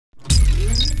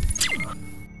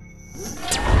എട്ട്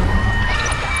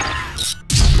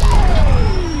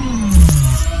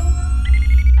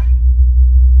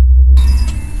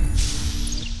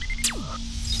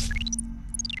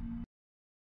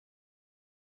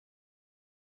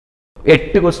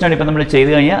ക്വസ്റ്റ്യൻ ഇപ്പോൾ നമ്മൾ ചെയ്ത്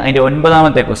കഴിഞ്ഞാൽ അതിൻ്റെ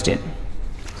ഒൻപതാമത്തെ ക്വസ്റ്റ്യൻ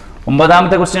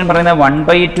പറയുന്നത്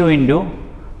 1/2 into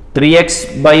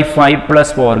 3x/5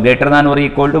 + 4 > or =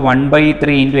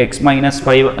 1/3 into x -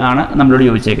 5 ആണ് നമ്മളോട്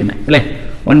ചോദിച്ചേക്കുന്നത് അല്ലേ?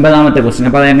 ഒൻപതാമത്തെ ക്വസ്റ്റ്യൻ.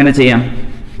 അപ്പോൾ അതെങ്ങനെ ചെയ്യാം?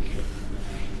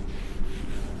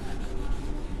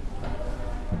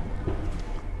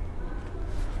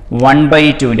 ⅕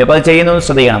 അപ്പോൾ അത് ചെയ്യുന്നത്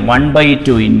ശ്രദ്ധിക്കണം.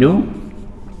 1/2 into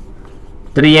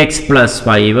 3x +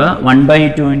 5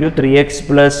 1/2 into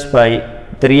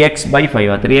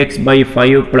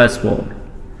 3x/5 + 4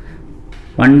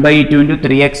 1/2 into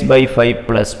 3x/5 +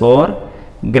 4 > or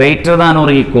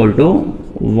 =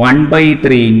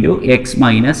 1/3 into x -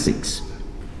 6.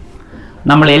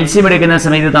 നമ്മൾ LCM എടുക്കുന്ന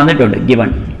സമയത്ത് തന്നിട്ടുണ്ട്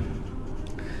ഗിവൺ.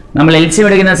 നമ്മൾ LCM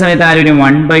എടുക്കുന്ന സമയത്ത് ആരും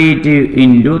 1/2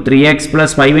 into 3x +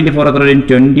 5 × 4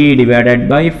 20 /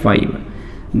 5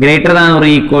 > or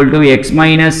x -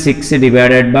 6 /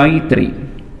 3.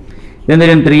 Then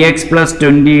 3x +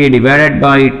 20 /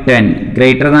 10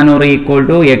 > or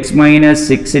x -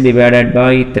 6 /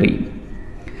 3.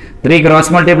 3 cross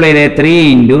multiply 3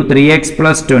 into 3x +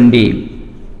 20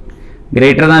 >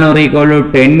 or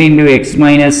 10 into x -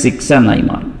 6 എന്നായി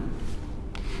മാറും.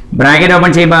 ബ്രാക്കറ്റ് ഓപ്പൺ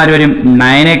ചെയ്യുമ്പോൾ ആര് വരും?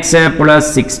 9x +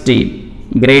 60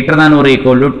 >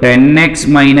 or 10x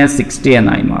 - 60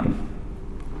 എന്നായി മാറും.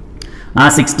 ആ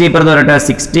 60 പുറത്ത് വരട്ടെ.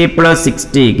 60 +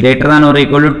 60 >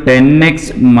 or 10x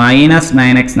 -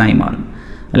 9x എന്നായി മാറും.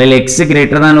 അല്ലെങ്കിൽ x >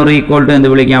 or എന്ത്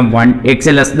വിളിക്കാം? x <=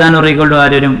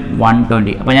 ആര് വരും?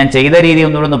 120. അപ്പോൾ ഞാൻ ചെയ്ത രീതി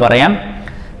ഒന്നുകൂടെ പറയാം.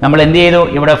 നമ്മൾ എന്ത് ചെയ്തു?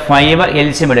 ഇവിടെ 5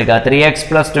 LCM എടുക്കുക. 3x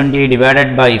 + 20 /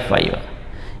 5.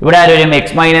 ഇവിടെ ആര് വരും? x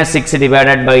 - 6 /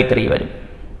 3 വരും.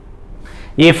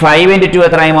 ഈ 5 × 2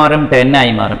 എത്രയായി മാറും? 10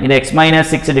 ആയി മാറും. ഇത് x -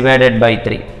 6 /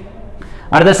 3.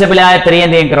 അടുത്ത സ്റ്റെപ്പിൽ ആ 3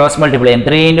 എന്ത് ചെയ്യും? ക്രോസ് മൾട്ടിപ്ലൈ ചെയ്യും.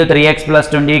 3 × 3x +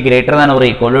 20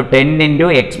 > or 10 into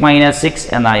x - 6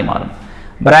 എന്നായി മാറും.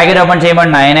 ബ്രാക്കറ്റ് ഓപ്പൺ ചെയ്യുമ്പോൾ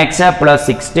 9x +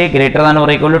 60 > or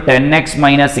 10x -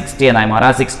 60 എന്നായി മാറും.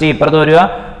 ആ 60 ഇപ്പുറത്ത് വരിക.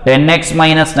 10x -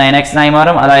 9x എന്നായി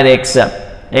മാറും. അതായത് x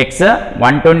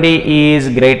 120 is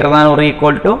greater than or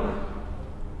equal to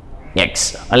x.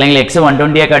 അല്ലെങ്കിൽ x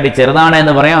 120യെക്കാട്ടി ചെറുതാണ്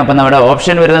എന്ന് പറയാം. അപ്പം നമ്മുടെ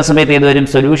ഓപ്ഷൻ വരുന്ന സമയത്ത് ഏത് വരും?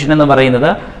 സൊല്യൂഷൻ എന്ന് പറയുന്നത്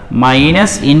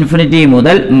 -∞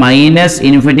 മുതൽ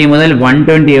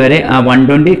 120 വരെ ആ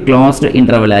 120 ക്ലോസ്ഡ്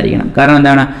ഇൻ്റർവൽ ആയിരിക്കണം. കാരണം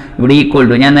എന്താണ്? ഇവിടെ ഈക്വൽ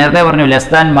ടു, ഞാൻ നേരത്തെ പറഞ്ഞു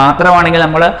ലെസ് ദാൻ മാത്രമാണെങ്കിൽ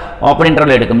നമ്മൾ ഓപ്പൺ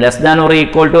ഇൻ്റർവൽ എടുക്കും. Less than or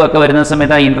equal to ഒക്കെ വരുന്ന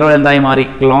സമയത്ത് ആ ഇൻ്റർവൽ എന്തായി മാറി?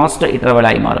 ക്ലോസ്ഡ്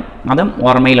ഇൻ്റർവലായി മാറും. അതും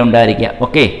ഓർമ്മയിൽ ഉണ്ടായിരിക്കുക.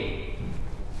 ഓക്കെ.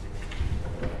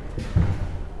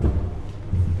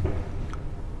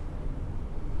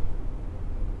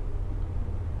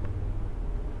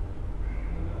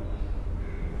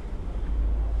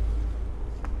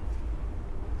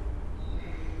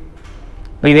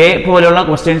 അപ്പോൾ ഇതേപോലെയുള്ള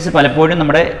ക്വസ്റ്റ്യൻസ് പലപ്പോഴും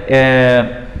നമ്മുടെ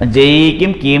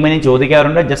ജെഇക്കും കീമിനും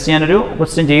ചോദിക്കാറുണ്ട്. ജസ്റ്റ് ഞാനൊരു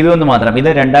ക്വസ്റ്റ്യൻ ചെയ്തു എന്ന് മാത്രം. ഇത്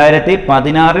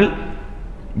 2016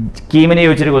 കീമിന്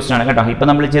ചോദിച്ചൊരു ക്വസ്റ്റ്യൻ ആണ് കേട്ടോ. ഇപ്പോൾ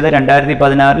നമ്മൾ ചെയ്ത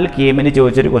 2016 കീമിന്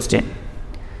ചോദിച്ചൊരു ക്വസ്റ്റ്യൻ.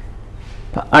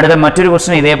 അടുത്ത മറ്റൊരു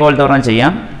ക്വസ്റ്റ്യൻ ഇതേപോലത്തെ ഒരെണ്ണം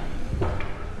ചെയ്യാം.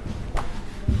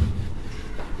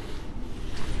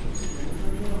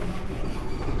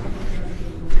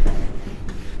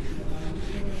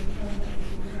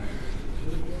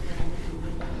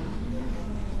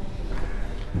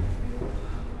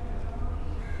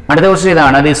 അടുത്ത ക്വസ്റ്റ്യൻ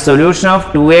ഇതാണ്. The solution of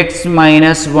 2x -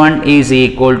 1 is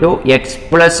equal to x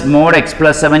plus mode x +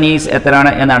 7 is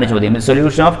എത്രയാണ് എന്നാണ് ചോദ്യം.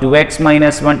 Solution of 2x - 1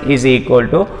 is equal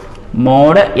to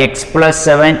mode x +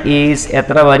 7 is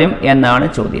എത്ര വരും എന്നാണ്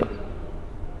ചോദ്യം.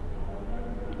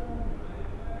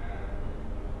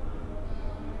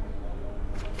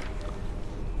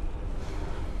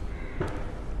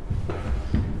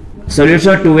 Solution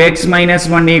of 2x -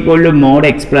 1 equal to mode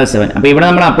x + 7. അപ്പോൾ ഇവിടെ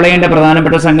നമ്മൾ അപ്ലൈ ചെയ്യേണ്ട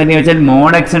പ്രധാനപ്പെട്ട സംഗതി വെച്ചാൽ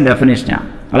മോഡ് x ഡെഫിനിഷനാണ്.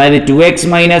 അതായത് 2x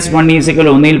 - 1 ഈസ് ഈക്വൽ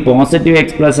ഒന്നിൽ പോസിറ്റീവ് x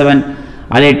 + 7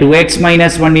 അല്ലെങ്കിൽ 2x -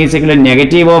 1 is equal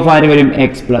negative of ആര് വരും?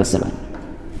 x + 7.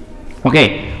 ഓക്കെ.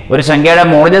 ഒരു സംഖ്യയുടെ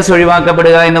മോഡുലസ്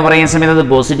ഒഴിവാക്കപ്പെടുക എന്ന് പറയുന്ന സമയത്ത് അത്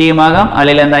പോസിറ്റീവും ആകാം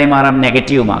അല്ലെങ്കിൽ എന്തായി മാറാം?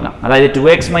 നെഗറ്റീവും ആകാം. അതായത്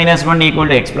 2x - 1 ഈക്വൽ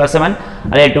ടു x + 7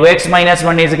 അല്ലെങ്കിൽ 2x -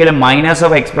 1 is equal minus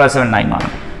of x + 7 ആയി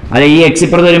മാറും. അല്ലെ ഈ x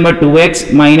ഇപ്പുറത്ത് വരുമ്പോൾ 2x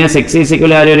 - x ഈസ്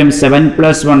ഈക്വൽ ആര് വരും? 7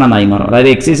 + 1 എന്നായി മാറും. അതായത്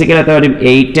x ഈസ് ഈക്വൽ എത്ര വരും?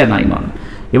 8 എന്നായി മാറും.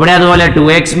 ഇവിടെ അതുപോലെ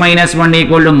 2x - 1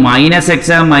 ഈക്വൽ ടു -x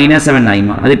 -7 ആയി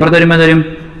മാറും. അത് ഇപ്പുറത്ത് വരുമ്പോൾ വരും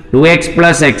 2x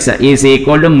 + x is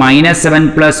equal to -7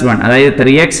 + 1. അതായത്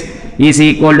 3x is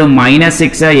equal to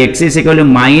 -6 x is equal to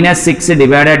 -6 /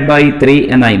 3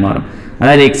 എന്നായി മാറും.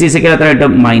 അതായത് x ഈസ് ഈക്വൽ എത്ര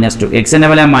കിട്ടും? -2. എക്സിൻ്റെ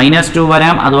വില -2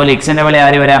 വരാം. അതുപോലെ എക്സിൻ്റെ വില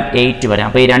ആര് വരാം? 8 വരാം.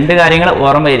 അപ്പോൾ ഈ രണ്ട് കാര്യങ്ങൾ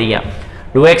ഓർമ്മയിരിക്കുക.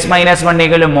 2x - 1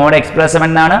 equal to mode x + 7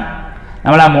 എന്നാണ്.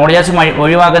 നമ്മൾ ആ മോഡുലസ്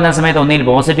ഒഴിവാക്കുന്ന സമയത്ത് ഒന്നിൽ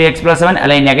പോസിറ്റീവ് എക്സ് പ്ലസ് 7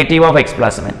 അല്ലെങ്കിൽ നെഗറ്റീവ് ഓഫ് എക്സ്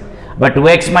പ്ലസ് 7. അപ്പോൾ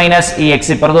 2x മൈനസ് ഈ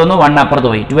എക്സ് ഇപ്പുറത്ത് വന്നു, 1 അപ്പുറത്ത്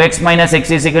പോയി. 2x മൈനസ്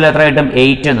എക്സ് ഈസിക്കൽ എത്ര കിട്ടും?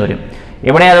 8 എന്ന് വരും.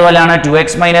 ഇവിടെ അതുപോലെയാണ് 2x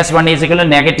minus 1 is equal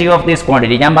negative of this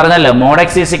quantity. ഞാൻ പറഞ്ഞല്ലോ മോഡ്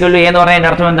എക്സ് ഈസിക്കൽ എന്ന് പറയുന്നതിൻ്റെ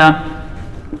അർത്ഥം എന്താ?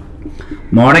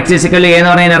 മോഡ് എക്സ് ഈസിക്കൽ എന്ന്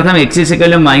പറയുന്നതിൻ്റെ അർത്ഥം എക്സ്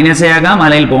ഈസിക്കൽ മൈനസ് എ ആകാം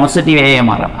അല്ലെങ്കിൽ പോസിറ്റീവ് എ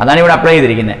മാറാം. അതാണ് ഇവിടെ അപ്ലൈ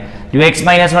ചെയ്തിരിക്കുന്നത്. 2x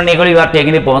minus 1 equal you are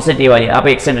taking the positive value. അപ്പോൾ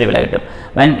എക്സിൻ്റെ വില കിട്ടും.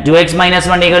 2x മൈനസ്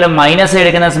 1 ഈക്വൽ മൈനസ്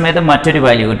എടുക്കുന്ന സമയത്ത് മറ്റൊരു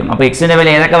വാല്യൂ കിട്ടും. അപ്പോൾ എക്സിൻ്റെ വില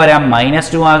ഏതൊക്കെ വരാം?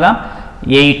 -2 ആകാം,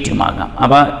 8 ആകാം.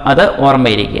 അപ്പോൾ അത്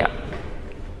ഓർമ്മയിരിക്കുക.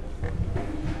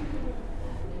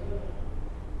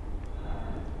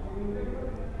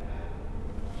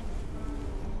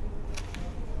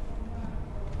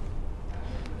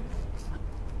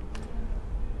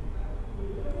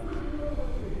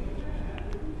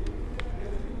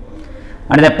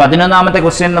 അടുത്ത 11ാമത്തെ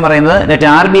ക്വസ്റ്റ്യൻ എന്ന് പറയുന്നത് that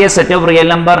R be a set of real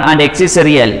number and x is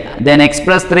real then x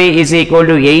plus 3 is equal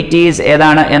to 8 is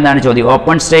ഏതാണ് എന്നാണ് ചോദ്യം.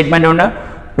 ഓപ്പൺ സ്റ്റേറ്റ്മെന്റ് ഉണ്ട്,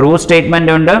 ട്രൂ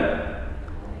സ്റ്റേറ്റ്മെന്റ് ഉണ്ട്,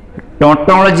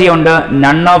 ടോട്ടോളജി ഉണ്ട്,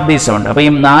 നൺ ഓഫ് ദീസ് ഉണ്ട്. അപ്പോൾ ഈ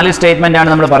 4 സ്റ്റേറ്റ്മെന്റ് ആണ്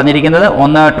നമ്മൾ പറഞ്ഞിരിക്കുന്നത്.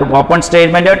 ഒന്ന് open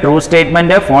statement, true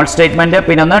statement, false statement,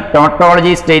 പിന്നെ ഒന്ന്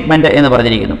ടോട്ടോളജി സ്റ്റേറ്റ്മെന്റ് എന്ന്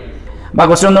പറഞ്ഞിരിക്കുന്നു. അപ്പോൾ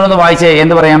ആ ക്വസ്റ്റ്യൻ ഒന്നുകൂടെ വായിച്ചേ.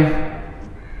 എന്ത് പറയാം?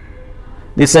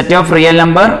 The set of real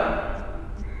number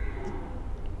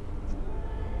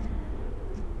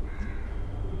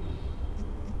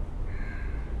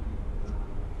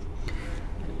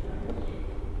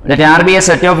let R be a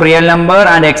set of real number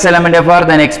and x element of R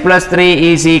then x plus 3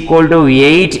 is equal to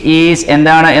 8 is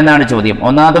എന്താണ് ചോദ്യം.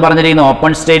 ഒന്നാമത് പറഞ്ഞിരിക്കുന്നത്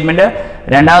ഓപ്പൺ സ്റ്റേറ്റ്മെന്റ്,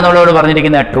 രണ്ടാമത് നമ്മളോട്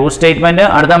പറഞ്ഞിരിക്കുന്നത് ട്രൂ സ്റ്റേറ്റ്മെന്റ്,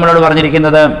 അടുത്ത നമ്മളോട്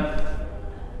പറഞ്ഞിരിക്കുന്നത്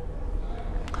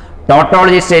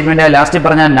ടോട്ടോളജി സ്റ്റേറ്റ്മെന്റ്, ലാസ്റ്റ്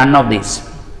പറഞ്ഞാൽ നൺ ഓഫ് ദീസ്.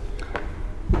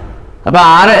 അപ്പോൾ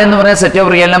 6 എന്ന് പറയുന്ന സെറ്റ്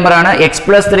ഓഫ് റിയൽ നമ്പർ ആണ്. x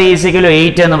plus 3 is equal to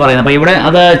 8 എന്ന് പറയുന്നത്. അപ്പോൾ ഇവിടെ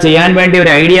അത് ചെയ്യാൻ വേണ്ടി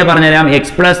ഒരു ഐഡിയ പറഞ്ഞുതരാം.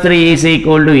 x plus 3 is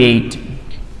equal to 8.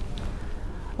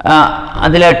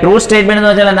 അതിൽ ട്രൂ സ്റ്റേറ്റ്മെന്റ് എന്ന്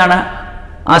വെച്ചാൽ എന്താണ്?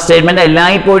 ആ സ്റ്റേറ്റ്മെന്റ്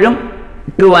എല്ലായ്പ്പോഴും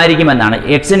ട്രൂ ആയിരിക്കുമെന്നാണ്.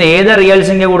 എക്സിന് ഏത് റിയൽ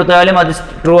സംഖ്യ കൊടുത്താലും അത്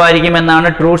ട്രൂ ആയിരിക്കുമെന്നാണ്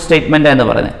ട്രൂ സ്റ്റേറ്റ്മെന്റ് എന്ന്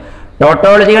പറയുന്നത്.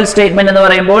 ടോട്ടോളജിക്കൽ സ്റ്റേറ്റ്മെന്റ് എന്ന്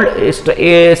പറയുമ്പോൾ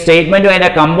സ്റ്റേറ്റ്മെന്റും അതിന്റെ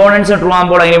കമ്പോണൻസും ട്രൂ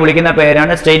ആകുമ്പോൾ അതിനെ വിളിക്കുന്ന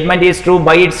പേരാണ് statement is true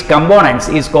by it's components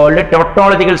is called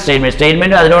ടോട്ടോളജിക്കൽ statement.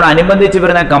 സ്റ്റേറ്റ്മെന്റും അതിനോടനുബന്ധിച്ച്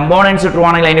വരുന്ന കമ്പോണൻസ് ട്രൂ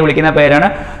ആണെങ്കിൽ അതിനെ വിളിക്കുന്ന പേരാണ്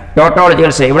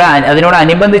ടോട്ടോളജിക്കൽ സ്റ്റേറ്റ്. ഇവിടെ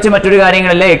അതിനോടനുബന്ധിച്ച് മറ്റൊരു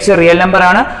കാര്യങ്ങളില്ല. എക്സ് റിയൽ നമ്പർ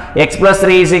ആണ്, x plus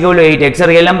 3 is equal to 8. X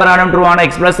real number ആണ്, ട്രൂ ആണ്,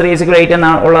 x plus 3 is equal to 8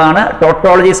 എന്നുള്ളതാണ്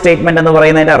ടോട്ടോളജി സ്റ്റേറ്റ്മെന്റ് എന്ന്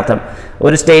പറയുന്നതിന്റെ അർത്ഥം.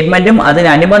 ഒരു സ്റ്റേറ്റ്മെന്റും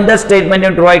അതിനനുബന്ധ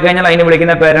സ്റ്റേറ്റ്മെന്റും ട്രൂ ആയി കഴിഞ്ഞാൽ അതിനെ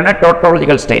വിളിക്കുന്ന പേരാണ്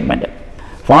ടോട്ടോളജിക്കൽ സ്റ്റേറ്റ്മെന്റ്.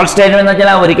 ഫാൾസ് സ്റ്റേറ്റ്മെന്റ് എന്ന്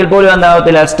വെച്ചാൽ ഒരിക്കൽ പോലും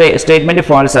എന്താവത്തില്ല, സ്റ്റേറ്റ്മെന്റ്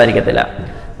ഫാൾസ് ആയിരിക്കത്തില്ല.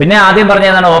 പിന്നെ ആദ്യം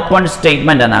പറഞ്ഞതാണ് ഓപ്പൺ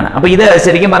സ്റ്റേറ്റ്മെന്റ് എന്നാണ്. അപ്പോൾ ഇത്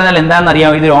ശരിക്കും പറഞ്ഞാൽ എന്താണെന്ന്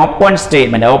അറിയാം? ഇത് ഓപ്പൺ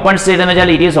സ്റ്റേറ്റ്മെന്റ്. ഓപ്പൺ സ്റ്റേറ്റ്മെന്റ്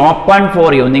വെച്ചാൽ it is open for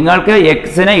you. നിങ്ങൾക്ക്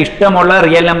എക്സിന് ഇഷ്ടമുള്ള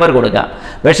റിയൽ നമ്പർ കൊടുക്കാം,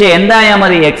 പക്ഷേ എന്തായാൽ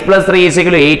മതി? x plus 3 is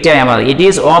equal to 8 ആയാൽ മതി. It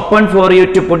is open for you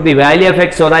to put the value of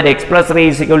x so that x plus 3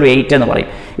 is equal to 8 എന്ന് പറയും.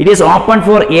 It is open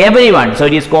for every one, so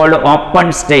it is called open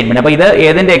statement. അപ്പോൾ ഇത്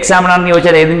ഏതിന്റെ example ആണെന്ന്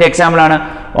ചോദിച്ചാൽ ഏതിന്റെ example ആണ്?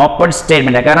 Open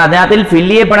statement. കാരണം അതിനകത്തിൽ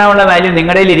ഫില്ല് ചെയ്യപ്പെടാനുള്ള വാല്യൂ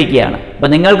നിങ്ങളുടെ ഇരിക്കുകയാണ്, അപ്പോൾ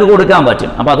നിങ്ങൾക്ക് കൊടുക്കാൻ പറ്റും.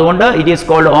 അപ്പോൾ അതുകൊണ്ട് it is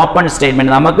called open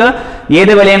statement. നമുക്ക്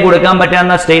ഏത് വിലയും കൊടുക്കാൻ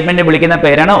പറ്റുന്ന സ്റ്റേറ്റ്മെന്റ് വിളിക്കുന്ന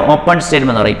പേരാണ് ഓപ്പൺ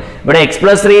സ്റ്റേറ്റ്മെന്റ് എന്ന് പറയും. ഇവിടെ x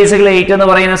plus 3 is equal to 8 എന്ന്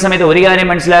പറയുന്ന സമയത്ത് ഒരു കാര്യം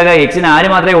മനസ്സിലാക്കുക, എക്സിന് ആര്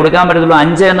മാത്രമേ കൊടുക്കാൻ പറ്റത്തുള്ളൂ?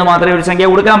 5 എന്ന് മാത്രമേ ഒരു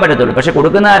സംഖ്യ കൊടുക്കാൻ പറ്റത്തുള്ളൂ. പക്ഷെ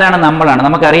കൊടുക്കുന്ന ആരാണ്? നമ്മളാണ്.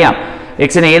 നമുക്കറിയാം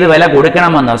എക്സിന് ഏത് വില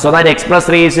കൊടുക്കണമെന്ന്. So that x plus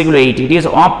 3 is equal to 8. It is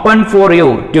open for you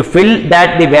to fill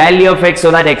that the value of x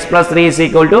so that x plus 3 is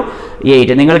equal to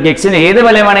 8. നിങ്ങൾക്ക് എക്സിന് ഏത്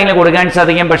വില വേണമെങ്കിലും കൊടുക്കാൻ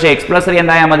സാധിക്കും, പക്ഷേ x plus 3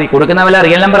 എന്തായാൽ മതി? കൊടുക്കുന്ന വില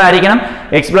റിയൽ നമ്പർ ആയിരിക്കണം.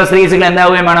 x plus 3 is equal to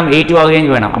എന്താവുകയും വേണം? 8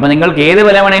 ആവുകയും വേണം. അപ്പോൾ നിങ്ങൾക്ക് ഏത്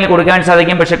വില വേണമെങ്കിലും കൊടുക്കാൻ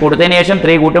സാധിക്കും, പക്ഷേ കൊടുത്തതിന് ശേഷം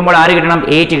 3 കൂട്ടുമ്പോൾ ആര് കിട്ടണം?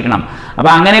 8 കിട്ടണം.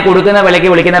 അപ്പോൾ അങ്ങനെ കൊടുക്കുന്ന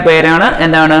വിലയ്ക്ക് വിളിക്കുന്ന പേരാണ്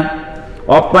എന്താണ്?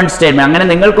 Open statement. അങ്ങനെ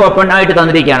നിങ്ങൾക്ക് ഓപ്പൺ ആയിട്ട്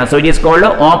തന്നിരിക്കുകയാണ്. So it is called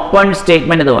open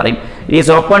statement എന്ന് പറയും. It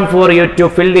is open for you to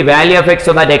fill the value of x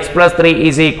so that x plus 3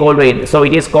 is equal to 8. So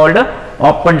it is called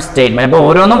open statement. അപ്പോൾ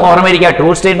ഓരോന്നും ഓർമ്മയിരിക്കുക. True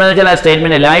statement എന്ന് വെച്ചാൽ ആ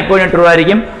statement എല്ലായ്പ്പോഴും true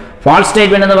ആയിരിക്കും. false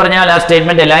statement എന്ന് പറഞ്ഞാൽ ആ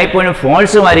സ്റ്റേറ്റ്മെന്റ് എല്ലായ്പ്പോഴും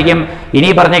false ആയിരിക്കും. ഇനി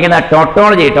പറഞ്ഞിരിക്കുന്ന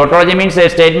tautology means A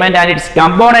statement and it's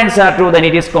components are true then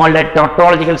it is called a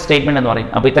tautological statement എന്ന് പറയും.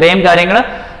 അപ്പോൾ ഇത്രയും കാര്യങ്ങൾ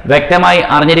വ്യക്തമായി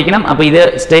അറിഞ്ഞിരിക്കണം. അപ്പോൾ ഇത്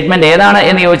സ്റ്റേറ്റ്മെന്റ് ഏതാണ്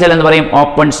എന്ന് ചോദിച്ചാൽ എന്ന് പറയും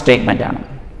ഓപ്പൺ സ്റ്റേറ്റ്മെന്റ് ആണ്.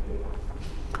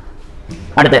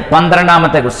 അടുത്ത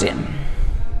 12ാമത്തെ question.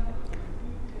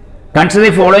 Consider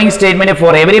the following statement: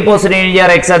 for every positive integer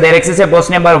x there exists a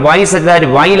positive number y such that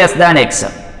y less than x.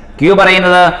 Q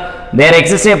പറയുന്നത് there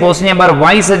exists a positive number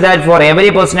y such that for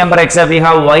every positive number x we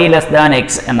have y less than x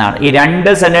എന്നാണ്. ഈ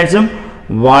രണ്ട് സെന്റൻസും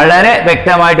വളരെ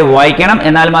വ്യക്തമായിട്ട് വായിക്കണം,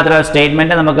 എന്നാൽ മാത്രമേ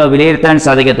statement നമുക്ക് വിലയിരുത്താൻ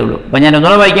സാധിക്കത്തുള്ളൂ. അപ്പോൾ ഞാൻ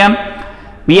ഒന്നുകൂടെ വായിക്കാം.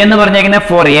 P എന്ന് പറഞ്ഞിരിക്കുന്നത്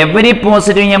for every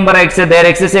positive number x there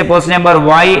exists a positive number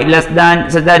y less than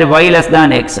such that y less than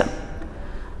x.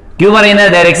 Q പറയുന്നത്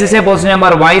there exists a positive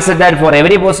number y such that for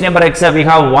every positive number x we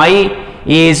have y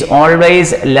is always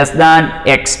less than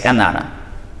x എന്നാണ്.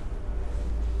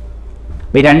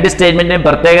 ഈ രണ്ട് സ്റ്റേറ്റ്മെൻറ്റിൻ്റെയും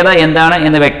പ്രത്യേകത എന്താണ്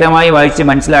എന്ന് വ്യക്തമായി വായിച്ച്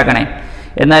മനസ്സിലാക്കണേ,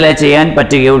 എന്നാലേ ചെയ്യാൻ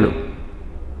പറ്റുകയുള്ളൂ.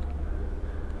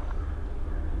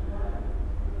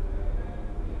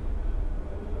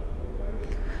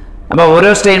 അപ്പോൾ ഓരോ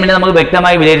സ്റ്റേറ്റ്മെൻറ്റ് നമുക്ക്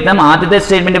വ്യക്തമായി വിലയിരുത്താം. ആദ്യത്തെ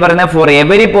സ്റ്റേറ്റ്മെൻറ്റ് പറയുന്നത് for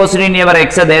every positive number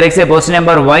X there X A positive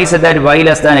number Y such that Y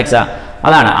less than X.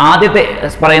 അതാണ് ആദ്യത്തെ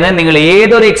പറയുന്നത്. നിങ്ങൾ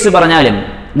ഏതൊരു എക്സ് പറഞ്ഞാലും,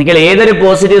 നിങ്ങൾ ഏതൊരു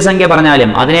പോസിറ്റീവ് സംഖ്യ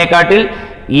പറഞ്ഞാലും അതിനെക്കാട്ടിൽ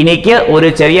എനിക്ക് ഒരു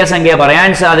ചെറിയ സംഖ്യ പറയാൻ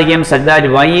സാധിക്കും such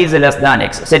that Y is less than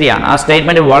X. ശരിയാണ്, ആ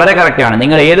സ്റ്റേറ്റ്മെൻറ്റ് വളരെ കറക്റ്റാണ്.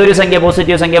 നിങ്ങൾ ഏതൊരു സംഖ്യ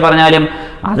പോസിറ്റീവ് സംഖ്യ പറഞ്ഞാലും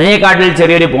അതിനെക്കാട്ടിൽ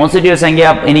ചെറിയൊരു പോസിറ്റീവ്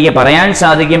സംഖ്യ എനിക്ക് പറയാൻ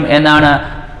സാധിക്കും എന്നാണ്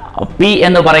പി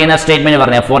എന്ന് പറയുന്ന സ്റ്റേറ്റ്മെന്റ്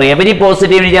പറഞ്ഞത്. For every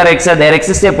positive number X there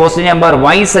exist A positive number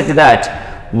Y such that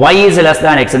Y is less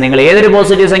than X. നിങ്ങൾ ഏതൊരു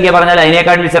പോസിറ്റീവ് സംഖ്യ പറഞ്ഞാൽ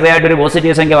അതിനെക്കാട്ടിൽ ചെറിയായിട്ടൊരു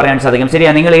പോസിറ്റീവ് സംഖ്യ പറയാൻ സാധിക്കും.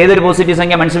 ശരിയാണ്, നിങ്ങൾ ഏതൊരു പോസിറ്റീവ്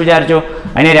സംഖ്യ മനസ്സിൽ വിചാരിച്ചു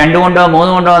അതിനെ 2 കൊണ്ടോ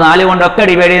 3 കൊണ്ടോ 4 കൊണ്ടോ ഒക്കെ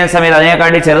ഡിവൈഡ് ചെയ്യുന്ന സമയത്ത്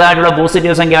അതിനെക്കാട്ടിൽ ചെറുതായിട്ടുള്ള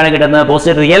പോസിറ്റീവ് സംഖ്യയാണ് കിട്ടുന്നത്,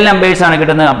 പോസിറ്റീവ് റിയൽ നമ്പേഴ്സ് ആണ്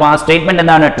കിട്ടുന്നത്. അപ്പോൾ ആ സ്റ്റേറ്റ്മെന്റ്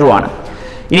എന്താണ്? ട്രൂ ആണ്.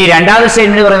 ഇനി രണ്ടാമത്തെ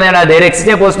സ്റ്റേറ്റ്മെന്റ് പറയുന്നതാണ് there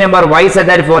exist A positive number Y such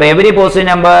that for every positive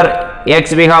number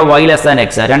X we have Y less than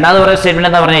X. രണ്ടാമത് പറയുന്ന സ്റ്റേറ്റ്മെന്റ്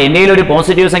എന്താ പറഞ്ഞാൽ എൻ്റെ ഒരു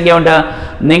പോസിറ്റീവ് സംഖ്യ ഉണ്ട്,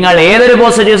 നിങ്ങൾ ഏതൊരു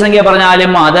പോസിറ്റീവ് സംഖ്യ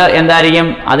പറഞ്ഞാലും അത് എന്തായിരിക്കും?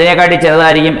 അതിനെക്കാട്ടി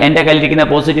ചെറുതായിരിക്കും എൻ്റെ കയ്യിലിരിക്കുന്ന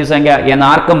പോസിറ്റീവ് സംഖ്യ എന്ന്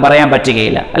ആർക്കും പറയാൻ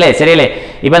പറ്റുകയില്ല, അല്ലേ? ശരിയല്ലേ?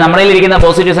 ഇപ്പം നമ്മളിൽ ഇരിക്കുന്ന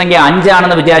പോസിറ്റീവ് സംഖ്യ 5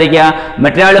 ആണെന്ന് വിചാരിക്കുക,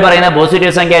 മറ്റൊരാൾ പറയുന്ന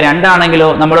പോസിറ്റീവ് സംഖ്യ 2 ആണെങ്കിലോ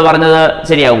നമ്മൾ പറഞ്ഞത്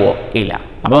ശരിയാവുമോ? ഇല്ല.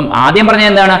 അപ്പം ആദ്യം പറഞ്ഞത്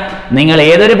എന്താണ്? നിങ്ങൾ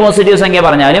ഏതൊരു പോസിറ്റീവ് സംഖ്യ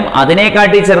പറഞ്ഞാലും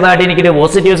അതിനെക്കാട്ടി ചെറുതായിട്ട് എനിക്കൊരു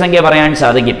പോസിറ്റീവ് സംഖ്യ പറയാൻ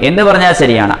സാധിക്കും എന്ന് പറഞ്ഞാൽ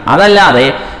ശരിയാണ്. അതല്ലാതെ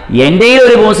എൻ്റെ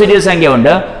ഒരു പോസിറ്റീവ് സംഖ്യ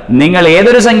ഉണ്ട്, നിങ്ങൾ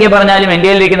ഏതൊരു സംഖ്യ പറഞ്ഞാലും എൻ്റെ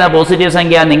ഇരിക്കുന്ന പോസിറ്റീവ്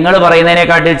സംഖ്യ നിങ്ങൾ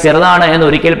പറയുന്നതിനെക്കാട്ടി ചെറുതാണ് എന്ന്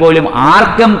ഒരിക്കൽ പോലും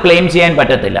ആർക്കും ക്ലെയിം ചെയ്യാൻ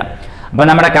പറ്റത്തില്ല. അപ്പോൾ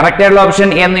നമ്മുടെ കറക്റ്റ് ആയിട്ടുള്ള ഓപ്ഷൻ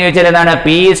എന്ന് ചോദിച്ചാൽ എന്താണ്?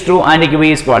 P is true and Q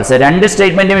is false. രണ്ട്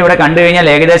സ്റ്റേറ്റ്മെന്റും ഇവിടെ കണ്ടു കഴിഞ്ഞാൽ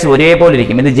ഏകദേശം ഒരേപോലെ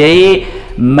ഇരിക്കും. ഇത് ജെഇ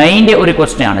മെയിൻ്റെ ഒരു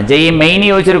ക്വസ്റ്റ്യൻ ആണ്, ജെഇ മെയിൻ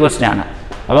ചോദിച്ചൊരു ക്വസ്റ്റ്യൻ ആണ്.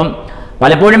 അപ്പം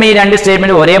പലപ്പോഴും ഈ രണ്ട്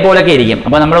സ്റ്റേറ്റ്മെന്റ് ഒരേപോലൊക്കെ ഇരിക്കും.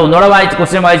 അപ്പോൾ നമ്മൾ ഒന്നുകൂടെ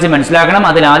ക്വസ്റ്റ്യൻ വായിച്ച് മനസ്സിലാക്കണം.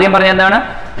 അതിൽ ആദ്യം പറഞ്ഞ എന്താണ്?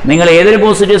 നിങ്ങൾ ഏതൊരു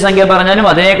പോസിറ്റീവ് സംഖ്യ പറഞ്ഞാലും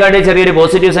അതിനെക്കാട്ടി ചെറിയൊരു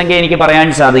പോസിറ്റീവ് സംഖ്യ എനിക്ക് പറയാൻ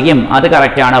സാധിക്കും, അത്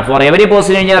കറക്റ്റ് ആണ്. For every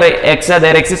positive number X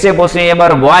there exist A positive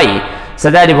number Y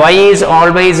such that Y is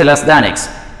always less than X.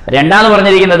 രണ്ടാമത്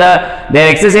പറഞ്ഞിരിക്കുന്നത് there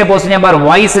exist A positive number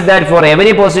Y such that for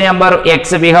every positive number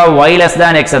X we have Y less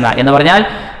than X എന്ന് പറഞ്ഞാൽ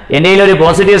എൻ്റെ ഒരു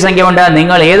positive സംഖ്യ ഉണ്ട്,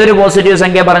 നിങ്ങൾ ഏതൊരു പോസിറ്റീവ്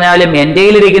സംഖ്യ പറഞ്ഞാലും എൻ്റെ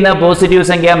ഇരിക്കുന്ന പോസിറ്റീവ്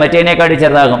സംഖ്യ മറ്റേതിനെക്കാട്ടി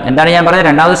ചെറുതാകും. എന്താണ് ഞാൻ പറഞ്ഞത്?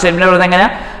 രണ്ടാമത്തെ സ്റ്റേറ്റ്മെന്റ് പറഞ്ഞത് എങ്ങനെ?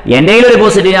 എൻ്റെ ഒരു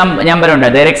പോസിറ്റീവ് നമ്പർ ഉണ്ട്,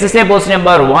 there exist A positive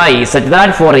number Y such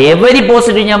that for every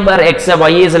positive number X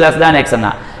Y is less than X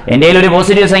എന്ന. എൻ്റെ ഒരു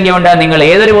പോസിറ്റീവ് സംഖ്യ ഉണ്ട്, നിങ്ങൾ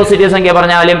ഏതൊരു പോസിറ്റീവ് സംഖ്യ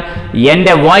പറഞ്ഞാലും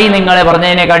എൻ്റെ വൈ നിങ്ങളെ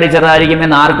പറഞ്ഞതിനെക്കാട്ടി ചെറുതായിരിക്കും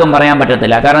എന്ന് ആർക്കും പറയാൻ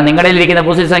പറ്റത്തില്ല. കാരണം നിങ്ങളുടെ ഇരിക്കുന്ന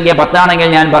പോസിറ്റീവ് സംഖ്യ 10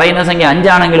 ആണെങ്കിൽ ഞാൻ പറയുന്ന സംഖ്യ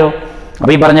 5 ആണെങ്കിലോ?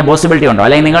 അപ്പോൾ ഈ പറഞ്ഞ പോസിബിലിറ്റി ഉണ്ടോ?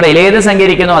 അല്ലെങ്കിൽ നിങ്ങളുടെ ഏത് സംഖ്യ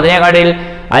ഇരിക്കുന്നു അതിനെക്കാട്ടിൽ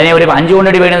അതിനെ ഒരു 5 കൊണ്ട്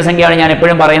ഡിവൈഡ് ചെയ്യുന്ന സംഖ്യയാണ് ഞാൻ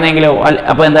എപ്പോഴും പറയുന്നതെങ്കിലോ?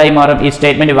 അപ്പോൾ എന്തായി മാറും? ഈ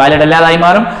സ്റ്റേറ്റ്മെന്റ് വാലിഡ് അല്ലാതായി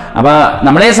മാറും. അപ്പോൾ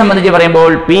നമ്മളെ സംബന്ധിച്ച്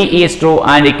പറയുമ്പോൾ P is true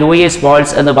and Q is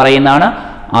false എന്ന് പറയുന്നതാണ്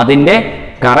അതിൻ്റെ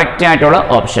കറക്റ്റ് ആയിട്ടുള്ള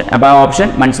ഓപ്ഷൻ. അപ്പോൾ ആ ഓപ്ഷൻ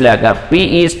മനസ്സിലാക്കുക, P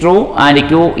is true and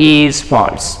Q is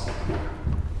false.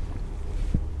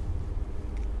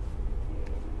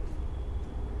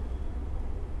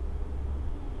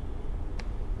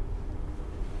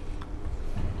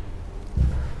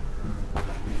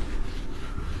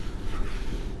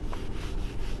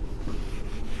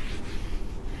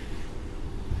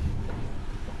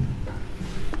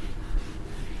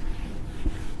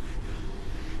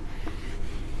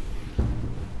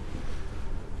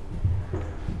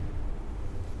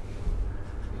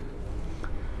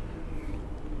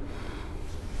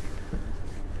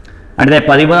 അടുത്ത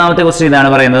 13ാമത്തെ ക്വസ്റ്റ്യൻ ഇതാണ്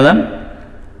പറയുന്നത്.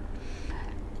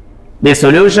 The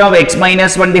solution of x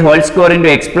minus 1 the whole square into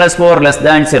x plus 4 less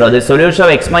than 0. The solution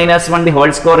of x minus 1 the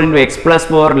whole square into x plus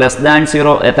 4 less than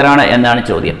 0 എത്രയാണ് എന്നാണ്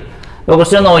ചോദ്യം. അപ്പോൾ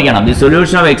question നോക്കണം. The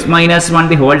solution of x minus 1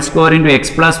 the whole square into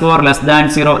x plus 4 less than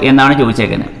 0 എന്നാണ്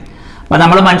ചോദിച്ചേക്കുന്നത്. അപ്പോൾ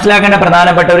നമ്മൾ മനസ്സിലാക്കേണ്ട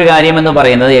പ്രധാനപ്പെട്ട ഒരു കാര്യം എന്ന്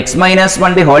പറയുന്നത് x minus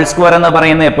 1 the whole square എന്ന്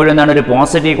പറയുന്നത് എപ്പോഴും എന്താണ്? ഒരു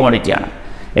positive ക്വാണ്ടിറ്റിയാണ്.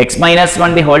 x minus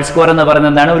 1 the whole square എന്ന്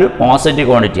പറയുന്നത് എന്താണ്? ഒരു പോസിറ്റീവ്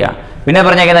ക്വാണ്ടിറ്റിയാണ്. പിന്നെ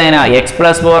പറഞ്ഞേക്കുന്നത് എങ്ങനെയാ? എക്സ്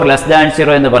പ്ലസ് 4 ലെസ് ദാൻ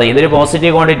 0 എന്ന് പറയും. ഇതൊരു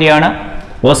പോസിറ്റീവ് ക്വാണ്ടിറ്റിയാണ്.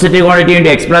 പോസിറ്റീവ് ക്വാണ്ടിറ്റി ഉണ്ട്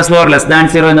എക്സ് പ്ലസ് 4 ലെസ് ദാൻ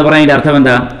 0 എന്ന് പറയുന്നതിൻ്റെ അർത്ഥം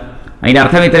എന്താ? അതിൻ്റെ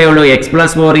അർത്ഥം ഇത്രയേ ഉള്ളൂ, X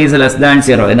plus 4 is less than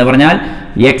 0 എന്ന് പറഞ്ഞാൽ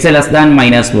എക്സ് ലെസ് ദാൻ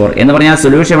 -4 എന്ന് പറഞ്ഞാൽ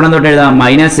സൊല്യൂഷൻ എവിടെ തൊട്ട് എഴുതാം?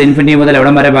 -∞ മുതൽ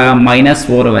എവിടെ വരെ വരാം?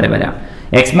 -4 വരെ വരാം.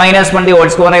 എക്സ് മൈനസ് 1 ഹോൾ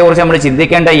സ്ക്വയറിനെ കുറിച്ച് നമ്മൾ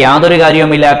ചിന്തിക്കേണ്ട യാതൊരു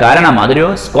കാര്യവുമില്ല, കാരണം അതൊരു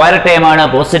സ്ക്വയർ ടേമാണ്,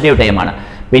 പോസിറ്റീവ് ടേമാണ്.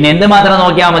 പിന്നെ എന്ത് മാത്രം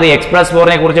നോക്കിയാൽ മതി? എക്സ് പ്ലസ്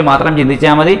 4നെ കുറിച്ച് മാത്രം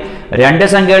ചിന്തിച്ചാൽ മതി. രണ്ട്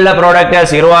സംഖ്യകളുടെ പ്രോഡക്റ്റ്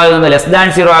 0 ആകുന്നു, ലെസ് ദാൻ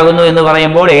 0 ആകുന്നു എന്ന്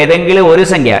പറയുമ്പോൾ ഏതെങ്കിലും ഒരു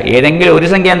സംഖ്യ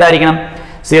എന്തായിരിക്കണം?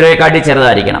 0യെക്കാട്ടി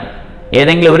ചെറുതായിരിക്കണം.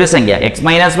 ഏതെങ്കിലും ഒരു സംഖ്യ. X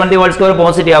minus 1 whole square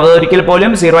positive, അത് ഒരിക്കൽ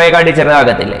പോലും 0യെക്കാട്ടി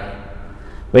ചെറുതാകത്തില്ലേ.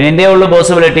 പിന്നെ ഇതേ ഉള്ളൂ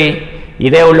പോസിബിലിറ്റി.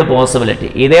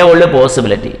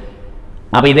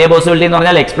 അപ്പോൾ ഇതേ പോസിബിലിറ്റി എന്ന്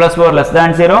പറഞ്ഞാൽ എക്സ് പ്ലസ് 4 ലെസ് ദാൻ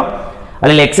 0,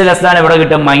 അല്ലെങ്കിൽ എക്സ് ലെസ് ദാൻ എവിടെ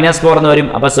കിട്ടും? -4 എന്ന് വരും.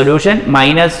 അപ്പോൾ സൊല്യൂഷൻ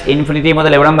 -∞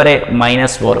 മുതൽ എവിടം വരെ?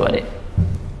 -4 വരെ.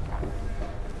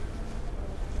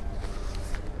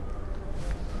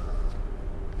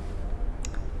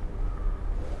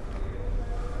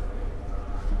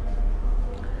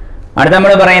 അടുത്ത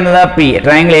നമ്മൾ പറയുന്നത് P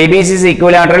triangle A B C is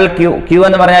equilateral Q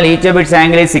എന്ന് പറഞ്ഞാൽ each of its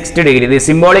angle is 60 degree. The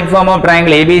symbolic form of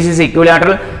triangle A B C is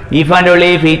equilateral if and only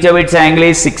if each of its angle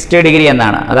is 60 degree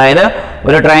എന്നാണ്. അതായത്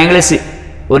ഒരു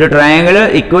triangle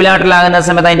equilateral ആകുന്ന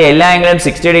സമയത്ത് അതിന്റെ എല്ലാ ആംഗിളും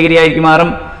 60 ഡിഗ്രി ആയിരിക്കും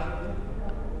മാറും.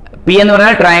 പി എന്ന്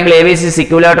പറഞ്ഞാൽ triangle A B C is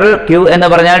equilateral, Q എന്ന്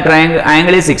പറഞ്ഞാൽ triangle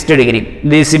angle is 60 degree.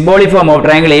 The symbolic form of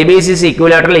triangle A B C is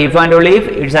equilateral if and only if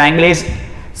it's angle is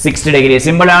 60 degree.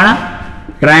 Simple ആണ്.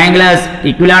 Triangle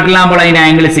equilateral ആകുമ്പോൾ അതിന്റെ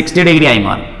angle 60 degree ആയി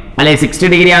മാറും, അല്ലെ 60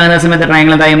 degree ആകുന്ന സമയത്ത്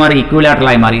ട്രയാങ്കിൾ എന്തായി മാറി? ഇക്വിലാറ്ററൽ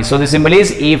ആയി മാറി. So the simple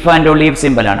is if and only if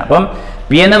simple ആണ്. അപ്പം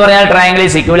പി എന്ന് പറഞ്ഞാൽ ട്രയാങ്കിൾ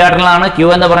ഈസ് ഇക്വിലാറ്ററൽ ആണ്, ക്യൂ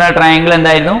എന്ന് പറഞ്ഞാൽ ട്രയാങ്കിൾ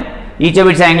എന്തായിരുന്നു? Each of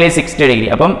its angle is 60 degree.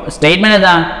 അപ്പം സ്റ്റേറ്റ്മെന്റ്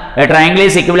എന്താ? Triangle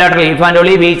is equilateral if and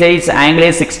only each is angle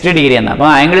is 60 degree എന്ന്. അപ്പോൾ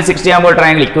ആംഗിൾ 60 ആകുമ്പോൾ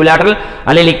ട്രയാങ്കിൾ ഇക്വിലാറ്ററൽ,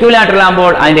 അല്ലെങ്കിൽ ഇക്വിലാറ്ററൽ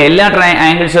ആകുമ്പോൾ അതിന്റെ എല്ലാ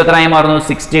ആംഗിൾസും എത്രയായി മാറുന്നു?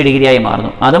 60 ഡിഗ്രി ആയി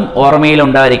മാറുന്നു. അതും ഓർമ്മയിൽ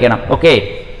ഉണ്ടായിരിക്കണം. ഓക്കെ,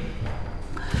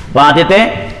 അപ്പോൾ ആദ്യത്തെ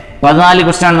 14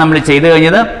 ക്വസ്റ്റ്യൻ ആണ് നമ്മൾ ചെയ്തു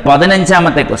കഴിഞ്ഞത്.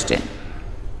 15ാമത്തെ ക്വസ്റ്റ്യൻ,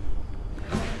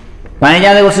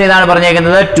 15ാമത്തെ ക്വസ്റ്റ്യൻ ഇതാണ്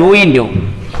പറഞ്ഞേക്കുന്നത്. 2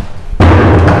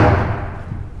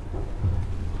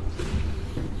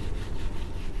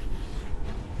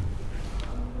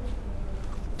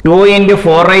 into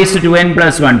 4 raised to n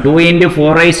plus 1, 2 into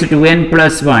 4 raised to n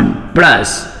plus 1 plus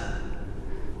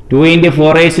 2 into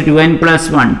 4 raised to n plus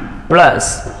 1 plus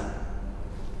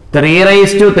 3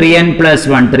 raised to 3n plus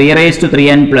 1, 3 raised to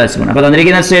 3n plus 1. അപ്പോൾ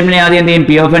തന്നിരിക്കുന്ന സ്റ്റേറ്റ്മെന്റ് ആദ്യം എന്ത് ചെയ്യും?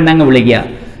 പി ഓഫ് എൻ അങ്ങ് വിളിക്കുക.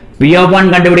 P of 1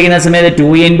 കണ്ടുപിടിക്കുന്ന സമയത്ത് 2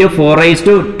 into 4 raised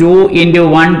to 2 into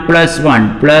 1 plus 1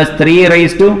 plus 3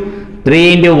 raised to 3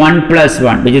 into 1 plus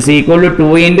 1 which is equal to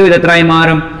 2 into ഇത് എത്രയായി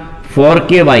മാറും? 4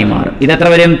 cube ആയി മാറും. ഇത് എത്ര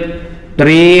വരും?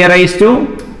 3 raised to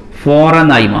 4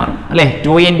 എന്നായി മാറും, അല്ലെ?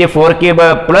 2 into 4 cube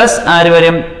പ്ലസ് ആര്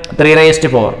വരും? 3 raised to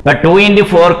 4. അപ്പൊ 2 into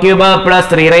 4 cube plus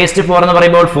 3 raised to 4 എന്ന്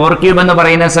പറയുമ്പോൾ 4 cube എന്ന്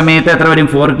പറയുന്ന സമയത്ത് എത്ര വരും?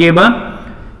 4 cube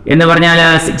എന്ന് പറഞ്ഞാൽ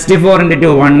 64 into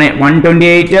 2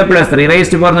 128 പ്ലസ് 3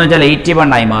 raised to 4 എന്ന് വെച്ചാൽ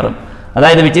 81 ആയി മാറും.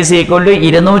 അതായത് വിച്ച് ഈസ് ഈക്വൽ ടു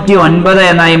 209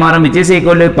 എന്നായി മാറും. Which is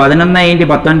equal to 11 into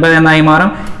 19 എന്നായി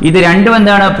മാറും. ഇത് രണ്ടും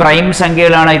എന്താണ്? പ്രൈം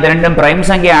സംഖ്യകളാണ്. ഇത് രണ്ടും പ്രൈം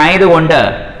സംഖ്യ ആയതുകൊണ്ട്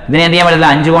ഇതിനെ എന്ത് ചെയ്യാൻ പറ്റില്ല?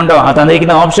 5 കൊണ്ടോ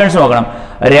തന്നിരിക്കുന്ന ഓപ്ഷൻസ് നോക്കണം.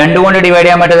 2 കൊണ്ട് ഡിവൈഡ്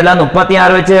ചെയ്യാൻ പറ്റത്തില്ല.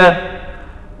 36 വെച്ച്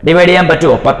ഡിവൈഡ് ചെയ്യാൻ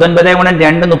പറ്റുമോ? 19 കൊണ്ട്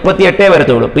 2 38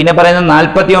 വരത്തുള്ളൂ. പിന്നെ പറയുന്നത്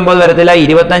 49 വരത്തില്ല,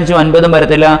 25 9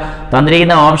 വരത്തില്ല.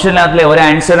 തന്നിരിക്കുന്ന ഓപ്ഷനിനകത്തിലെ ഒരു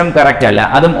ആൻസറും കറക്റ്റ് അല്ല.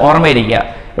 അതും ഓർമ്മയിരിക്കുക.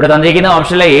 ഇവിടെ തന്നിരിക്കുന്ന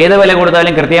ഓപ്ഷനിലെ ഏത് വില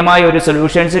കൊടുത്താലും കൃത്യമായ ഒരു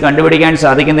സൊല്യൂഷൻസ് കണ്ടുപിടിക്കാൻ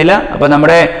സാധിക്കുന്നില്ല. അപ്പോൾ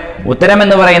നമ്മുടെ ഉത്തരം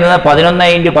എന്ന് പറയുന്നത് 11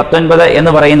 into 19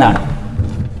 എന്ന് പറയുന്നതാണ്.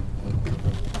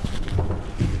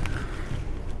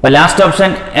 അപ്പോൾ ലാസ്റ്റ് ഓപ്ഷൻ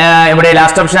ഇവിടെ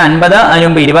ലാസ്റ്റ് ഓപ്ഷൻ 50, അതിന്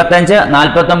മുമ്പ് 25,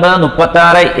 49,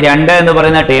 36, 2 എന്ന്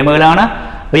പറയുന്ന ടേമുകളാണ്.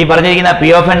 അപ്പോൾ ഈ പറഞ്ഞിരിക്കുന്ന പി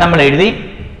ഓഫ് എൻ നമ്മൾ എഴുതി.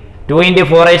 2 into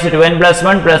 4 raised to 2n plus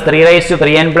 1 plus 3 raised to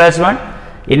 3n plus 1.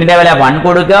 ഇതിൻ്റെ വില 1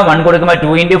 കൊടുക്കുക. 1 കൊടുക്കുമ്പോൾ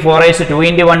 2 into 4 raised to 2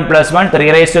 into 1 plus 1, 3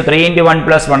 raised to 3 into 1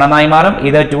 plus 1 എന്നായി മാറും.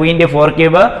 ഇത് 2 into 4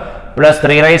 cube plus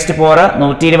 3 raised to 4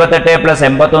 128 plus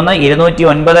 81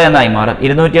 209 എന്നായി മാറും.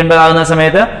 209 ആകുന്ന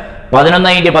സമയത്ത്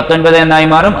 11 into 19 എന്നായി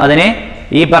മാറും. അതിനെ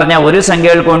ഈ പറഞ്ഞ ഒരു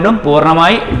സംഖ്യകൾ കൊണ്ടും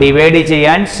പൂർണ്ണമായി ഡിവൈഡ്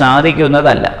ചെയ്യാൻ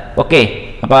സാധിക്കുന്നതല്ല. ഓക്കെ,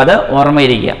 അപ്പോൾ അത്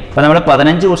ഓർമ്മയിരിക്കുക. അപ്പോൾ നമ്മൾ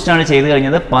 15 ക്വസ്റ്റ്യനാണ് ചെയ്ത്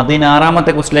കഴിഞ്ഞത്.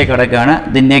 16ാമത്തെ ക്വസ്റ്റിലേക്ക് കിടക്കുകയാണ്.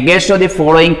 The negation of the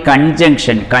following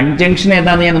conjunction. Conjunction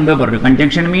ഏതാണെന്ന് ഞാൻ മുമ്പേ പറഞ്ഞു.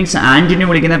 കൺജങ്ഷൻ മീൻസ് ആന്റിനെ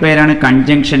വിളിക്കുന്ന പേരാണ്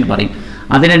കൺജങ്ഷൻ പറയും.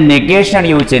 അതിന് നെഗേഷൻ ആണ്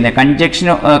യൂസ് ചെയ്യുന്നത്. Conjunction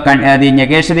the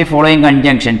negation of the following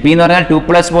conjunction. P എന്ന് പറഞ്ഞാൽ 2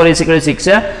 + 4 =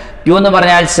 6, ക്യൂ എന്ന്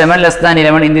പറഞ്ഞാൽ 7 <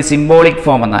 11 ഇൻ ദി സിംബോളിക്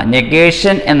ഫോം എന്നാണ്.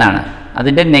 നെഗേഷൻ എന്നാണ്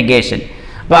അതിൻ്റെ നെഗേഷൻ.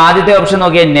 അപ്പോൾ ആദ്യത്തെ ഓപ്ഷൻ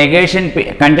നോക്കിയാൽ നെഗേഷൻ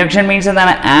കൺജങ്ഷൻ മീൻസ്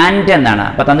എന്താണ്? ആൻഡ് എന്നാണ്.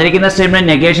 അപ്പോൾ തന്നിരിക്കുന്ന സ്റ്റേറ്റ്മെന്റ്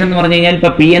നെഗേഷൻ എന്ന് പറഞ്ഞു കഴിഞ്ഞാൽ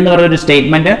ഇപ്പോൾ പി എന്ന് പറയുന്ന ഒരു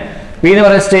സ്റ്റേറ്റ്മെന്റ്, പി എന്ന്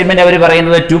പറയുന്ന സ്റ്റേറ്റ്മെന്റ് അവർ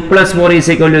പറയുന്നത് 2 + 4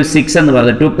 = 6 എന്ന്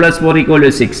പറയുന്നത്. 2 + 4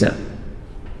 = 6.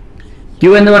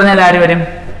 ക്യൂ എന്ന് പറഞ്ഞാൽ ആര് വരും?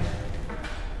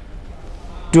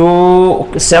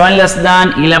 7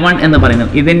 < 11 എന്ന്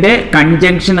പറയുന്നത്. ഇതിന്റെ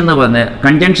കൺജങ്ഷൻ എന്ന് പറയുന്നത്,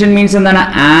 കൺജങ്ഷൻ മീൻസ് എന്താണ്?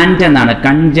 ആൻഡ് എന്നാണ്.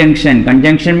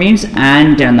 കൺജങ്ഷൻ മീൻസ്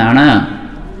ആൻഡ് എന്നാണ്.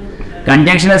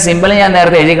 കൺജങ്ഷന്റെ സിമ്പിൾ ഞാൻ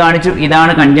നേരത്തെ എഴുതി കാണിച്ചു.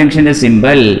 ഇതാണ് കൺജങ്ഷന്റെ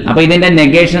സിമ്പിൾ. അപ്പൊ ഇതിന്റെ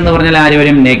നെഗേഷൻ എന്ന് പറഞ്ഞാൽ ആര്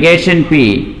വരും? Negation P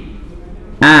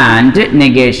and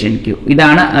negation Q.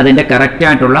 ഇതാണ് അതിന്റെ കറക്റ്റ്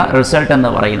ആയിട്ടുള്ള റിസൾട്ട് എന്ന്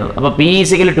പറയുന്നത്. അപ്പൊ പി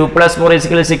 = 2 + 4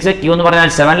 = 6, ക്യൂ എന്ന്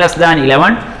പറഞ്ഞാൽ 7 <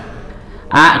 11.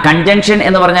 കൺജങ്ഷൻ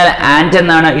എന്ന് പറഞ്ഞാൽ ആൻഡ്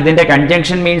എന്നാണ്. ഇതിന്റെ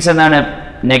കൺജങ്ഷൻ മീൻസ് എന്താണ്?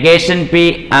 Negation P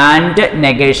and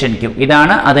negation Q.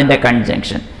 ഇതാണ് അതിന്റെ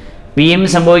കൺജങ്ഷൻ. പിയും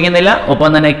സംഭവിക്കുന്നില്ല, ഒപ്പം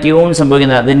തന്നെ ക്യൂവും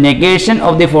സംഭവിക്കുന്നില്ല. The negation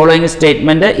of the following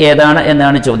statement ഏതാണ്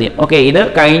എന്നാണ് ചോദ്യം. ഓക്കെ, ഇത്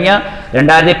കഴിഞ്ഞ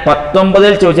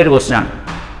 2019 ചോദിച്ചൊരു ക്വസ്റ്റൻ ആണ്.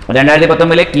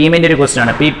 2019 കീമിന്റെ ഒരു ക്വസ്റ്റൻ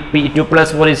ആണ്. P 2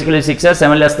 + 4 = 6,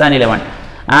 7 < 11.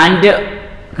 And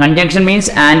conjunction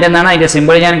means and എന്നാണ്. അതിന്റെ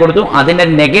സിമ്പിൾ ഞാൻ കൊടുത്തു. അതിന്റെ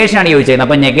നെഗേഷൻ ആണ് ചോദിച്ചത്.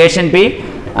 അപ്പൊ negation P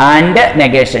and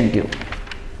negation Q.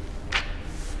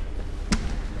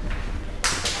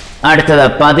 അടുത്തത്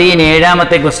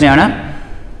 17ാമത്തെ ക്വസ്റ്റ്യൻ ആണ്.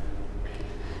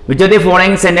 Which of the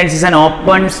following sentence is an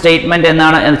open statement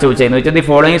എന്നാണ് ചോദിച്ചിരുന്നത്. Which of the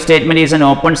following statement is an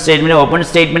open statement? Open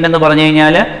statement എന്ന് പറഞ്ഞു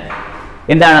കഴിഞ്ഞാൽ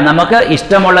എന്താണ്? നമുക്ക്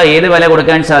ഇഷ്ടമുള്ള ഏത് വില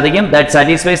കൊടുക്കാൻ സാധിക്കും. That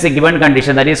satisfies the given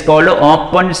condition. That is called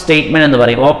open statement എന്ന്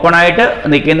പറയും. ഓപ്പൺ ആയിട്ട്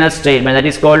നിൽക്കുന്ന statement. That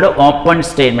is called open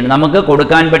statement. നമുക്ക്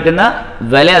കൊടുക്കാൻ പറ്റുന്ന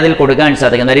വില അതിൽ കൊടുക്കാൻ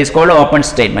സാധിക്കും. That is called open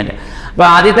statement. അപ്പോൾ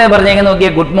ആദ്യത്തെ പറഞ്ഞേക്ക്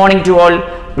നോക്കിയാൽ good morning to all,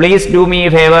 please do me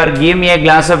favour, give me A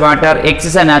glass of water, X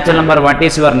is A natural number, what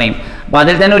is your name. അപ്പോൾ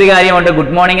അതിൽ തന്നെ ഒരു കാര്യമുണ്ട്,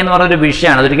 ഗുഡ് മോർണിംഗ് എന്ന് പറഞ്ഞൊരു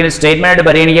വിഷയമാണ്, അതൊരിക്കലും സ്റ്റേറ്റ്മെന്റ് ആയിട്ട്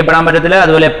പരിഗണിക്കപ്പെടാൻ പറ്റത്തില്ല.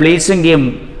 അതുപോലെ പ്ലീസും ഗീം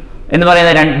എന്ന്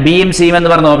പറയുന്ന ബിയും സിയും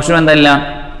എന്ന് പറഞ്ഞ ഓപ്ഷൻ എന്തല്ല,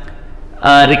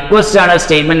 റിക്വസ്റ്റ് ആണ്,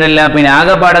 സ്റ്റേറ്റ്മെന്റ് അല്ല. പിന്നെ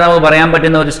ആകെപ്പാടെ നമുക്ക് പറയാൻ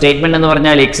പറ്റുന്ന ഒരു സ്റ്റേറ്റ്മെന്റ് എന്ന്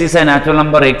പറഞ്ഞാൽ X is A natural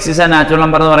number. X is A natural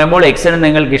number എന്ന് പറയുമ്പോൾ എക്സിന്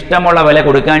നിങ്ങൾക്ക് ഇഷ്ടമുള്ള വില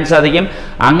കൊടുക്കാൻ സാധിക്കും.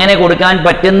 അങ്ങനെ കൊടുക്കാൻ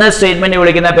പറ്റുന്ന സ്റ്റേറ്റ്മെന്റ്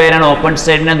വിളിക്കുന്ന പേരാണ് ഓപ്പൺ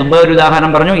സ്റ്റേറ്റ്മെന്റ്. മുമ്പ് ഒരു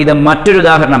ഉദാഹരണം പറഞ്ഞു, ഇത് മറ്റൊരു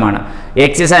ഉദാഹരണമാണ്.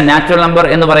 X is A natural number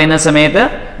എന്ന് പറയുന്ന സമയത്ത്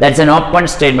ദാറ്റ്സ് എൻ ഓപ്പൺ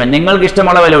സ്റ്റേറ്റ്മെന്റ്. നിങ്ങൾക്ക്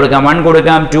ഇഷ്ടമുള്ള വില കൊടുക്കാം, 1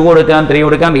 കൊടുക്കാം, 2 കൊടുക്കാം, 3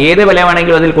 കൊടുക്കാം, ഏത് വില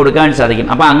വേണമെങ്കിലും അതിൽ കൊടുക്കാൻ സാധിക്കും.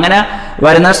 അപ്പോൾ അങ്ങനെ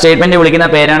വരുന്ന സ്റ്റേറ്റ്മെന്റ് വിളിക്കുന്ന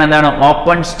പേരാണ് എന്താണ്,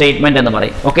 ഓപ്പൺ സ്റ്റേറ്റ്മെന്റ് എന്ന്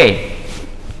പറയും. ഓക്കെ,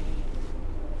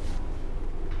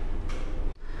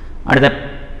 അടുത്ത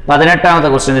 18ാമത്തെ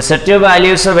question. Set of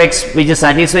values of X which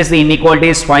satisfies the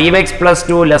inequalities 5x +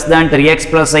 2 > 3x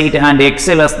 + 8 and x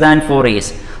 < 4 is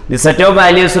the set of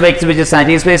values of x which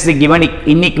satisfies the given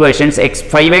inequations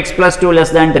 5x + 2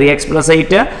 < 3x +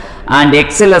 8 and x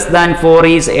 < 4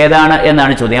 is ഏതാണ്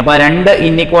എന്നാണ് ചോദ്യം. അപ്പോൾ രണ്ട്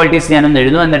inequalities ഞാനൊന്ന്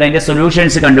എഴുതുന്നു, എന്നിട്ട് അതിന്റെ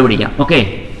solutions കണ്ടുപിടിക്കാം. ഓക്കെ,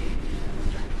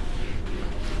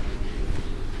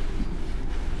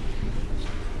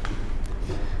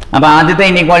 അപ്പോൾ ആദ്യത്തെ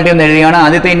ഇൻഇക്വാലിറ്റി ഒന്ന് എഴുതുകയാണ്.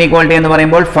 ആദ്യത്തെ ഇൻഇക്വാലിറ്റി എന്ന്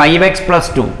പറയുമ്പോൾ 5x +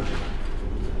 2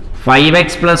 < 3x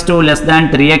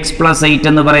 + 8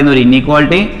 എന്ന് പറയുന്ന ഒരു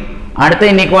ഇൻഇക്വാലിറ്റി. അടുത്ത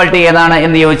ഇൻഇക്വാലിറ്റി ഏതാണ്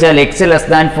എന്ന് ചോദിച്ചാൽ x <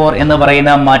 4 എന്ന്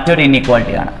പറയുന്ന മറ്റൊരു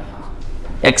ഇൻഇക്വാലിറ്റിയാണ്,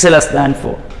 x <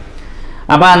 4.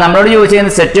 അപ്പോൾ നമ്മളോട്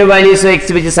ചോദിച്ചിരുന്നത് set of values of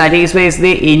X which satisfies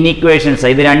the ഇൻഇക്വേഷൻസ്.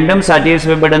 ഇത് രണ്ടും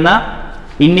സാറ്റിസ്ഫൈ പെടുന്ന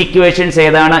ഇൻഇക്വേഷൻസ്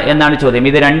ഏതാണ് എന്നാണ് ചോദ്യം.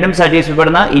 ഇത് രണ്ടും സാറ്റിസ്ഫൈ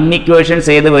പെടുന്ന ഇൻഇക്വേഷൻസ്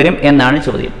ഏത് വരും എന്നാണ്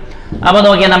ചോദ്യം. അപ്പോൾ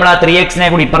നോക്കിയാൽ നമ്മൾ ആ 3x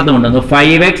കൂടി ഇപ്പുറത്ത് കൊണ്ടുവന്നു.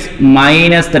 5x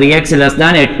 - 3x < 8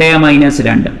 -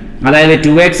 2, അതായത്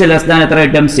 2x < എത്ര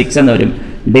കിട്ടും, 6 എന്ന് വരും.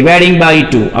 ഡിവൈഡിങ് ബൈ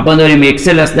 2, അപ്പോൾ എന്ത് വരും, x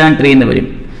 < 3 എന്ന് വരും.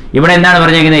 ഇവിടെ എന്താണ്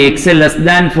പറഞ്ഞിരിക്കുന്നത്, x <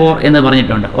 4 എന്ന്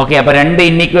പറഞ്ഞിട്ടുണ്ട്. ഓക്കെ, അപ്പോൾ രണ്ട്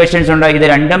ഇൻഇക്വേഷൻസ് ഉണ്ട്. ഇത്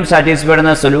രണ്ടും സാറ്റിസ്ഫൈ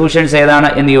ചെയ്യുന്ന സൊല്യൂഷൻസ് ഏതാണ്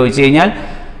എന്ന് ചോദിച്ചു കഴിഞ്ഞാൽ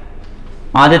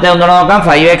ആദ്യത്തെ ഒന്നുകൂടെ നോക്കാം.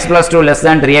 5x + 2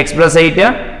 < 3x + 8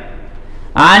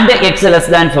 ആൻഡ് x <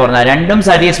 4 രണ്ടും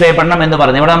സാറ്റിസ്ഫൈ ചെയ്യപ്പെടണം എന്ന്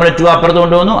പറഞ്ഞു. ഇവിടെ നമ്മൾ 2 അപ്പുറത്ത്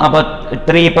കൊണ്ടുവന്നു, അപ്പോൾ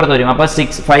 3 ഇപ്പുറത്ത് വരും. അപ്പോൾ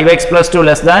 5x + 2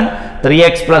 <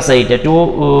 3x + 8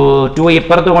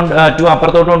 2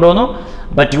 അപ്പുറത്തോട്ട് കൊണ്ടുവന്നു.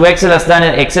 അപ്പോൾ 2x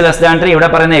 < x < 3, ഇവിടെ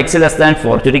പറയുന്ന x <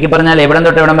 4. ചുരുക്കി പറഞ്ഞാൽ എവിടെ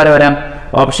തൊട്ട് എവിടം വരെ വരാം,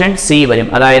 ഓപ്ഷൻ സി വരും.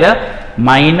 അതായത്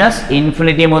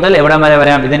 -∞ മുതൽ എവിടെ വരെ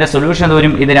വരാം. ഇതിന്റെ സൊല്യൂഷൻ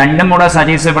വരും, ഇത് രണ്ടും കൂടെ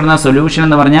സാറ്റിസ്ഫൈ പെടുന്ന സൊല്യൂഷൻ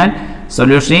എന്ന് പറഞ്ഞാൽ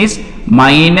സൊല്യൂഷൻ ഈസ്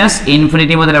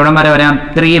 -∞ മുതൽ എവിടെ വരെ വരാം,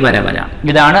 3 വരെ വരാം.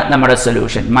 ഇതാണ് നമ്മുടെ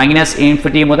സൊല്യൂഷൻ,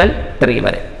 -∞ മുതൽ 3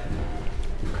 വരെ.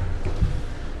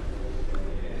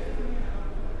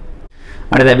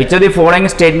 അടുത്ത which of the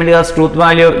following statement has truth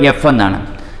value f എന്നാണ്.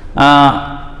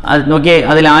 അത് നോക്കിയേ,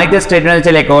 അതിൽ ആദ്യത്തെ സ്റ്റേറ്റ്മെന്റ്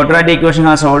വെച്ചാൽ A quadratic equation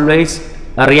has always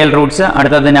real Roots.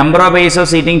 അടുത്തത് number of ways of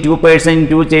seating 2 persons in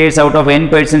 2 chairs out of n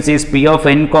persons is p of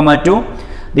n, 2.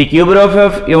 The cube root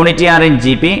of unity are in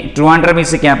GP. Trivandrum is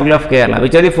the capital of Kerala.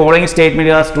 Which of the following statement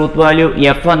has truth value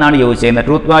f എന്നാണ് ചോദിച്ചത്.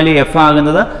 Truth value f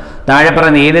ആകുന്നത് താഴെ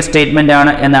പറയുന്ന ഏത് statement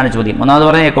ആണ് എന്നാണ് ചോദ്യം. ഒന്നാമത്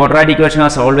പറഞ്ഞ quadratic equation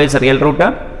has always real root.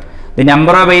 The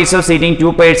number of ways of seating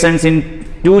 2 persons in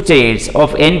 2 chairs of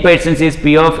n persons is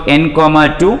p of n,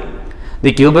 2.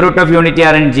 The cube root of unity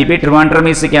are in GP. Trivandrum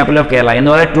is the capital of Kerala. എന്ന്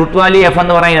പറയുന്നത് truth value f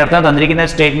എന്ന് പറയുന്ന അർത്ഥം തന്നിരിക്കുന്ന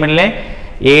സ്റ്റേറ്റ്മെന്റിലെ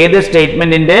ഏത്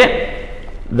സ്റ്റേറ്റ്മെന്റിന്റെ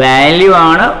value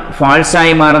ആണ് false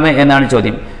ആയി മാറുന്നത് എന്നാണ്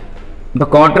ചോദ്യം. ഇപ്പോൾ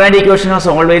quadratic equation has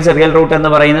always real root എന്ന്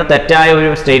പറയുന്നത് തെറ്റായ ഒരു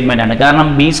സ്റ്റേറ്റ്മെന്റ് ആണ്. കാരണം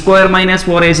b² -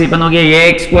 4ac, ഇപ്പം നോക്കിയാൽ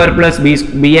ax²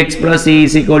 + bx +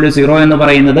 c = 0 എന്ന്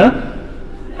പറയുന്നത്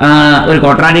ഒരു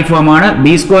ക്വാഡ്രാറ്റിക് ഫോമാണ്. b²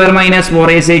 -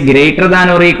 4ac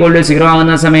 ≥ 0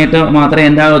 ആകുന്ന സമയത്ത് മാത്രമേ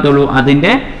എന്താകത്തുള്ളൂ,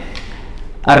 അതിന്റെ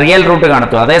റിയൽ റൂട്ട്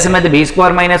കാണത്തുള്ളൂ. അതേസമയത്ത് b² -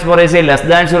 4ac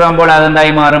 <0 ആകുമ്പോൾ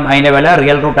അതെന്തായി മാറും, അതിന്റെ വില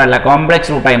റിയൽ റൂട്ട് അല്ല,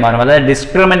 കോംപ്ലക്സ് റൂട്ടായി മാറും. അതായത്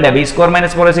ഡിസ്ക്രിമന്റ്, b² -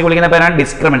 4ac വിളിക്കുന്ന പേരാണ്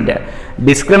ഡിസ്ക്രിമന്റ്.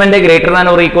 ഡിസ്ക്രിമന്റ് >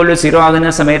 0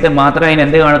 ആകുന്ന സമയത്ത് മാത്രമേ അതിന്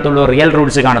എന്ത് കാണത്തുള്ളൂ, റിയൽ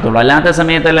റൂട്ട്സ് കാണത്തുള്ളൂ. അല്ലാത്ത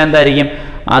സമയത്തെല്ലാം എന്തായിരിക്കും,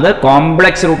 അത്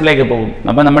കോംപ്ലക്സ് റൂട്ടിലേക്ക് പോകും.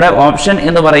 അപ്പോൾ നമ്മുടെ ഓപ്ഷൻ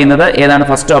എന്ന് പറയുന്നത് ഏതാണ്,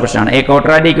 ഫസ്റ്റ് ഓപ്ഷൻ ആണ്. A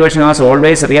quadratic equation has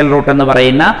always real root എന്ന്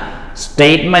പറയുന്ന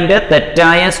സ്റ്റേറ്റ്മെന്റ്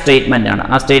തെറ്റായ സ്റ്റേറ്റ്മെന്റ് ആണ്.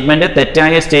 ആ സ്റ്റേറ്റ്മെന്റ്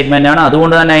തെറ്റായ സ്റ്റേറ്റ്മെന്റ് ആണ്.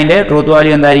 അതുകൊണ്ട് തന്നെ അതിന്റെ ട്രൂത്ത്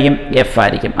വാല്യൂ എന്തായിരിക്കും, എഫ്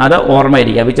ആയിരിക്കും. അത്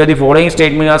ഓർമ്മയിരിക്കുക. Which of the following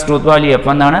statement has truth value F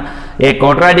എന്നാണ്. A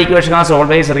quadratic equation has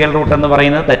always real root എന്ന്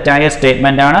പറയുന്നത് തെറ്റായ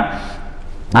സ്റ്റേറ്റ്മെന്റ് ആണ്.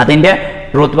 അതിന്റെ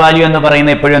ട്രൂത്ത് വാല്യൂ എന്ന്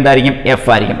പറയുന്നത് എപ്പോഴും എന്തായിരിക്കും, എഫ്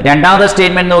ആയിരിക്കും. രണ്ടാമത്തെ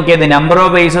സ്റ്റേറ്റ്മെന്റ് നോക്കിയത് number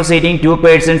of ways of seating 2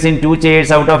 persons in 2 chairs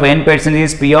out of n persons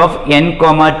is p of n,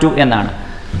 2 എന്നാണ്.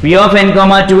 പി ഓഫ് എൻ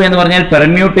കോമ 2 എന്ന് പറഞ്ഞാൽ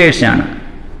പെർമ്യൂട്ടേഷൻ ആണ്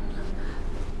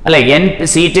അല്ലെ. N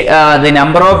seat the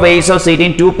number of ways of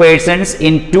seating 2 persons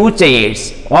in 2 chairs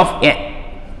of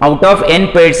out of n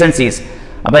persons is.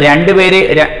 അപ്പോൾ രണ്ടുപേര്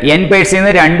n പേഴ്സണിൽ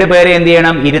നിന്ന് രണ്ടുപേരെ എന്ത്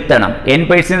ചെയ്യണം, ഇരുത്തണം. n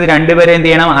പേഴ്സണിൽ നിന്ന് രണ്ടുപേരെ എന്ത്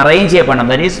ചെയ്യണം, അറേഞ്ച് ചെയ്യപ്പെടണം.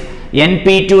 ദാറ്റ് ഈസ്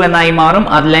NP2 എന്നായി മാറും.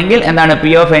 അല്ലെങ്കിൽ എന്താണ്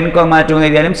പി ഓഫ് എൻ കോമ 2 എന്ന്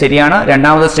എഴുതിയാലും ശരിയാണ്.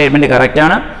 രണ്ടാമത്തെ സ്റ്റേറ്റ്മെന്റ് കറക്റ്റ്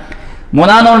ആണ്.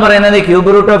 മൂന്നാം നമ്മൾ പറയുന്നത് cube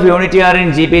root of unity are in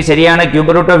G P ശരിയാണ്.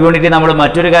 ക്യൂബ് റൂട്ട് ഓഫ് യൂണിറ്റി നമ്മൾ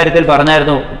മറ്റൊരു കാര്യത്തിൽ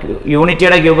പറഞ്ഞായിരുന്നു.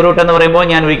 യൂണിറ്റിയുടെ ക്യൂബ് റൂട്ട് എന്ന് പറയുമ്പോൾ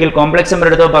ഞാൻ ഒരിക്കൽ കോംപ്ലക്സ് നമ്പർ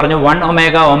എടുത്തോ പറഞ്ഞു 1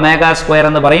 ഒമേഗ ഒമേഗ സ്ക്വയർ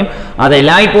എന്ന് പറയും. അത്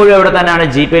എല്ലായ്പ്പോഴും അവിടെ തന്നെയാണ്,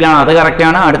 ജി പിയിലാണ്. അത്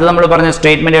കറക്റ്റാണ്. അടുത്ത് നമ്മൾ പറഞ്ഞ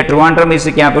statement Trivandrum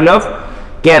is capital of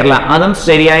Kerala, അതും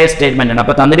ശരിയായ സ്റ്റേറ്റ്മെന്റ് ആണ്.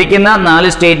 അപ്പോൾ തന്നിരിക്കുന്ന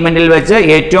 4 സ്റ്റേറ്റ്മെന്റിൽ വെച്ച്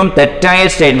ഏറ്റവും തെറ്റായ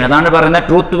സ്റ്റേറ്റ്മെന്റ് അതാണ് പറയുന്നത്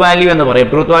ട്രൂത്ത് വാല്യൂ എന്ന് പറയും.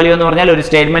 ട്രൂത്ത് വാല്യൂ എന്ന് പറഞ്ഞാൽ ഒരു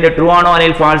സ്റ്റേറ്റ്മെന്റ് ട്രൂ ആണോ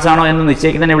അല്ലെങ്കിൽ ഫാൾസ് ആണോ എന്ന്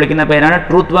നിശ്ചയിക്കുന്നതിനെ വിളിക്കുന്ന പേരാണ്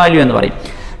ട്രൂത്ത് വാല്യൂ എന്ന് പറയും.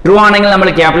 ട്രൂ ആണെങ്കിൽ നമ്മൾ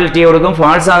ക്യാപിറ്റൽ ടി കൊടുക്കും,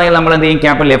 ഫാൾസ് ആണെങ്കിൽ നമ്മൾ എന്ത് ചെയ്യും,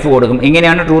 ക്യാപിറ്റൽ എഫ് കൊടുക്കും.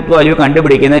 ഇങ്ങനെയാണ് ട്രൂത്ത് വാല്യൂ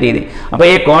കണ്ടുപിടിക്കുന്ന രീതി. അപ്പോൾ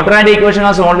ഈ quadratic equation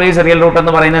as always real root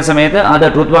എന്ന് പറയുന്ന സമയത്ത് അത്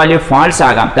ട്രൂത്ത് വാല്യൂ ഫാൾസ്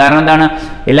ആകാം. കാരണം എന്താണ്,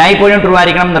 എല്ലായ്പ്പോഴും ട്രൂ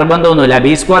ആയിരിക്കണം നിർബന്ധമൊന്നുമില്ല.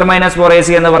 ബി സ്ക്വയർ മൈനസ് 4ac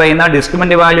എന്ന് പറയുന്ന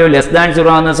ഡിസ്ക്രിമിനന്റ് വാല്യൂ ലെസ് ദാൻ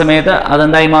 0 ആകുന്ന സമയത്ത്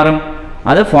അതെന്തായി മാറും,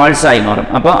 അത് ഫാൾസ് ആയി മാറും.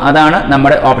 അപ്പോൾ അതാണ്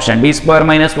നമ്മുടെ option. B square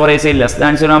minus 4ac less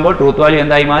than 0 ആകുമ്പോൾ ട്രൂത്ത് വാല്യൂ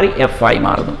എന്തായി മാറി, എഫ് ആയി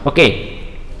മാറുന്നു. ഓക്കെ,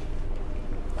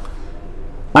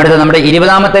 അടുത്ത നമ്മുടെ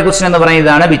 20ാമത്തെ ക്വസ്റ്റ്യൻ എന്ന്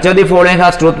പറയുന്നതാണ് which of the following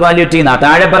has truth value T.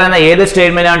 താഴെ പറയുന്ന ഏത്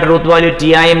സ്റ്റേറ്റ്മെന്റാണ് ട്രൂത്ത് വാല്യൂ ടി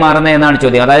ആയി മാറുന്നത് എന്നാണ്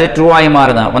ചോദ്യം. അതായത് ട്രൂ ആയി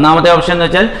മാറുന്നത്. ഒന്നാമത്തെ ഓപ്ഷൻ എന്ന്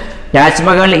വെച്ചാൽ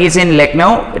താജ്മഹൽ ഈസ് ഇൻ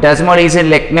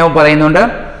ലക്നൗ പറയുന്നുണ്ട്.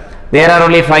 There are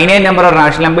only finite number of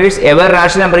rational numbers. Every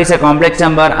rational number is a complex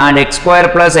number and x square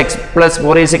plus x plus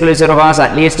 4 is equal to 0 has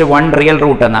at least one real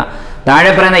root എന്ന.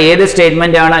 താഴെ പറയുന്ന ഏത്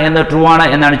statement ആണ് എന്ന് true ആണ്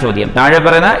എന്നാണ് ചോദ്യം. താഴെ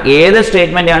പറയുന്ന ഏത്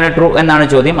സ്റ്റേറ്റ്മെന്റ് ആണ് ട്രൂ എന്നാണ്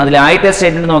ചോദ്യം. അതിൽ ആദ്യത്തെ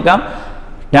സ്റ്റേറ്റ്മെന്റ് നോക്കാം.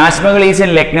 Taj Mahal is in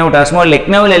Lucknow. താജ്മഹൽ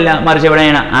ലക്നൌവിലല്ല, മറിച്ച്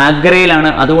എവിടെയാണ്,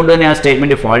 ആഗ്രയിലാണ്. അതുകൊണ്ട് തന്നെ ആ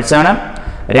സ്റ്റേറ്റ്മെന്റ് ഫാൾസ് ആണ്.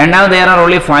 രണ്ടാമത് there are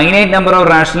only finite number of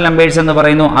rational numbers എന്ന്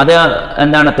പറയുന്നു. അത്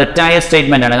എന്താണ്, തെറ്റായ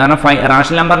സ്റ്റേറ്റ്മെന്റ് ആണ്. കാരണം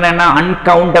റാഷണൽ നമ്പറിന്റെ എണ്ണം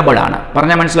അൺകൗണ്ടബിൾ ആണ്.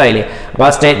 പറഞ്ഞാൽ മനസ്സിലായില്ലേ? അപ്പോൾ ആ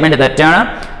സ്റ്റേറ്റ്മെന്റ് തെറ്റാണ്.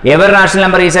 Ever rational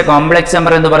number is A complex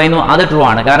number എന്ന് പറയുന്നു. അത് ട്രൂ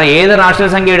ആണ്. കാരണം ഏത് റാഷണൽ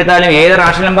സംഖ്യ എടുത്താലും ഏത്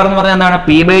റാഷണൽ നമ്പർ എന്ന് പറഞ്ഞാൽ എന്താണ്,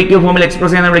 p/q ഫോമിൽ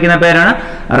എക്സ്പ്രസ് ചെയ്യുന്ന വിളിക്കുന്ന പേരാണ്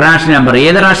റാഷണൽ നമ്പർ.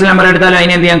 ഏത് റാഷണൽ നമ്പർ എടുത്താലും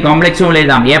അതിനെ എന്ത് ചെയ്യാം, കോംപ്ലക്സ് ഫോമിൽ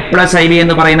എഴുതാം. a+ib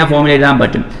എന്ന് പറയുന്ന ഫോമിൽ എഴുതാൻ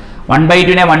പറ്റും.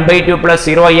 1/2നെ 1/2 +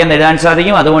 0i എന്ന് എഴുതാൻ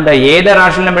സാധിക്കും. അതുകൊണ്ട് ഏത്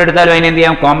റാഷണൽ നമ്പർ എടുത്താലും അതിനെ എന്ത്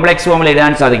ചെയ്യാം, കോംപ്ലക്സ് ഫോമിൽ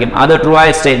എഴുതാൻ സാധിക്കും. അത് ട്രൂ ആയ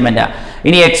സ്റ്റേറ്റ്മെന്റ്.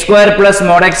 ഇനി x² +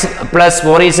 mod x +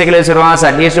 4 is equal to 0 has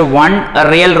at least one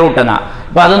real root എന്നാ.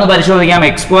 അപ്പോൾ അതൊന്ന് പരിശോധിക്കാം.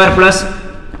 x² +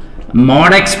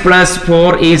 mod x +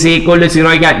 4 is equal to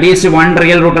 0ക്ക് at least one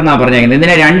real root എന്നാ പറഞ്ഞേക്കുന്നത്.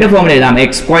 ഇതിനെ രണ്ട് ഫോമിൽ എഴുതാം.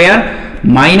 x²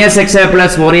 - x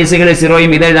 + 4 is equal to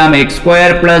 0യും ഇത് എഴുതാം x²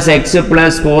 + x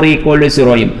 + 4 =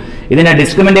 0യും. ഇതിന്റെ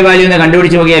ഡിസ്ക്രിമിനന്റ് വാല്യൂ എന്ന്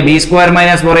കണ്ടുപിടിച്ച് നോക്കിയാൽ b²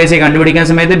 - 4ac കണ്ടുപിടിക്കുന്ന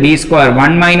സമയത്ത് b²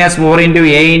 1 - 4 ×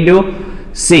 a ×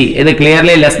 c ഇത്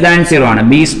ക്ലിയർലി ലെസ് ദാൻ 0 ആണ്.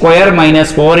 b² -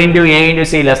 4 × a ×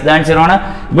 c less than 0 ആണ്.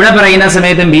 ഇവിടെ പറയുന്ന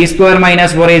സമയത്തും b²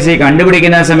 - 4ac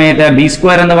കണ്ടുപിടിക്കുന്ന സമയത്ത്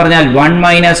b² എന്ന് പറഞ്ഞാൽ 1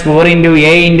 - 4 ×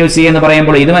 a × c എന്ന്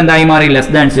പറയുമ്പോൾ ഇതും എന്തായി മാറി,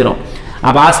 ലെസ് ദാൻ 0.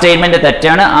 അപ്പോൾ ആ സ്റ്റേറ്റ്മെന്റ്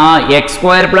തെറ്റാണ്. ആ x²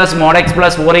 + mod x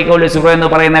 + 4 = 0 എന്ന്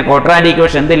പറയുന്ന ക്വാഡ്രാറ്റിക്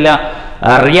ഇക്വേഷൻ എന്തില്ല,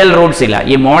 റിയൽ റൂട്ട്സ് ഇല്ല.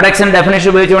 ഈ mod x ഡെഫിനേഷൻ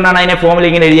ഉപയോഗിച്ചുകൊണ്ടാണ് അതിനെ ഫോമിൽ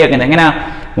ഇങ്ങനെ എഴുതിയേക്കുന്നത്. എങ്ങനെ,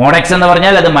 mod x എന്ന്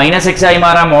പറഞ്ഞാൽ അത് -x ആയി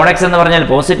മാറാം, mod x എന്ന് പറഞ്ഞാൽ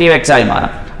 +x ആയി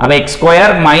മാറാം. അപ്പോൾ x²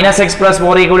 - x +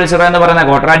 4 = 0 എന്ന് പറയുന്ന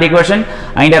ക്വാഡ്രാറ്റിക് ഇക്വേഷൻ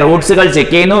അതിന്റെ റൂട്ട്സുകൾ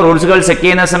ചെക്ക് ചെയ്യുന്നു. റൂട്ട്സുകൾ ചെക്ക്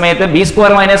ചെയ്യുന്ന സമയത്ത് b² -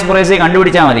 4ac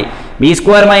കണ്ടുപിടിച്ചാൽ മതി. b²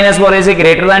 - 4ac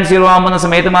ഗ്രേറ്റർ ദാൻ 0 ആകുന്ന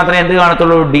സമയത്ത് മാത്രമേ എന്ത്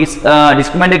കാണത്തുള്ളൂ,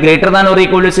 discriminant greater than or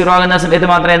equal to 0 ആകുന്ന സമയത്ത്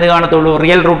മാത്രമേ എന്ത് കാണത്തുള്ളൂ,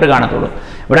 റിയൽ റൂട്ട് കാണത്തുള്ളൂ.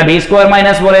 ഇവിടെ b² -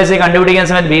 4ac കണ്ടുപിടിക്കുന്ന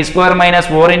സമയത്ത് b² - 4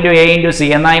 × a × c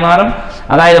എന്നായി മാറും.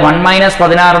 അതായത് 1 -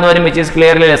 16 എന്ന് വരും, which is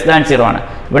clearly less than 0 ആണ്.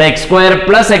 ഇവിടെ x²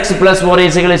 + x + 4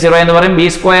 = 0 എന്ന് പറയും.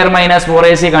 b² -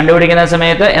 4ac കണ്ടുപിടിക്കുന്ന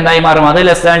സമയത്ത് എന്തായി മാറും, അത്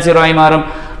ലെസ് ദാൻ 0 ആയി മാറും.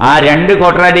 ആ രണ്ട്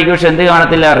ക്വാഡ്രാറ്റിക് ഇക്വേഷൻ എന്ത്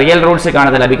കാണത്തില്ല, റിയൽ റൂട്ട്സ്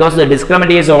കാണത്തില്ല. Because the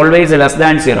discriminant is always less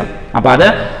than 0. അപ്പോൾ അത്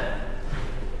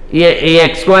ഈ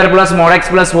x² + mod x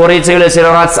 + 4 =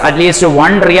 0 has at least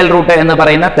one real root എന്ന്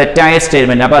പറയുന്ന തെറ്റായ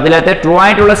സ്റ്റേറ്റ്മെന്റ്. അപ്പോൾ അതിലത്തെ ട്രൂ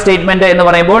ആയിട്ടുള്ള സ്റ്റേറ്റ്മെന്റ് എന്ന്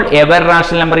പറയുമ്പോൾ ever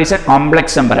rational number is A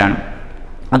complex number ആണ്.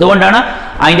 അതുകൊണ്ടാണ്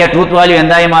അതിന്റെ ട്രൂത്ത് വാല്യൂ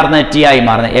എന്തായി മാറുന്നത്, ടി ആയി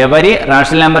മാറുന്നത്. Every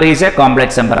rational number is A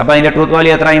complex number. അപ്പോൾ അതിന്റെ ട്രൂത്ത്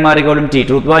വാല്യൂ എത്ര ആയി മാറിക്കോളും, T.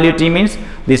 Truth value T means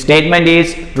the statement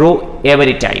is true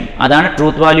every time. അതാണ്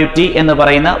ട്രൂത്ത് വാല്യൂ ടി എന്ന്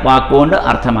പറയുന്ന വാക്കുകൊണ്ട്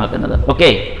അർത്ഥമാക്കുന്നത്.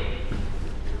 ഓക്കെ,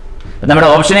 നമ്മുടെ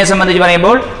ഓപ്ഷനെ സംബന്ധിച്ച്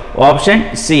പറയുമ്പോൾ ഓപ്ഷൻ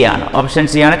സി ആണ്. ഓപ്ഷൻ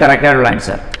സി ആണ് കറക്റ്റ് ആയിട്ടുള്ള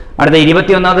ആൻസർ. അടുത്ത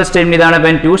 21ാമത്തെ സ്റ്റേറ്റ്മെന്റ് ഇതാണ്.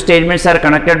 when two statements are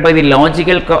connected by the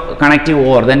logical connective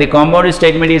or then the compound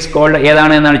statement is called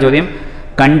ഏതാണ് എന്നാണ് ചോദ്യം.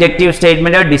 Conjunctive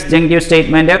statement, ഡിസ്ജങ്ക്റ്റീവ്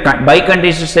statement, by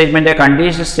condition statement,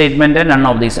 condition statement, none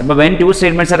of these. അപ്പോൾ when two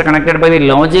statements are connected by the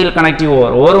logical connective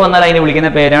or വന്നാൽ അതിനെ വിളിക്കുന്ന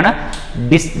പേരാണ്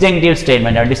ഡിസ്ജങ്ക്റ്റീവ്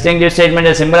statement. ഡിസ്ജങ്ക്റ്റീവ്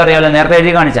statement simple അറിയാമല്ലോ, നേരത്തെ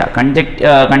എഴുതി കാണിച്ച.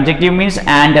 കൺജക്റ്റീവ് മീൻസ്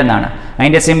ആൻഡ് എന്നാണ്,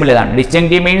 അതിന്റെ സിമ്പിൾ ഇതാണ്.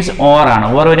 ഡിസ്ജങ്ക്റ്റീവ് മീൻസ് ഓർ ആണ്,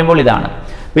 ഓർ വരുമ്പോൾ ഇതാണ്.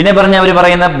 പിന്നെ അവർ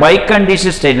പറയുന്ന by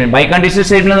condition statement. By condition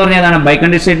statement എന്ന് പറഞ്ഞാൽ ബൈ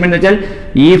കണ്ടീഷൻ സ്റ്റേറ്റ്മെന്റ് എന്ന് വെച്ചാൽ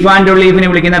ഈഫ് ആൻഡ് ഓൺലി ഈഫിനെ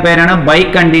വിളിക്കുന്ന പേരാണ് by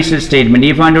condition statement.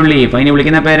 If and only if അതിനെ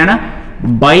വിളിക്കുന്ന പേരാണ്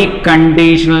by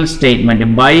conditional statement.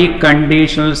 By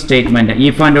conditional statement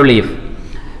if and only if.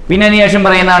 പിന്നെ അതിനുശേഷം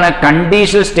പറയുന്നതാണ്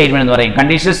കണ്ടീഷണൽ സ്റ്റേറ്റ്മെന്റ് എന്ന് പറയും.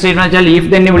 കണ്ടീഷണൽ സ്റ്റേറ്റ്മെന്റ് വെച്ചാൽ ഈഫ്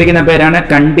തന്നെ വിളിക്കുന്ന പേരാണ്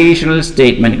കണ്ടീഷണൽ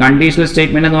സ്റ്റേറ്റ്മെന്റ്. കണ്ടീഷണൽ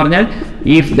സ്റ്റേറ്റ്മെന്റ് എന്ന് പറഞ്ഞാൽ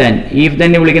ഈഫ്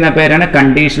തന്നെ വിളിക്കുന്ന പേരാണ്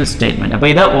കണ്ടീഷണൽ സ്റ്റേറ്റ്മെന്റ്. അപ്പോൾ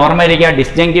ഇത് ഓർമ്മയിരിക്കുക.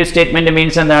 ഡിസ്ജങ്ക്റ്റീവ് സ്റ്റേറ്റ്മെന്റ്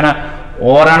മീൻസ് എന്താണ്?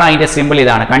 ഓർ ആണ്, അതിന്റെ സിമ്പിൾ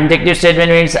ഇതാണ്. കൺജക്റ്റീവ്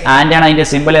സ്റ്റേറ്റ്മെന്റ് മീൻസ് ആൻഡ് ആണ്, അതിന്റെ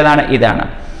സിമ്പിൾ ഏതാണ്? ഇതാണ്.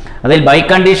 അതിൽ by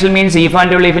conditional means if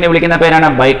and only ഈഫിനെ വിളിക്കുന്ന പേരാണ്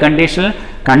ബൈ കണ്ടീഷണൽ.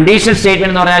 കണ്ടീഷണൽ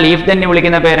സ്റ്റേറ്റ്മെന്റ് എന്ന് പറഞ്ഞാൽ ഈഫ് തന്നെ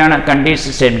വിളിക്കുന്ന പേരാണ്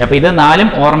കണ്ടീഷണൽ സ്റ്റേറ്റ്മെന്റ്. അപ്പോൾ ഇത് നാലും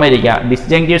ഓർമ്മയിരിക്കുക.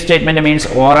 ഡിസ്ജങ്ക്റ്റീവ് സ്റ്റേറ്റ്മെന്റ് മീൻസ്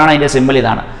ഓർ ആണ്, അതിന്റെ സിമ്പിൾ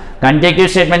ഇതാണ്. കൺജക്റ്റീവ്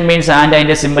സ്റ്റേറ്റ്മെന്റ് മീൻസ് ആൻഡ്,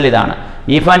 അതിന്റെ സിമ്പിൾ ഇതാണ്.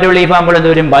 ഈഫ് ആൻഡ് ഓൺലി ഈഫ് ആകുമ്പോൾ എന്ത്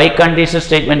വരും? ബൈ കണ്ടീഷണൽ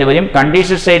സ്റ്റേറ്റ്മെന്റ് വരും.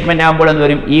 കണ്ടീഷണൽ സ്റ്റേറ്റ്മെന്റ് ആകുമ്പോൾ എന്ത്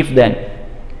വരും? ഈഫ്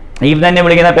തന്നെ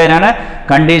വിളിക്കുന്ന പേരാണ്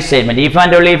conditional statement. If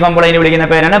and only if ആകുമ്പോൾ അതിനെ വിളിക്കുന്ന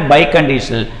പേരാണ് by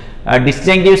conditional.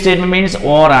 ഡിസ്ജങ്ക്റ്റീവ് statement means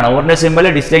or ആണ്. ഓറിന്റെ സിമ്പിൾ,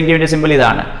 ഡിസ്ജങ്ക്റ്റീവിന്റെ സിമ്പിൾ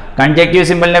ഇതാണ്. കൺജക്റ്റീവ്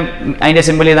സിമ്പിളിന്റെ അതിന്റെ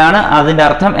സിമ്പിൾ ഇതാണ്. അതിന്റെ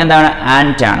അർത്ഥം എന്താണ്?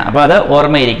 ആൻഡ് ആണ്. അപ്പോൾ അത്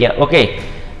ഓർമ്മയിരിക്കുക. ഓക്കെ,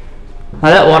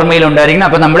 അത് ഓർമ്മയിൽ ഉണ്ടായിരിക്കണം.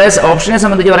 അപ്പോൾ നമ്മുടെ ഓപ്ഷനെ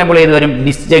സംബന്ധിച്ച് പറയുമ്പോൾ ഏത് വരും?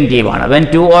 ഡിസ്ജങ്ക്റ്റീവ് ആണ്. When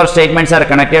two or statements are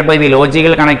connected by the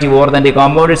logical connective or then the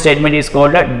compound statement is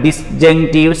called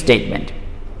ഡിസ്ജങ്ക്റ്റീവ് statement.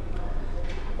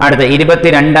 അടുത്ത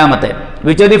 22ാമത്തെ,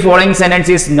 which of the following sentence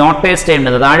is not A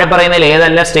statement. താഴെ പറയുന്നതിൽ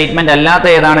ഏതല്ല സ്റ്റേറ്റ്മെന്റ് അല്ലാത്ത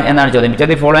ഏതാണ് എന്നാണ് ചോദ്യം. Which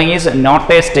of the following is not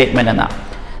A statement എന്നാണ്.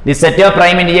 The set of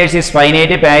prime integers is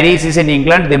finite. Paris is in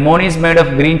England. The moon is made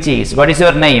of green cheese. What is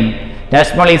your name?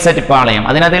 ടാസ്മോൾ is at Palayam.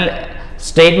 അതിനകത്തിൽ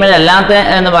statement അല്ലാത്ത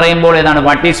എന്ന് പറയുമ്പോൾ ഏതാണ്?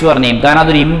 What is your name. കാരണം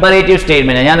അതൊരു imperative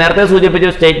statement. ഞാൻ നേരത്തെ സൂചിപ്പിച്ചു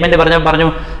statement പറഞ്ഞു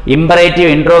ഇമ്പറേറ്റീവ്,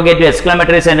 ഇൻട്രോഗേറ്റീവ്,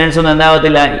 എക്സ്ക്ലമേറ്ററി സെന്റൻസ് ഒന്നും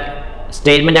എന്താകത്തില്ല,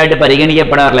 സ്റ്റേറ്റ്മെന്റ് ആയിട്ട്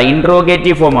പരിഗണിക്കപ്പെടാറില്ല.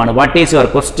 ഇൻട്രോഗേറ്റീവ് ഫോമാണ്. വാട്ട് ഈസ് യുവർ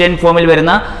ക്വസ്റ്റ്യൻ ഫോമിൽ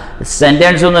വരുന്ന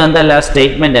സെന്റൻസ് ഒന്നും എന്തല്ല?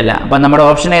 സ്റ്റേറ്റ്മെന്റ് അല്ല. അപ്പം നമ്മുടെ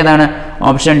ഓപ്ഷൻ ഏതാണ്?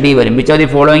 ഓപ്ഷൻ ഡി വരും. Which of the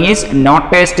following is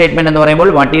not A statement എന്ന്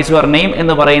പറയുമ്പോൾ വാട്ട് ഈസ് യുവർ നെയിം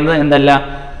എന്ന് പറയുന്നത് എന്തല്ല?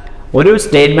 ഒരു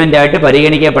സ്റ്റേറ്റ്മെന്റ് ആയിട്ട്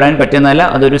പരിഗണിക്കപ്പെടാൻ പറ്റുന്നതല്ല,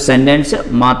 അതൊരു സെന്റൻസ്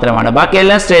മാത്രമാണ്.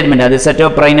 ബാക്കിയെല്ലാം സ്റ്റേറ്റ്മെന്റ്. അത് set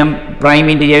of prime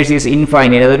integers is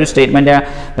infinite, അതൊരു statement.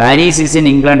 Paris is in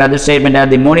England, അത് statement.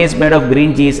 The moon is made of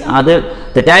green cheese, അത്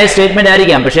തെറ്റായ സ്റ്റേറ്റ്മെന്റ്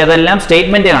ആയിരിക്കാം, പക്ഷേ അതെല്ലാം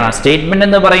സ്റ്റേറ്റ്മെന്റ് ആണ്. സ്റ്റേറ്റ്മെന്റ്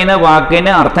എന്ന് പറയുന്ന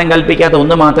വാക്കിന് അർത്ഥം കൽപ്പിക്കാത്ത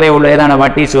ഒന്ന് മാത്രമേ ഉള്ളൂ. ഏതാണ്?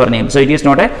 What is your name. So it is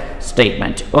not A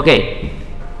statement. Okay,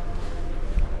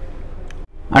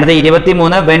 അടുത്ത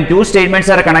 23, when to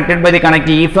statements are connected by the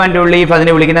connect if and only if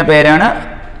അതിനെ വിളിക്കുന്ന പേരാണ്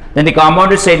then the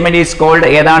compound statement is called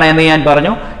ഏതാണ് എന്ന് ഞാൻ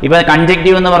പറഞ്ഞു. ഇപ്പോൾ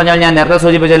കൺജക്റ്റീവ് എന്ന് പറഞ്ഞാൽ ഞാൻ നേരത്തെ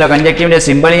സൂചിപ്പിച്ചല്ലോ, കൺജക്റ്റീവിന്റെ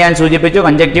സിമ്പിൾ ഞാൻ സൂചിപ്പിച്ചു.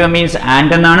 കൺജക്റ്റീവ് മീൻസ്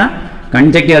ആൻഡ് എന്നാണ്.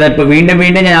 കൺജക്റ്റീവ് അതിപ്പോൾ വീണ്ടും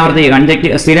ഞാൻ ആവർത്തിക്കുക.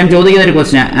 കൺജക്റ്റീവ് സ്ഥിരം ചോദിക്കുന്ന ഒരു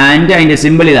ക്വസ്റ്റ്യൻ. ആൻഡ് അതിന്റെ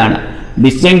സിമ്പിൾ ഇതാണ്.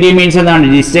 ഡിസ്റ്റിങ്ക്റ്റീവ് മീൻസ് എന്താണ്?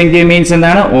 ഡിസ്റ്റിങ്ക്റ്റീവ് മീൻസ്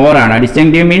എന്താണ്? ഓർ ആണ്.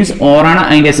 ഡിസ്റ്റിങ്ക്റ്റീവ് മീൻസ് ഓർ ആണ്,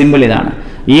 അതിന്റെ സിമ്പിൾ ഇതാണ്.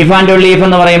 ഈഫ് ആൻഡ് ഓൺലി ഈഫ്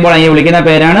എന്ന് പറയുമ്പോൾ അതിനെ വിളിക്കുന്ന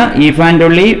പേരാണ് if and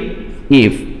only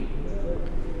if.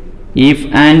 If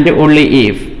and only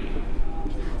if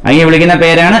അതിനെ വിളിക്കുന്ന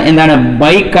പേരാണ് എന്താണ്?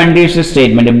 By conditional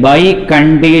statement. By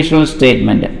conditional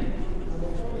statement.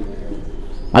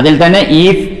 അതിൽ തന്നെ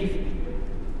ഈഫ്,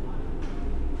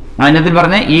 അതിനകത്ത്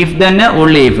പറഞ്ഞ ഈഫ് തന്നെ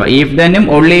ഓൺലി ഈഫ്. ഈഫ് തന്നും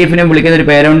ഓൺലി ഈഫിനും വിളിക്കുന്ന ഒരു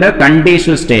പേരുണ്ട്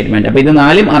കണ്ടീഷണൽ സ്റ്റേറ്റ്മെന്റ്. അപ്പൊ ഇത്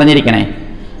നാലും അറിഞ്ഞിരിക്കണേ.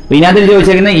 അപ്പൊ ഇതിനകത്ത്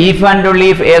ചോദിച്ചിരിക്കുന്ന ഈഫ് ആൻഡ് ഓൺലി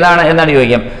ഈഫ് ഏതാണ് എന്നാണ്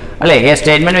ചോദിക്കാം അല്ലെ. A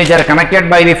statement which are connected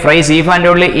by the fries if and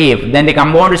only if then the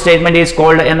compound statement is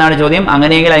called എന്നാണ് ചോദ്യം.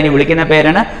 അങ്ങനെയെങ്കിൽ അതിന് വിളിക്കുന്ന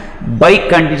പേരാണ് by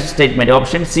conditional statement.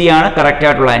 Option C ആണ് കറക്റ്റ്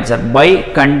ആയിട്ടുള്ള answer, by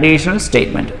conditional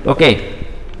statement. Okay,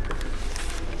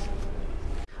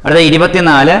 അടുത്ത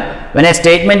 24, when a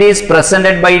statement is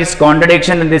presented by its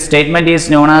contradiction then the statement is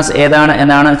known as ഏതാണ്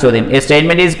എന്നാണ് ചോദ്യം. A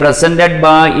statement is presented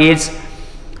by its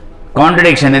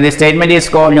contradiction then the statement is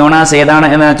known as ഏതാണ്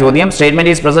എന്നാണ് ചോദ്യം. Statement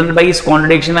is presented by its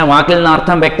contradiction വാക്കിൽ നിന്ന്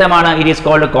അർത്ഥം വ്യക്തമാണ്. It is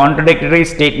called contradictory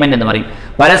statement എന്ന് പറയും.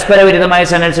 പരസ്പര വിരുദ്ധമായ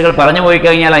സെന്റൻസുകൾ പറഞ്ഞു പോയി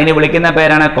കഴിഞ്ഞാൽ അതിനെ വിളിക്കുന്ന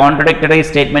പേരാണ് കോൺട്രഡിക്ടറി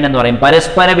സ്റ്റേറ്റ്മെന്റ് എന്ന് പറയും.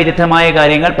 പരസ്പര വിരുദ്ധമായ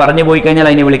കാര്യങ്ങൾ പറഞ്ഞു പോയി കഴിഞ്ഞാൽ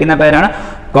അതിനെ വിളിക്കുന്ന പേരാണ്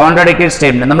കോൺട്രഡിക്ടറി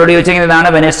സ്റ്റേറ്റ്മെന്റ്. നമ്മളോട് ചോദിച്ചിരിക്കുന്നതാണ്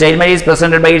when a statement is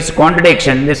presented by its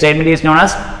contradiction the statement is known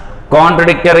as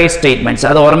contradictory statements.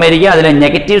 അത് ഓർമ്മയിരിക്കുക. അതിൽ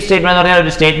നെഗറ്റീവ് സ്റ്റേറ്റ്മെന്റ് എന്ന് പറഞ്ഞാൽ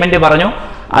ഒരു സ്റ്റേറ്റ്മെന്റ് പറഞ്ഞു,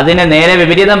 അതിന് നേരെ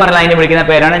വിപരീതം പറഞ്ഞാൽ അതിനെ വിളിക്കുന്ന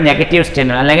പേരാണ് നെഗറ്റീവ്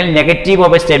സ്റ്റേറ്റ്മെന്റ് അല്ലെങ്കിൽ നെഗറ്റീവ്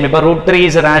ഓഫ് എ സ്റ്റേറ്റ്മെന്റ്. ഇപ്പോൾ റൂട്ട് 3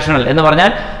 ഈസ് റാഷണൽ എന്ന്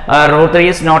പറഞ്ഞാൽ root 3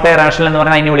 is not A rational എന്ന്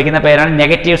പറഞ്ഞാൽ അതിനെ വിളിക്കുന്ന പേരാണ്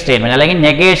നെഗറ്റീവ് സ്റ്റേറ്റ്മെന്റ് അല്ലെങ്കിൽ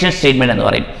നെഗേഷൻ സ്റ്റേറ്റ്മെന്റ് എന്ന്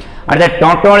പറയും. അടുത്ത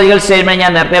ടോട്ടോളജിക്കൽ സ്റ്റേറ്റ്മെന്റ്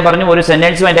ഞാൻ നേരത്തെ പറഞ്ഞു, ഒരു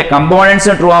സെന്റൻസും അതിന്റെ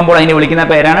കമ്പോണൻസും ട്രൂ ആകുമ്പോൾ അതിനെ വിളിക്കുന്ന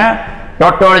പേരാണ്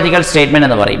ടോട്ടോളജിക്കൽ സ്റ്റേറ്റ്മെന്റ്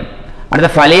എന്ന് പറയും. അടുത്ത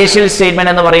ഫലേഷ്യൽ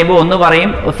സ്റ്റേറ്റ്മെന്റ് എന്ന് പറയുമ്പോൾ ഒന്ന് പറയും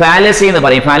ഫാലസി എന്ന്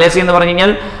പറയും. ഫാലസി എന്ന് പറഞ്ഞു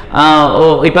കഴിഞ്ഞാൽ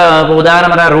ഇപ്പൊ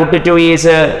ഉദാഹരണം പറയാം, root 2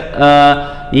 is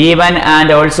even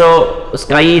and also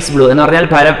sky is blue എന്ന് പറഞ്ഞാൽ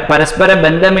പരസ്പര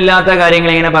ബന്ധമില്ലാത്ത കാര്യങ്ങൾ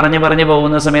ഇങ്ങനെ പറഞ്ഞു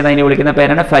പോകുന്ന സമയത്ത് അതിനെ വിളിക്കുന്ന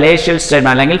പേരാണ് ഫലേഷ്യൽ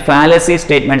സ്റ്റേറ്റ്മെന്റ് അല്ലെങ്കിൽ ഫാലസി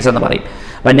സ്റ്റേറ്റ്മെന്റ്സ് എന്ന് പറയും.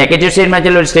 അപ്പോൾ നെഗറ്റീവ്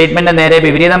സ്റ്റേറ്റ്മെന്റിൽ ഒരു സ്റ്റേറ്റ്മെന്റ് നേരെ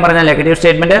വിപരീതം പറഞ്ഞാൽ നെഗറ്റീവ്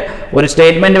സ്റ്റേറ്റ്മെന്റ്, ഒരു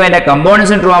സ്റ്റേറ്റ്മെന്റ് അതിന്റെ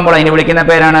കമ്പോണൻസും ട്രൂ ആകുമ്പോൾ അതിനെ വിളിക്കുന്ന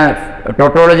പേരാണ്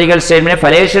ടോട്ടോളജിക്കൽ സ്റ്റേറ്റ്മെന്റ്.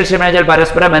 ഫലേഷ്യൽ സ്റ്റേറ്റ്മെന്റ്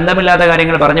പരസ്പര ബന്ധമില്ലാത്ത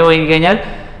കാര്യങ്ങൾ പറഞ്ഞു പോയി കഴിഞ്ഞാൽ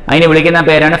അതിനെ വിളിക്കുന്ന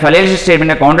പേരാണ് ഫലേഷ്യൽ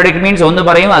സ്റ്റേറ്റ്മെന്റ്. കോൺട്രഡിക്ട് മീൻസ് ഒന്ന്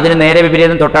പറയും അതിന് നേരെ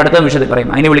വിപരീതം തൊട്ടടുത്ത വിഷയത്തിൽ പറയും.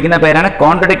 അതിനെ വിളിക്കുന്ന പേരാണ്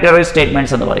കോൺട്രഡിക്ടറി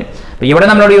സ്റ്റേറ്റ്മെന്റ്സ് എന്ന് പറയും. അപ്പോൾ ഇവിടെ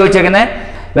നമ്മളോട് ചോദിച്ചേക്കുന്നത്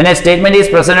when a statement is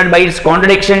presented by its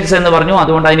contradictions എന്ന് പറഞ്ഞു,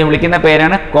 അതുകൊണ്ട് അതിനെ വിളിക്കുന്ന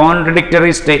പേരാണ്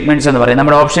കോൺട്രഡിക്ടറി സ്റ്റേറ്റ്മെന്റ്സ് എന്ന് പറയും.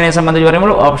 നമ്മുടെ ഓപ്ഷനെ സംബന്ധിച്ച്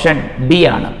പറയുമ്പോൾ ഓപ്ഷൻ ഡി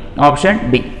ആണ്. Option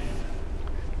D.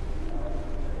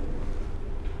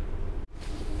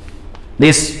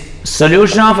 This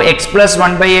solution of x plus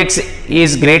 1 by x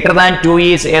is greater than 2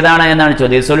 is ഏതാണ് എന്നാണ്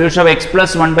ചോദ്യം. solution of x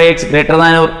plus 1 by x greater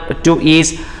than 2 is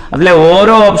അതിലെ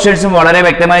ഓരോ ഓപ്ഷൻസും വളരെ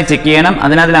വ്യക്തമായി ചെക്ക് ചെയ്യണം.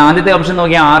 അതിനകത്തിൽ ആദ്യത്തെ ഓപ്ഷൻ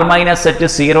നോക്കിയാൽ r മൈനസ് സെറ്റ്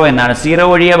 0 എന്നാണ്. 0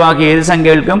 ഒഴികെ ബാക്കി ഏത്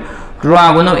സംഖ്യകൾക്കും ട്രൂ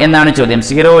ആകുന്നു എന്നാണ് ചോദ്യം.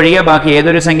 0 ഒഴികെ ബാക്കി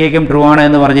ഏതൊരു സംഖ്യയ്ക്കും ട്രൂ ആണ്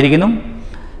എന്ന് പറഞ്ഞിരിക്കുന്നു.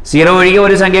 0 ഒഴികെ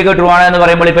ഒരു സംഖ്യയ്ക്ക് ട്രൂ ആണ് എന്ന്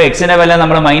പറയുമ്പോൾ ഇപ്പോൾ എക്സിന്റെ വില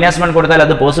നമ്മൾ -1 കൊടുത്താൽ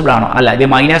അത് പോസിബിൾ ആണോ? അല്ല. ഇത്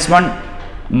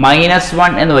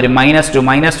 -1 എന്ന് വരും.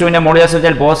 -2ന്റെ മോഡുലസ്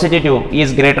വെച്ചാൽ +2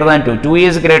 is greater than 2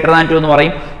 is greater than 2 എന്ന്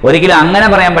പറയും. ഒരിക്കലും അങ്ങനെ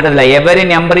പറയാൻ പറ്റത്തില്ല. Every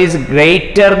number is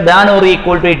greater than or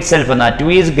equal to it self എന്നാ. 2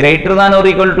 is greater than or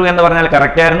equal to എന്ന് പറഞ്ഞാൽ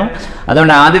കറക്റ്റ് ആയിരുന്നു.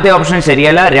 അതുകൊണ്ട് ആദ്യത്തെ ഓപ്ഷൻ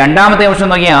ശരിയല്ല. രണ്ടാമത്തെ ഓപ്ഷൻ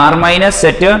നോക്കിയാൽ r മൈനസ്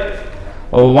സെറ്റ്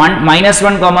 1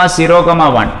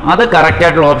 -1,0,1 അത് കറക്റ്റ്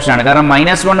ആയിട്ടുള്ള ഓപ്ഷനാണ്. കാരണം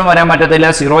 -1 വരാൻ പറ്റത്തില്ല,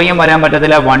 0 വരാൻ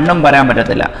പറ്റത്തില്ല, 1 വരാൻ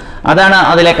പറ്റത്തില്ല. അതാണ്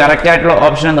അതിലെ കറക്റ്റ് ആയിട്ടുള്ള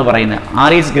ഓപ്ഷൻ എന്ന് പറയുന്നത്.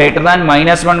 r ഈസ് ഗ്രേറ്റർ ദാൻ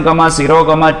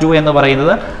 -1,0,2 എന്ന്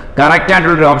പറയുന്നത് കറക്റ്റ്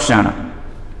ആയിട്ടുള്ളൊരു ഓപ്ഷനാണ്.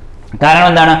 കാരണം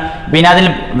എന്താണ്? പിന്നെ അതിൽ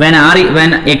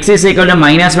when x is equal to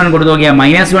 -1 കൊടുത്തു നോക്കിയാൽ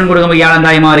 -1 കൊടുക്കുമ്പോൾ ഇയാൾ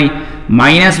എന്തായി മാറി?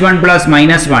 -1 plus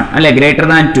 -1 അല്ലെ ഗ്രേറ്റർ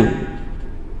ദാൻ 2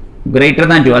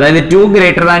 അതായത് 2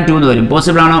 ഗ്രേറ്റർ ദാൻ 2 എന്ന് വരും.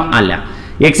 പോസിബിൾ ആണോ? അല്ല.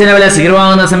 എക്സിന്റെ വില 0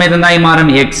 ആകുന്ന സമയത്ത് എന്തായി മാറും?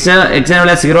 എക്സിന്റെ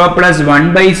വില 0 പ്ലസ്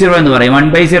 1/0 എന്ന് പറയും.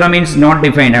 1/0 മീൻസ് നോട്ട്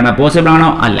ഡിഫൈൻഡ് ആണ്. പോസിബിൾ ആണോ?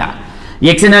 അല്ല.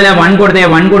 എക്സിന്റെ വില 1 കൊടുത്തേ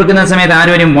 1 കൊടുക്കുന്ന സമയത്ത് ആര്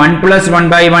വരും? 1 പ്ലസ്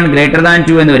 1/1 ഗ്രേറ്റർ ദാൻ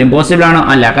 2 എന്ന് വരും. പോസിബിൾ ആണോ?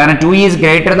 അല്ല. കാരണം 2 ഈസ്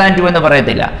ഗ്രേറ്റർ ദാൻ 2 എന്ന്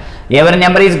പറയത്തില്ല. Ever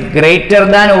number is greater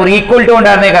than or equal to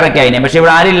ഉണ്ടായിരുന്നേ കറക്റ്റ് ആയിനെ. പക്ഷെ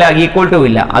ഇവിടെ ആരില്ല, ഈക്വൽ ടു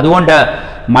ഇല്ല. അതുകൊണ്ട്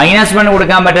 -1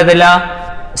 കൊടുക്കാൻ പറ്റത്തില്ല,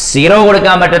 0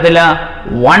 കൊടുക്കാൻ പറ്റത്തില്ല,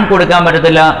 1 കൊടുക്കാൻ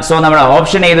പറ്റത്തില്ല. സോ നമ്മുടെ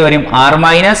ഓപ്ഷൻ ഏത് വരും? r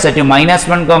മൈനസ് സെറ്റ്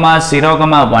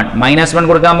 -1,0,1 -1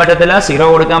 കൊടുക്കാൻ പറ്റത്തില്ല, 0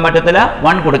 കൊടുക്കാൻ പറ്റത്തില്ല,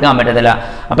 1 കൊടുക്കാൻ പറ്റത്തില്ല.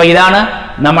 അപ്പൊ ഇതാണ്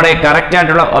നമ്മുടെ കറക്റ്റ്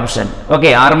ആയിട്ടുള്ള option. Okay,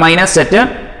 r minus set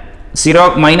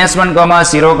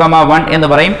 -1,0,1 എന്ന്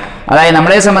പറയും. അതായത്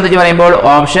നമ്മളെ സംബന്ധിച്ച് പറയുമ്പോൾ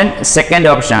ഓപ്ഷൻ സെക്കൻഡ്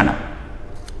ഓപ്ഷനാണ്.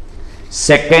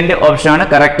 സെക്കൻഡ് ഓപ്ഷനാണ്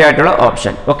കറക്റ്റ് ആയിട്ടുള്ള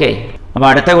ഓപ്ഷൻ. ഓക്കെ, അപ്പോൾ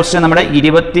അടുത്ത ക്വസ്റ്റ്യൻ നമ്മുടെ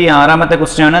 26ാമത്തെ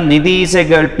ക്വസ്റ്റ്യൻ ആണ്. നിധി ഈസ് എ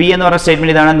ഗേൾ. പി എന്ന് പറയുന്ന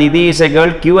സ്റ്റേറ്റ്മെന്റ് ഇതാണ്. നിധി ഈസ് എ ഗേൾ.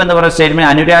 ക്യൂ എന്ന് പറയുന്ന statement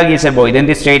Anurag is A boy.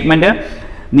 ഇതെന്ത് statement?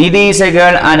 Nidhi is A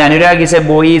girl and Anurag is A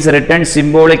boy is written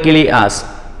symbolically as.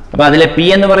 അപ്പോൾ അതിലെ പി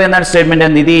എന്ന് പറയുന്ന statement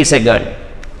Nidhi is A girl.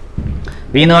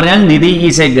 P എന്ന് പറഞ്ഞാൽ നിധി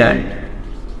ഈസ് എ ഗേൾ.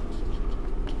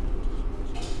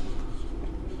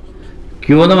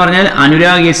 ക്യൂ എന്ന് പറഞ്ഞാൽ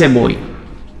Anurag is A boy.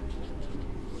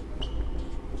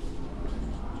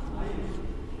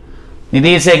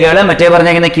 Nidhi is A girl. മറ്റേ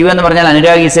പറഞ്ഞേക്കുന്ന ക്യൂ എന്ന് പറഞ്ഞാൽ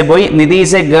Anurag is A boy. Nidhi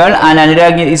is A girl and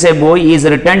Anurag is A boy is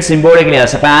written symbolically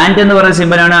as. അപ്പൊ and എന്ന് പറയുന്ന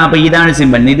സിംബലാണ്. അപ്പൊ ഇതാണ്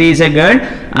symbol. Nidhi is A girl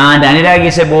and Anurag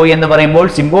is A boy എന്ന് പറയുമ്പോൾ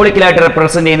സിംബോളിക്കലായിട്ട്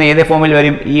റെപ്രസെന്റ് ചെയ്യുന്ന ഏത് ഫോമിൽ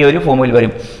വരും? ഈ ഒരു ഫോമിൽ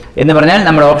വരും. എന്ന് പറഞ്ഞാൽ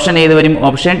നമ്മുടെ ഓപ്ഷൻ ഏത് വരും?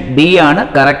 ഓപ്ഷൻ ഡി ആണ്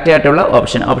കറക്റ്റ് ആയിട്ടുള്ള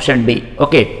ഓപ്ഷൻ. Option D.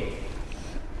 ഓക്കെ,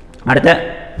 അടുത്ത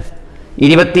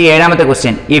 27ാമത്തെ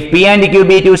question. If P and Q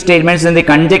B to statements in the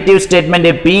conjunctive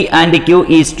statement P and Q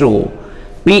is true.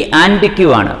 P and Q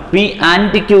ആണ്. P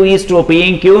and Q is true.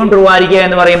 പിയും ക്യൂവും true ആയിരിക്കുക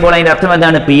എന്ന് പറയുമ്പോൾ അതിന്റെ അർത്ഥം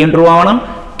എന്താണ്? പിയും ട്രൂ ആവണം,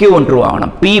 ക്യൂവും ട്രൂ ആവണം.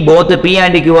 Both P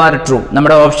and Q are true.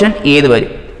 നമ്മുടെ ഓപ്ഷൻ ഏത്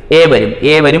വരും? എ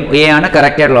വരും. എ ആണ്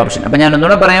കറക്റ്റ് ആയിട്ടുള്ള ഓപ്ഷൻ. അപ്പൊ ഞാൻ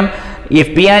ഒന്നുകൂടെ പറയാം.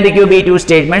 If P and Q B to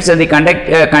statements the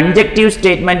conjunctive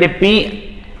statement P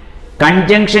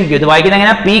conjunction Q. ഇത് വായിക്കുന്നത്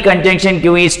എങ്ങനെ? P conjunction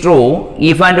Q is true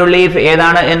if and only if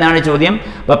ഏതാണ് എന്നാണ് ചോദ്യം.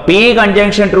 അപ്പൊ പി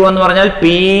കൺജങ്ഷൻ ട്രൂ എന്ന് പറഞ്ഞാൽ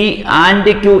P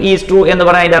and Q is true എന്ന്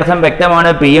പറഞ്ഞാൽ അതിന്റെ അർത്ഥം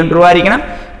വ്യക്തമാണ്. പിയും ട്രൂ ആയിരിക്കണം,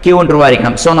 ക്യൂവും ട്രൂ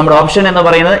ആയിരിക്കണം. സോ നമ്മുടെ ഓപ്ഷൻ എന്ന്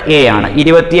പറയുന്നത് എ ആണ്.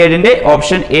 27ന്റെ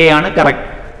ഓപ്ഷൻ എ ആണ്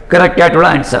കറക്റ്റ് ആയിട്ടുള്ള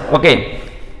ആൻസർ. ഓക്കെ,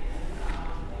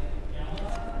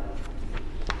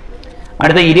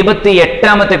 അടുത്ത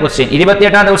 28ാമത്തെ ക്വസ്റ്റ്യൻ.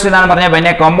 28ാമത്തെ ക്വസ്റ്റ്യൻ എന്നാണ് പറഞ്ഞത് when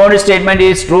a compound statement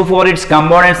is true for its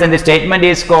components then the statement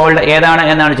is called ഏതാണ്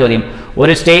എന്നാണ് ചോദ്യം.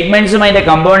 ഒരു സ്റ്റേറ്റ്മെന്റ്സും അതിന്റെ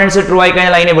കമ്പോണൻസ് ട്രൂ ആയി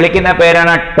കഴിഞ്ഞാൽ അതിനെ വിളിക്കുന്ന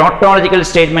പേരാണ് ടോട്ടോളജിക്കൽ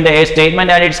statement. A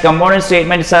statement and it's component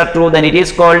statements are true then it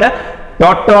is called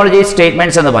tautology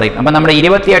statements എന്ന് പറയും. അപ്പൊ നമ്മുടെ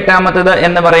 28ാമത്തേത്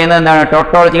എന്ന് പറയുന്നത് എന്താണ്?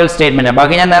 ടോട്ടോളജിക്കൽ സ്റ്റേറ്റ്മെന്റ്.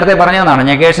 ബാക്കി ഞാൻ നേരത്തെ പറഞ്ഞതാണ്.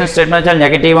 നെഗേഷൻ സ്റ്റേറ്റ്മെന്റ് വെച്ചാൽ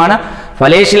നെഗറ്റീവ് ആണ്.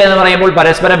 ഫലേഷ്യൽ എന്ന് പറയുമ്പോൾ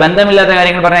പരസ്പര ബന്ധമില്ലാത്ത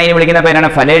കാര്യങ്ങൾ പറഞ്ഞാൽ അതിനെ വിളിക്കുന്ന പേരാണ്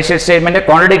ഫലേഷ്യൽ സ്റ്റേറ്റ്മെന്റ്.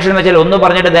 കോൺട്രഡിക്ഷൻ വെച്ചാൽ ഒന്ന്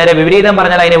പറഞ്ഞിട്ട് നേരെ വിപരീതം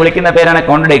പറഞ്ഞാൽ അതിനെ വിളിക്കുന്ന പേരാണ്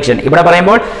കോൺട്രഡിക്ഷൻ. ഇവിടെ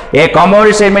പറയുമ്പോൾ A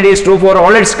compound statement is true for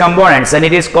all it's components and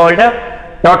it is called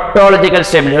ടോട്ടോളജിക്കൽ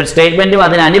statement. ഒരു സ്റ്റേറ്റ്മെന്റും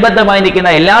അതിന് അനുബന്ധമായി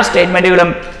നിൽക്കുന്ന എല്ലാ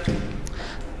സ്റ്റേറ്റ്മെന്റുകളും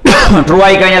ട്രൂ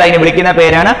ആയി കഴിഞ്ഞാൽ അതിനെ വിളിക്കുന്ന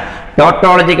പേരാണ്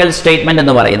ടോട്ടോളജിക്കൽ സ്റ്റേറ്റ്മെന്റ്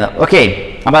എന്ന് പറയുന്നത്. ഓക്കെ,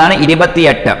 അപ്പൊ അതാണ്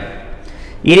 28.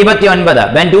 29.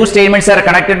 When two statements are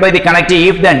connected by the connective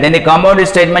if then the compound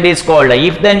statement is called.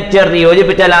 If then ചേർത്ത്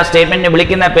യോജിപ്പിച്ചാൽ ആ സ്റ്റേറ്റ്മെന്റിനെ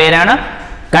വിളിക്കുന്ന പേരാണ്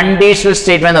conditional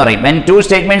statement എന്ന് പറയും. When two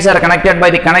statements are connected by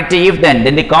the connected if then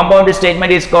the compound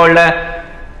statement is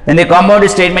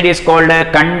called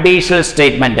conditional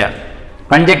statement.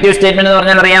 Conjunctive statement എന്ന്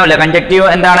പറഞ്ഞാൽ അറിയാമല്ലോ, conjunctive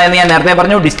എന്താണ് എന്ന് ഞാൻ നേരത്തെ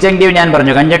പറഞ്ഞു, ഡിസ്ജങ്ക്റ്റീവ് ഞാൻ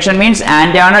പറഞ്ഞു. കൺജക്ഷൻ മീൻസ്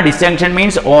ആൻഡ് ആണ്, ഡിസ്ജങ്ക്ഷൻ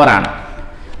മീൻസ് ഓർ ആണ്.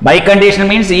 By condition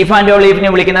means if and only ifനെ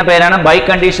വിളിക്കുന്ന പേരാണ് ബൈ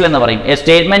കണ്ടീഷൻ എന്ന് പറയും. A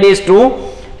statement is true,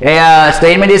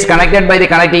 statement is connected by the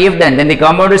connected if then the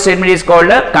compound statement is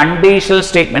called conditional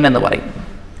statement എന്ന് പറയും.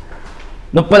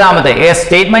 30ാമത്തെ a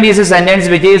statement is a sentence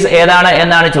which is ഏതാണ്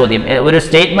എന്നാണ് ചോദ്യം. ഒരു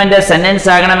സ്റ്റേറ്റ്മെന്റ് സെന്റൻസ്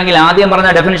ആകണമെങ്കിൽ ആദ്യം പറഞ്ഞ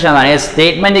ഡെഫിനിഷൻ അതാണ്. A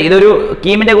statement ഇതൊരു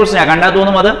കീമിന്റെ ക്വസ്റ്റ്യനാണ്, കണ്ടാൽ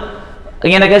തോന്നും അത്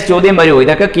ഇങ്ങനെയൊക്കെ ചോദ്യം വരുമോ,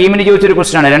 ഇതൊക്കെ കീമിന് ചോദിച്ചൊരു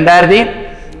ക്വസ്റ്റ്യൻ ആണ്.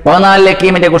 2014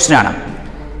 കീമിന്റെ ക്വസ്റ്റ്യൻ ആണ്.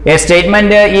 A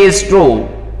statement is true.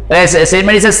 A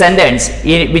statement is a sentence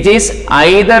which is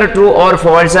either true or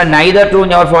false, neither true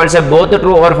nor false, both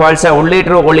true or false, only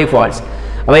true only false.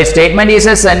 അപ്പോൾ a statement is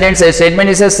a sentence. A statement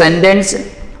is a sentence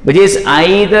which is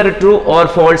either true or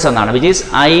false എന്നാണ്. which is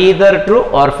either true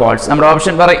or false. നമ്മുടെ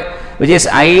option പറയും which is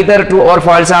either true or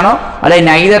false ആണോ, അല്ലെങ്കിൽ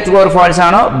neither true or false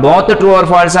ആണോ, both true or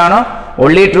false ആണോ,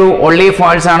 only true only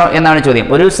false ആണോ എന്നാണ് ചോദ്യം.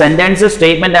 ഒരു സെന്റൻസ്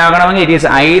സ്റ്റേറ്റ്മെന്റ് ആകണമെങ്കിൽ it is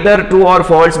either true or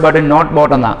false but not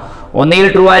both എന്നാ. ഒന്നുകിൽ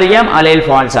ട്രൂ ആയിരിക്കാം അല്ലെങ്കിൽ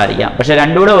ഫാൾസ് ആയിരിക്കാം, പക്ഷെ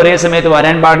രണ്ടുകൂടെ ഒരേ സമയത്ത്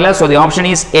വരാൻ പാടില്ല. So the option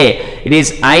is A, it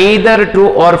is either true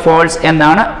or false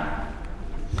എന്നാണ്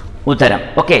ഉത്തരം.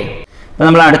 ഓക്കെ, അപ്പോൾ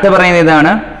നമ്മൾ അടുത്ത് പറയുന്നത്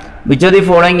ഇതാണ്, which of the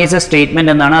following is a statement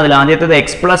എന്നാണ്. അതിൽ ആദ്യത്തേത് x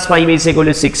plus 5 is equal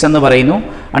to 6 എന്ന് പറയുന്നു.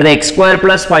 അടുത്ത x square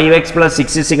plus 5x plus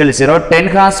 6 is equal to 0. 10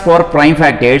 has 4 prime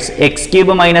factors. x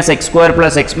cube minus x square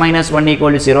plus x minus 1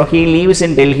 equal to 0. He lives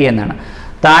in Delhi എന്നാണ്.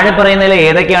 താഴെ പറയുന്നതിൽ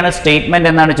ഏതൊക്കെയാണ് സ്റ്റേറ്റ്മെന്റ്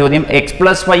എന്നാണ് ചോദ്യം. x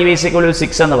plus 5 is equal to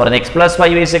 6 എന്ന് പറയുന്നത്. x plus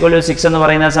 5 is equal to 6 എന്ന്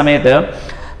പറയുന്ന സമയത്ത്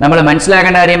നമ്മൾ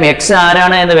മനസ്സിലാക്കേണ്ട കാര്യം x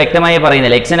ആരാണ് എന്ന് വ്യക്തമായി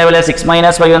പറയുന്നില്ല. എക്സിന്റെ വില 6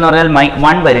 minus 5 എന്ന് പറഞ്ഞാൽ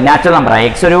 1 വരും, നാച്ചുറൽ നമ്പറാണ്.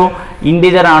 x ഒരു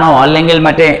ഇൻറ്റിജർ ആണോ അല്ലെങ്കിൽ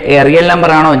മറ്റേ റിയൽ നമ്പർ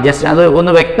ആണോ, ജസ്റ്റ് അത്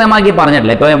ഒന്ന് വ്യക്തമാക്കി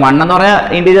പറഞ്ഞിട്ടില്ല. ഇപ്പോൾ 1 എന്ന് പറഞ്ഞാൽ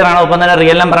ഇൻറ്റിജർ ആണോ, ഒപ്പം തന്നെ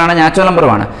റിയൽ നമ്പർ ആണ്, നാച്ചുറൽ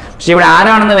നമ്പറുമാണ്. പക്ഷേ ഇവിടെ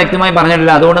ആരാണെന്ന് വ്യക്തമായി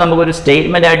പറഞ്ഞിട്ടില്ല. അതുകൊണ്ട് നമുക്കൊരു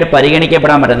സ്റ്റേറ്റ്മെന്റ് ആയിട്ട്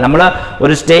പരിഗണിക്കപ്പെടാൻ പറ്റില്ല. നമ്മൾ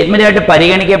ഒരു സ്റ്റേറ്റ്മെന്റ് ആയിട്ട്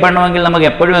പരിഗണിക്കപ്പെടണമെങ്കിൽ നമുക്ക്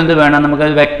എപ്പോഴും എന്ത് വേണം,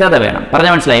 നമുക്കത് വ്യക്തത വേണം.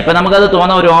 പറഞ്ഞാൽ മനസ്സിലായി. ഇപ്പോൾ നമുക്കത്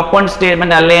തോന്നുന്ന ഒരു ഓപ്പൺ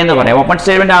സ്റ്റേറ്റ്മെന്റ് അല്ലേ എന്ന് പറയാം. ഓപ്പൺ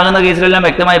സ്റ്റേറ്റ്മെന്റ് ആകുന്ന കേസിലെല്ലാം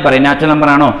വ്യക്തമായി പറയും, നാച്ചുറൽ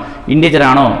നമ്പർ ആണോ, ഇൻറ്റിജർ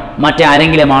ആണോ,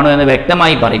 മറ്റാരെങ്കിലും ആണോ എന്ന്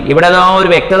വ്യക്തമായി പറയും. ഇവിടെ ആ ഒരു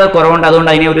വ്യക്തത കുറവുണ്ട്,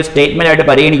 അതുകൊണ്ട് അതിനെ ഒരു സ്റ്റേറ്റ്മെന്റ് ആയിട്ട്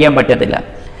പരിഗണിക്കാൻ പറ്റത്തില്ല.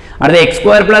 അടുത്ത x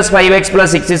square plus 5x plus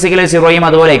 6 is equal to 0യും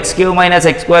അതുപോലെ x cube minus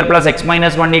x square plus x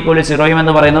minus 1 equal to 0യും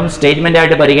എന്ന് പറയുന്നതും സ്റ്റേറ്റ്മെന്റ്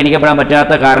ആയിട്ട് പരിഗണിക്കപ്പെടാൻ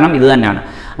പറ്റാത്ത കാരണം ഇത് തന്നെയാണ്.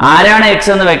 ആരാണ്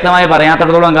x എന്ന് വ്യക്തമായി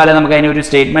പറയാത്തിടത്തോളം കാലം നമുക്ക് അതിനെ ഒരു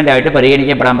സ്റ്റേറ്റ്മെന്റ് ആയിട്ട്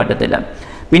പരിഗണിക്കപ്പെടാൻ പറ്റത്തില്ല.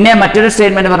 പിന്നെ മറ്റൊരു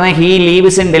സ്റ്റേറ്റ്മെന്റ് പറഞ്ഞാൽ he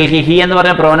leaves in Delhi. He എന്ന്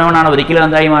പറഞ്ഞ പ്രോനൗൺ ആണ്, ഒരിക്കലും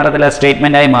എന്തായി മാറത്തില്ല,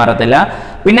 സ്റ്റേറ്റ്മെന്റ് ആയി മാറത്തില്ല.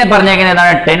 പിന്നെ പറഞ്ഞേക്കുന്നത്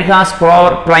എന്താണ്, 10 has 4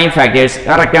 prime factors.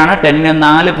 കറക്റ്റ് ആണ്, 10ന്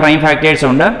 4 പ്രൈം ഫാക്ടേഴ്സ്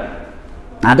ഉണ്ട്.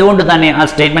 അതുകൊണ്ട് തന്നെ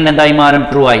ആ സ്റ്റേറ്റ്മെന്റ് എന്തായി മാറും,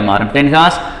 ട്രൂ ആയി മാറും. 10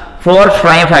 has 4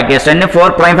 prime factors. 10ന് 4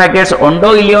 prime factors ഉണ്ടോ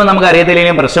ഇല്ലയോ നമുക്ക്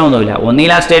അറിയത്തില്ലെങ്കിലും പ്രശ്നമൊന്നുമില്ല.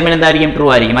 ഒന്നിൽ ആ സ്റ്റേറ്റ്മെന്റ് എന്തായിരിക്കും, ട്രൂ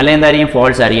ആയിരിക്കും, അല്ലെങ്കിൽ എന്തായിരിക്കും,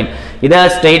 ഫോൾസ് ആയിരിക്കും. ഇത്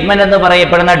സ്റ്റേറ്റ്മെന്റ് എന്ന്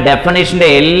പറയപ്പെടുന്ന ഡെഫിനിഷന്റെ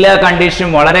എല്ലാ കണ്ടീഷനും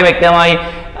വളരെ വ്യക്തമായി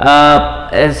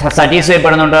സാറ്റിസ്ഫൈ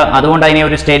പെടുന്നുണ്ട്. അതുകൊണ്ട് അതിനെ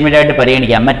ഒരു സ്റ്റേറ്റ്മെന്റ് ആയിട്ട്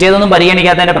പരിഗണിക്കാം. മറ്റേതൊന്നും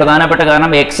പരിഗണിക്കാത്തതിന്റെ പ്രധാനപ്പെട്ട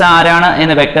കാരണം എക്സ് ആരാണ്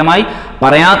എന്ന് വ്യക്തമായി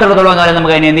പറയാത്തിടത്തോളം കാലം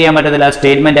നമുക്ക് അതിനെ എന്ത് ചെയ്യാൻ പറ്റത്തില്ല,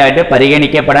 സ്റ്റേറ്റ്മെന്റ് ആയിട്ട്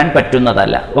പരിഗണിക്കപ്പെടാൻ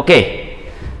പറ്റുന്നതല്ല. ഓക്കെ,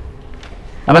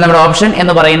 അപ്പോൾ നമ്മുടെ ഓപ്ഷൻ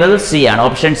എന്ന് പറയുന്നത് സി ആണ്.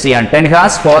 ഓപ്ഷൻ സി ആണ്. 10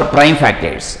 has 4 prime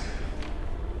factors.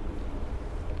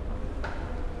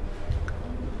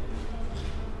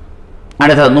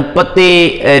 അടുത്തത്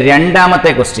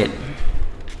 32ാമത്തെ ക്വസ്റ്റ്യൻ.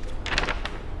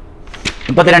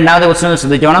 32ാമത്തെ ക്വസ്റ്റ്യൻ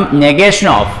ശ്രദ്ധിച്ചോണം. Negation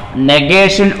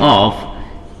of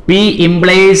P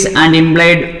implies and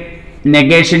implied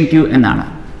negation Q എന്നാണ്.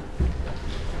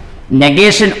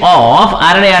 Negation of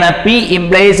ആരുടെയാണ്, P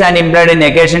implies and implied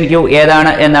negation Q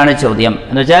ഏതാണ് എന്നാണ് ചോദ്യം.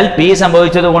 എന്ന് വെച്ചാൽ പി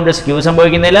സംഭവിച്ചത് കൊണ്ട് ക്യൂ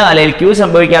സംഭവിക്കുന്നില്ല, അല്ലെങ്കിൽ ക്യൂ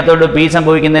സംഭവിക്കാത്തതുകൊണ്ട് പി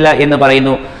സംഭവിക്കുന്നില്ല എന്ന്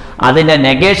പറയുന്നു. അതിന്റെ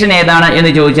നെഗേഷൻ ഏതാണ് എന്ന്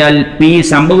ചോദിച്ചാൽ പി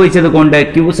സംഭവിച്ചത് കൊണ്ട്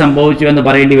ക്യൂ സംഭവിച്ചു എന്ന്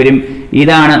പറയേണ്ടി വരും.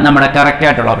 ഇതാണ് നമ്മുടെ കറക്റ്റ്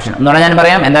ആയിട്ടുള്ള ഓപ്ഷൻ. എന്ന് പറഞ്ഞാൽ ഞാൻ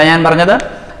പറയാം, എന്താ ഞാൻ പറഞ്ഞത്,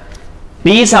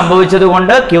 പി സംഭവിച്ചത്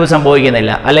കൊണ്ട് ക്യൂ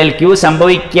സംഭവിക്കുന്നില്ല, അല്ലെങ്കിൽ ക്യൂ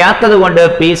സംഭവിക്കാത്തത് കൊണ്ട്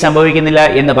പി സംഭവിക്കുന്നില്ല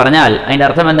എന്ന് പറഞ്ഞാൽ അതിന്റെ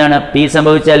അർത്ഥം എന്താണ്, പി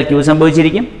സംഭവിച്ചാൽ ക്യൂ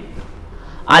സംഭവിച്ചിരിക്കും,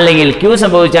 അല്ലെങ്കിൽ ക്യൂ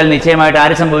സംഭവിച്ചാൽ നിശ്ചയമായിട്ട്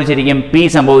ആര് സംഭവിച്ചിരിക്കും, പി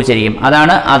സംഭവിച്ചിരിക്കും.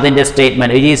 അതാണ് അതിന്റെ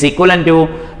statement. Which is equivalent to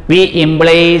P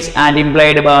implies and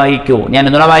implied by Q. ഞാൻ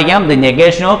ഒന്നുകൂടെ വായിക്കാം. The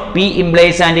negation of P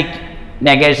implies and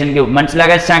negation Q.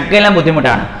 മനസ്സിലാക്കാൻ ശകലം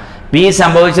ബുദ്ധിമുട്ടാണ്. പി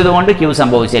സംഭവിച്ചത് കൊണ്ട് ക്യൂ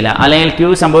സംഭവിച്ചില്ല, അല്ലെങ്കിൽ ക്യൂ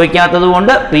സംഭവിക്കാത്തത്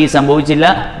കൊണ്ട് പി സംഭവിച്ചില്ല,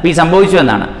 പി സംഭവിച്ചു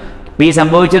എന്നാണ്. പി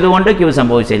സംഭവിച്ചത് കൊണ്ട് ക്യൂ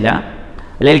സംഭവിച്ചില്ല,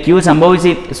 അല്ലെങ്കിൽ ക്യൂ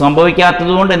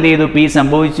സംഭവിക്കാത്തത് കൊണ്ട് എന്ത് ചെയ്തു, പി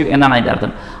സംഭവിച്ചു എന്നാണ് അതിൻ്റെ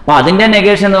അർത്ഥം. അപ്പോൾ അതിൻ്റെ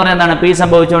നെഗേഷൻ എന്ന് പറയുന്നത് എന്താണ്, പി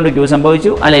സംഭവിച്ചുകൊണ്ട് ക്യൂ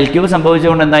സംഭവിച്ചു, അല്ലെങ്കിൽ ക്യൂ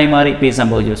സംഭവിച്ചുകൊണ്ട് എന്തായി മാറി, പി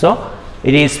സംഭവിച്ചു. So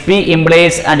it is P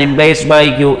implies and ഇംപ്ലൈസ്ഡ് by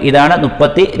Q. ഇതാണ്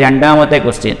 32ാമത്തെ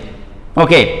ക്വസ്റ്റ്യൻ.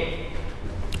 ഓക്കെ,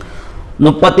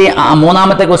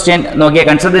 33ാമത്തെ ക്വസ്റ്റ്യൻ നോക്കിയാൽ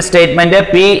consider the statement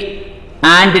P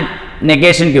and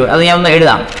negation Q. അത് ഞാൻ ഒന്ന്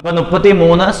എഴുതാം. അപ്പോൾ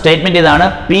 33 സ്റ്റേറ്റ്മെന്റ് ഇതാണ്,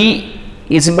 പി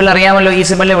ഈ സിമ്പിൾ അറിയാമല്ലോ. ഈ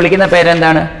സിമ്പിളിനെ വിളിക്കുന്ന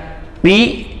പേരെന്താണ്? P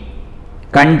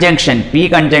conjunction. P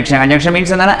conjunction. Conjunction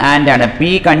means എന്താണ്? ആൻഡ് ആണ്.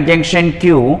 P conjunction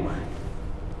Q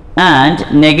and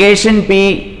negation P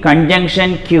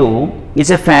conjunction Q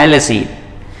is A fallacy.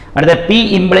 അടുത്ത P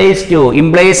implies Q,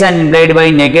 implies and implied by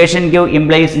negation Q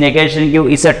implies negation Q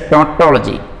is A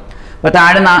tautology. അപ്പോൾ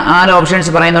താഴെ 4 options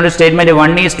പറയുന്നുണ്ട്. Statement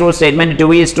 1 is true, statement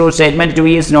 2 is true, statement 2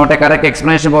 is not A correct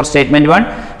explanation four statement 1,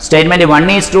 statement 1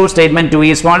 is true, statement 2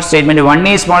 is false, statement 1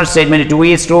 is false, statement 2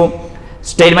 is true,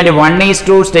 statement 1 is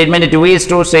true, statement 2 is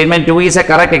true, statement 2 is A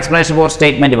correct explanation four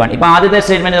statement 1. ഇപ്പോൾ ആദ്യത്തെ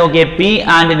statement നോക്കിയേ, P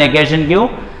and negation Q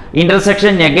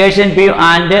intersection negation P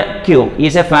and Q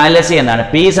is A fallacy എന്നാണ്.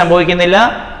 P സംഭവിക്കുന്നില്ല,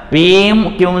 പിയും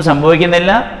ക്യൂവും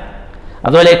സംഭവിക്കുന്നില്ല,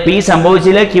 അതുപോലെ P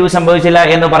സംഭവിച്ചില്ല Q സംഭവിച്ചില്ല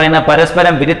എന്ന് പറയുന്ന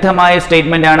പരസ്പരം വിരുദ്ധമായ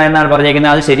സ്റ്റേറ്റ്മെന്റ് ആണ് എന്നാണ്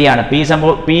പറഞ്ഞിരിക്കുന്നത്. അത് ശരിയാണ്.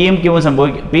 പിയും ക്യൂവും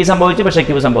പി സംഭവിച്ചു പക്ഷേ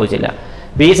ക്യൂ സംഭവിച്ചില്ല,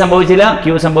 പി സംഭവിച്ചില്ല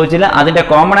ക്യൂ സംഭവിച്ചില്ല. അതിന്റെ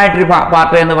കോമൺ ആയിട്ടൊരു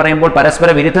പാർട്ട് എന്ന് പറയുമ്പോൾ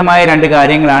പരസ്പര വിരുദ്ധമായ 2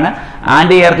 കാര്യങ്ങളാണ്.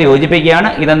 ആൻഡ് ചേർത്ത് യോജിപ്പിക്കുകയാണ്.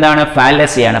 ഇതെന്താണ്?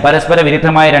 ഫാലസിയാണ്. പരസ്പര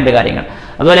വിരുദ്ധമായ 2 കാര്യങ്ങൾ.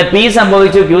 അതുപോലെ പി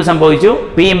സംഭവിച്ചു ക്യൂ സംഭവിച്ചു,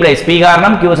 പി ഇംപ്ലൈസ്, പി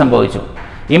കാരണം ക്യൂ സംഭവിച്ചു,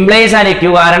 ഇംപ്ലൈസ് ആൻഡ്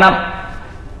ക്യൂ കാരണം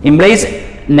implies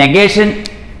negation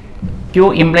Q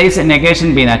implies negation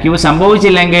P. Q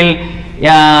സംഭവിച്ചില്ലെങ്കിൽ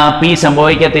P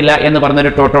സംഭവിക്കത്തില്ല എന്ന്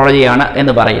പറഞ്ഞൊരു ടോട്ടോളജിയാണ്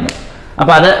എന്ന് പറയുന്നു.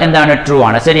 അപ്പോൾ അത് എന്താണ്? ട്രൂ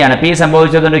ആണ്, ശരിയാണ്. പി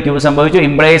സംഭവിച്ചതുകൊണ്ട് ക്യൂ സംഭവിച്ചു,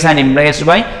 ഇംപ്ലൈസ് ആൻഡ് ഇംപ്ലൈസ്ഡ്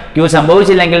ബൈ. ക്യൂ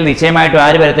സംഭവിച്ചില്ലെങ്കിൽ നിശ്ചയമായിട്ടും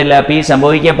ആര് വരത്തില്ല? പി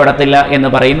സംഭവിക്കപ്പെടത്തില്ല എന്ന്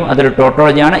പറയുന്നു. അതൊരു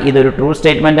ടോട്ടോളജിയാണ്. ഇതൊരു ട്രൂ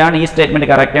സ്റ്റേറ്റ്മെന്റ് ആണ്. ഈ സ്റ്റേറ്റ്മെന്റ്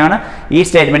കറക്റ്റ് ആണ്, ഈ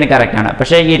സ്റ്റേറ്റ്മെന്റ് കറക്റ്റ് ആണ്.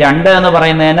 പക്ഷേ ഈ 2 എന്ന്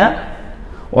പറയുന്നതിന്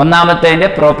ഒന്നാമത്തേൻ്റെ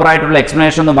പ്രോപ്പറായിട്ടുള്ള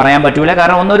എക്സ്പ്ലനേഷൻ ഒന്നും പറയാൻ പറ്റില്ല.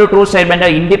 കാരണം ഒന്നൊരു ട്രൂ സ്റ്റേറ്റ്മെന്റ്,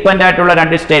 ഇൻഡിപെൻഡൻ്റ് ആയിട്ടുള്ള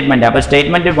 2 സ്റ്റേറ്റ്മെന്റ്. അപ്പോൾ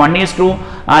statement 1 is true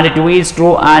and 2 is true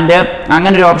and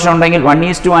അങ്ങനെ ഒരു ഓപ്ഷൻ ഉണ്ടെങ്കിൽ 1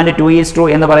 is true and 2 is true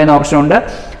എന്ന് പറയുന്ന ഓപ്ഷൻ ഉണ്ട്.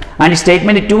 And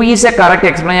statement 2 is A correct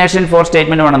explanation four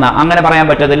statement 1 എന്നാണ്. അങ്ങനെ പറയാൻ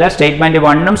പറ്റത്തില്ല. സ്റ്റേറ്റ്മെന്റ്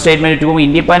 1ഉം സ്റ്റേറ്റ്മെന്റ് 2ഉം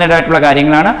ഇൻഡിപെൻഡൻ്റ് ആയിട്ടുള്ള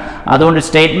കാര്യങ്ങളാണ്. അതുകൊണ്ട്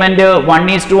statement 1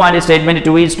 is true and statement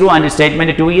 2 is true and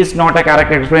statement 2 is not A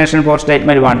correct explanation four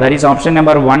statement 1. That is option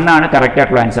number 1 ആണ് correct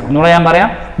ആയിട്ടുള്ള answer. ഒന്നുകൂടെ ഞാൻ പറയാം.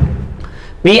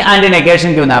 പി ആൻഡ് നെഗേഷൻ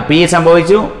ക്യൂ എന്നാ. പി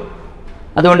സംഭവിച്ചു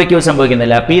അതുകൊണ്ട് ക്യൂ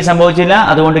സംഭവിക്കുന്നില്ല, പി സംഭവിച്ചില്ല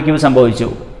അതുകൊണ്ട് ക്യൂ സംഭവിച്ചു,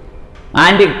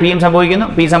 ആൻഡ് പിയും സംഭവിക്കുന്നു,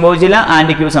 പി സംഭവിച്ചില്ല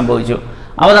ആൻഡ് ക്യൂ സംഭവിച്ചു.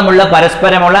 അവ തമ്മിലുള്ള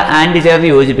പരസ്പരമുള്ള ആൻഡ്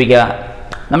ചേർത്ത് യോജിപ്പിക്കുക.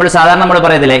 നമ്മൾ സാധാരണ നമ്മൾ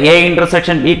പറയത്തില്ലേ, A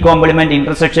intersection B complement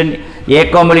intersection A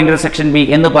complement intersection B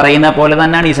എന്ന് പറയുന്ന പോലെ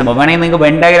തന്നെയാണ് ഈ സംഭവം. വേണമെങ്കിൽ നിങ്ങൾക്ക്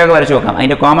വെൻ ഡയഗ്രം ഒക്കെ വരച്ച് നോക്കാം.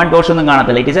 അതിന്റെ കോമൺ പോർഷൻ ഒന്നും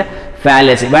കാണത്തില്ല. It is A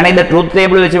fallacy. വേണമെങ്കിൽ ഇത് ട്രൂത്ത്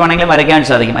ടേബിൾ വെച്ച് വേണമെങ്കിലും വരയ്ക്കാൻ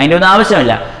സാധിക്കും. അതിൻ്റെ ഒന്നും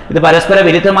ആവശ്യമില്ല. ഇത് പരസ്പര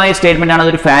വിരുദ്ധമായ സ്റ്റേറ്റ്മെന്റ് ആണ്,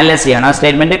 അതൊരു ഫാലസിയാണ്. ആ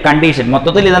സ്റ്റേറ്റ്മെന്റ് കണ്ടീഷൻ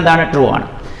മൊത്തത്തിൽ ഇതെന്താണ്? ട്രൂ ആണ്.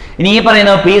 ഇനി ഈ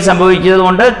പറയുന്നത് പി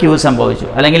സംഭവിച്ചതുകൊണ്ട് ക്യൂ സംഭവിച്ചു,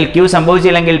 അല്ലെങ്കിൽ ക്യൂ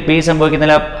സംഭവിച്ചില്ലെങ്കിൽ പി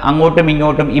സംഭവിക്കുന്നില്ല. അങ്ങോട്ടും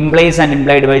ഇങ്ങോട്ടും ഇംപ്ലൈസ് ആൻഡ്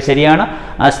ഇംപ്ലൈഡ് ബൈ ശരിയാണ്.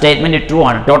 ആ സ്റ്റേറ്റ്മെന്റ് ട്രൂ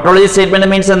ആണ്. ടോട്ടോളജി സ്റ്റേറ്റ്മെന്റ്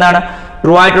മീൻസ് എന്താണ്?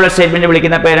 ട്രൂ ആയിട്ടുള്ള സ്റ്റേറ്റ്മെന്റ്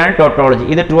വിളിക്കുന്ന പേരാണ് ടോട്ടോളജി.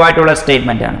 ഇത് ട്രൂ ആയിട്ടുള്ള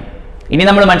സ്റ്റേറ്റ്മെന്റ് ആണ്. ഇനി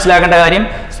നമ്മൾ മനസ്സിലാക്കേണ്ട കാര്യം,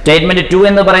 സ്റ്റേറ്റ്മെന്റ് 2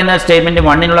 എന്ന് പറയുന്ന സ്റ്റേറ്റ്മെന്റ്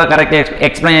 1നുള്ള കറക്റ്റ്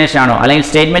എക്സ്പ്ലനേഷൻ ആണോ, അല്ലെങ്കിൽ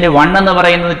സ്റ്റേറ്റ്മെന്റ് 1 എന്ന്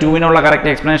പറയുന്നത് 2നുള്ള കറക്റ്റ്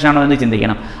എക്സ്പ്ലനേഷൻ ആണോ എന്ന്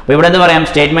ചിന്തിക്കണം. അപ്പോൾ ഇവിടെ എന്ത് പറയാം?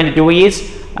 Statement 2 is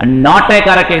not A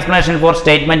correct explanation four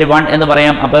statement 1 എന്ന്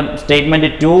പറയാം. അപ്പം statement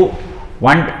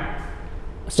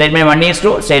 1 is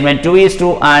true, statement 2 is true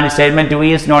and statement 2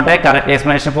 is not A correct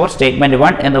explanation four statement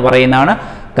 1 എന്ന് പറയുന്നതാണ്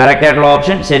കറക്റ്റ് ആയിട്ടുള്ള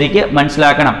ഓപ്ഷൻ. ശരിക്ക്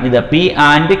മനസ്സിലാക്കണം. ഇത് P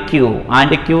and Q,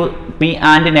 P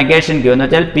and negation Q എന്ന്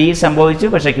വെച്ചാൽ പി സംഭവിച്ചു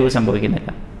പക്ഷേ ക്യൂ സംഭവിക്കുന്നില്ല,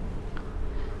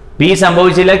 പി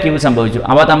സംഭവിച്ചില്ല ക്യൂ സംഭവിച്ചു.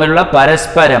 അവ തമ്മിലുള്ള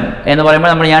പരസ്പരം എന്ന്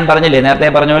പറയുമ്പോൾ ഞാൻ പറഞ്ഞില്ലേ, നേരത്തെ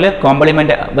പറഞ്ഞ പോലെ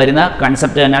കോംപ്ലിമെന്റ് വരുന്ന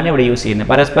കൺസെപ്റ്റ് തന്നെയാണ് ഇവിടെ യൂസ് ചെയ്യുന്നത്.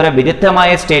 പരസ്പര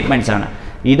വിരുദ്ധമായ സ്റ്റേറ്റ്മെന്റ്സ് ആണ്.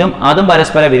 അതും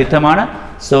പരസ്പര വിരുദ്ധമാണ്.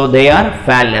 So they are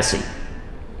fallacy.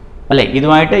 അല്ലേ,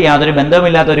 ഇതുമായിട്ട് യാതൊരു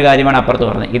ബന്ധവുമില്ലാത്ത ഒരു കാര്യമാണ് അപ്പുറത്ത്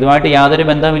പറഞ്ഞത്. ഇതുമായിട്ട് യാതൊരു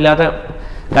ബന്ധവുമില്ലാത്ത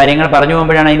കാര്യങ്ങൾ പറഞ്ഞു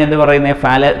പോകുമ്പോഴാണ് അതിനെന്ത് പറയുന്നത്?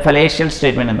 ഫലേഷ്യൽ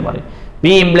സ്റ്റേറ്റ്മെന്റ് എന്ന് പറയും.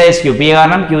 പി ഇംപ്ലൈസ് ക്യൂ, പി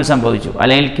കാരണം ക്യൂ സംഭവിച്ചു,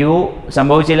 അല്ലെങ്കിൽ ക്യൂ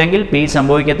സംഭവിച്ചില്ലെങ്കിൽ പി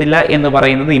സംഭവിക്കത്തില്ല എന്ന്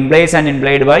പറയുന്നത് ഇംപ്ലൈസ് ആൻഡ്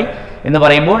ഇംപ്ലൈഡ് ബൈ എന്ന്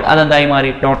പറയുമ്പോൾ അതെന്തായി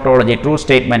മാറി? ടോട്ടോളജി, ട്രൂ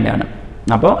സ്റ്റേറ്റ്മെന്റ് ആണ്.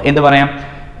 അപ്പോൾ എന്ത് പറയാം?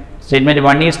 Statement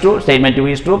 1 is true, statement 2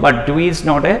 is true, but 2 is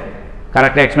not A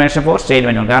correct explanation four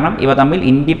statement 1. കാരണം ഇവ തമ്മിൽ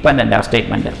ഇൻഡിപെൻഡന്റ് ആ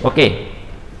സ്റ്റേറ്റ്മെന്റ്. ഓക്കെ,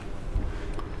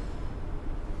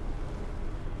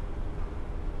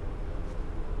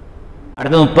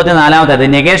 അടുത്ത 34ാമത്തെ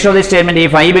negation of the statement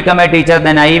if I become A teacher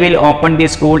then I will open the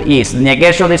school is.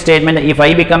 Negation of the statement if I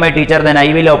become A teacher then I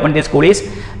will open the school is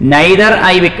neither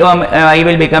I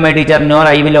will become a teacher nor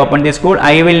I will open the school.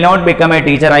 I will not become a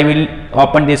teacher, I will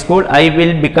open the school. I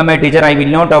will become a teacher, I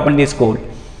will not open the school.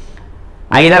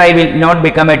 Either I will not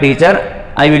become a teacher,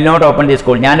 I will not open the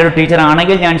school. ഞാനൊരു teacher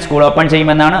ആണെങ്കിൽ ഞാൻ school open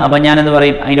ചെയ്യുമെന്നാണ്. അപ്പോൾ ഞാനെന്ന്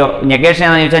പറയും, അതിൻ്റെ negation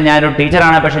എന്താണെന്ന് ചോദിച്ചാൽ ഞാനൊരു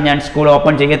ടീച്ചറാണ് പക്ഷേ ഞാൻ സ്കൂൾ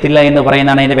ഓപ്പൺ ചെയ്യത്തില്ല എന്ന്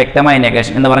പറയുന്നതാണ് അതിൻ്റെ വ്യക്തമായ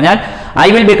നെഗേഷൻ. എന്ന് പറഞ്ഞാൽ I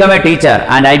will become A teacher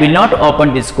and I will not open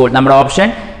the school. നമ്മുടെ ഓപ്ഷൻ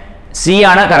സി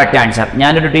ആണ് കറക്റ്റ് ആൻസർ.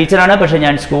 ഞാനൊരു ടീച്ചറാണ് പക്ഷേ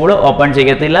ഞാൻ സ്കൂൾ ഓപ്പൺ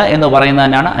ചെയ്യത്തില്ല എന്ന് പറയുന്നത്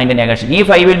തന്നെയാണ് അതിൻ്റെ negation.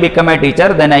 If I will become A teacher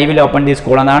then I will open the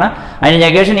school എന്നാണ് അതിൻ്റെ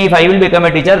negation. If I will become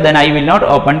A teacher then I will not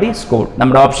open the school.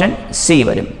 നമ്മുടെ ഓപ്ഷൻ സി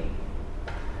വരും.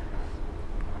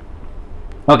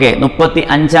 Okay,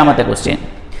 35ാമത്തെ question.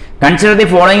 Consider the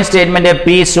following statement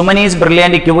P Suman is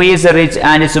brilliant, Q is rich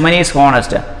and Suman is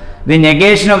honest. The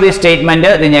negation of this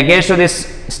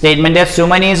statement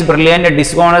Suman is brilliant,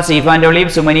 dishonest, if and only if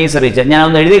Suman is rich. ഞാൻ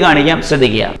ഒന്ന് എഴുതി കാണിക്കാം,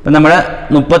 ശ്രദ്ധിക്കുക. അപ്പം നമ്മൾ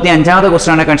 35ാമത്തെ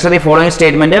question ആണ്. Consider the following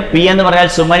statement. P എന്ന് പറഞ്ഞാൽ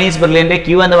സുമൻ ഈസ് ബ്രില്യൻറ്റ്,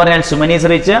 ക്യൂ എന്ന് പറഞ്ഞാൽ സുമൻ ഈസ്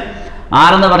റിച്ച്,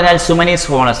 ആർ എന്ന് പറഞ്ഞാൽ Suman is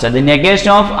honest. The negation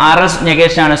of R S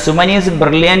negation ആണ്. Suman is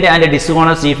brilliant and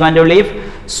dishonest, if and only if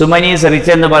Suman is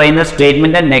rich എന്ന് പറയുന്ന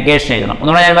സ്റ്റേറ്റ്മെന്റ് നെഗേഷൻ എഴുതണം.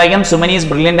 ഒന്നുകൂടെ ഞാൻ വായിക്കാം. സുമൻ ഈസ്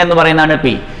ബ്രില്യൻറ്റ് എന്ന് പറയുന്നതാണ്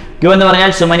പി. ക്യൂ എന്ന്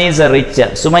പറഞ്ഞാൽ Suman is rich,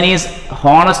 Suman is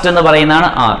honest എന്ന് പറയുന്നതാണ്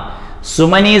R.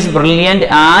 Suman is brilliant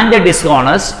and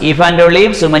dishonest, if and only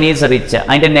if Suman is rich.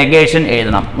 അതിന്റെ നെഗേഷൻ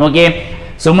എഴുതണം. ഓക്കെ,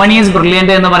 സുമൻ ഈസ്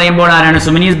ബ്രില്യൻറ്റ് എന്ന് പറയുമ്പോൾ ആരാണ്?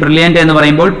 സുമൻ ഈസ് ബ്രില്യൻറ്റ് എന്ന്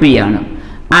പറയുമ്പോൾ പി ആണ്.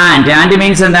 ആൻഡ്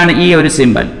മീൻസ് എന്താണ്? ഈ ഒരു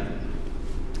സിമ്പൽ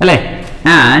അല്ലേ.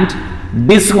 And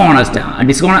dishonest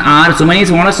R. Suman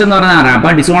is honest എന്ന് പറഞ്ഞാൽ ആറാണ്.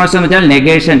 അപ്പൊ ഡിസ്ഹോണസ്റ്റ് എന്ന് വെച്ചാൽ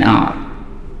negation R.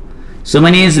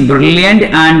 Suman is brilliant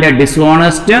and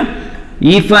dishonest,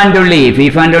 if and only if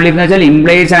എന്ന് വെച്ചാൽ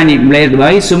implies and implied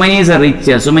by Suman is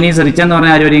rich. Suman is rich എന്ന്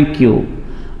പറഞ്ഞാൽ ആര് വരും? ക്യൂ.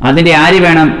 അതിന്റെ ആര്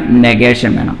വേണം?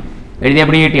 നെഗേഷൻ വേണം.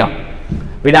 എഴുതിയപ്പടി കിട്ടിയോ?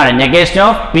 ഇതാണ് negation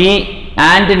of P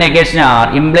and negation R,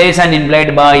 implies and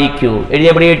implied by Q.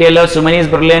 എഴുതിയപ്പടി കിട്ടിയല്ലോ. Suman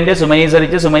is brilliant, Suman is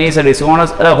rich, Suman is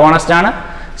honest ആണ്.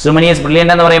 സുമൻ ഈസ്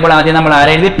ബ്രില്യൻറ്റ് എന്ന് പറയുമ്പോൾ ആദ്യം നമ്മൾ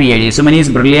ആരെഴുതി? പി എഴുതി. Suman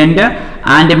is brilliant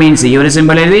and means ഈ ഒരു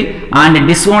സിമ്പിൾ എഴുതി. ആൻഡ്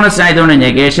ഡിസ്ഹോണസ്റ്റ് ആയതുകൊണ്ട്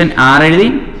നെഗേഷൻ ആർ എഴുതി.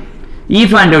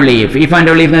 if and only if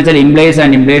എന്ന് വെച്ചാൽ implies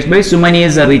and implies by Suman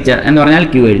is rich എന്ന് പറഞ്ഞാൽ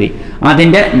ക്യൂ എഴുതി.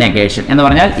 അതിന്റെ നെഗേഷൻ എന്ന്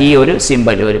പറഞ്ഞാൽ ഈ ഒരു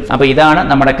സിമ്പിൾ വരും. അപ്പോൾ ഇതാണ്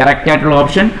നമ്മുടെ കറക്റ്റ് ആയിട്ടുള്ള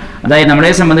ഓപ്ഷൻ. അതായത്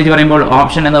നമ്മളെ സംബന്ധിച്ച് പറയുമ്പോൾ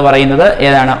ഓപ്ഷൻ എന്ന് പറയുന്നത്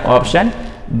ഏതാണ്? ഓപ്ഷൻ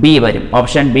ബി വരും.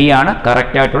 ഓപ്ഷൻ ബി ആണ്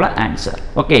കറക്റ്റ് ആയിട്ടുള്ള ആൻസർ.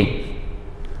 ഓക്കെ,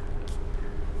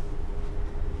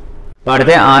 അപ്പോൾ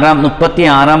അടുത്ത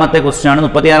 36ാമത്തെ ക്വസ്റ്റ്യൻ ആണ്.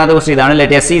 36ാമത്തെ ക്വസ്റ്റ്യൻ ഇതാണ്.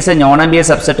 Let us is A non and B A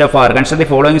subset of R. Consider the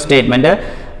following statement.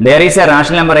 There is a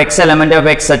rational number x element of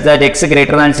x such that x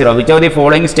greater than 0. Which of the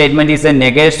following statement is a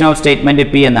negation of statement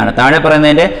P എന്നാണ്. താഴെ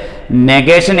പറയുന്നതിന്റെ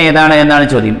negation ഏതാണ് എന്നാണ്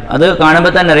ചോദ്യം. അത്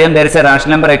കാണുമ്പോൾ തന്നെ അറിയാം. there is a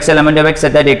rational number x element of x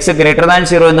such that x greater than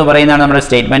 0 എന്ന് പറയുന്നതാണ് നമ്മുടെ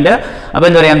സ്റ്റേറ്റ്മെന്റ്. അപ്പോൾ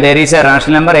എന്താ പറയാം? there is a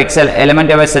rational number x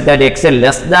element of x such that x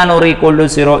less than or equal to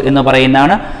 0 എന്ന്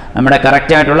പറയുന്നതാണ് നമ്മുടെ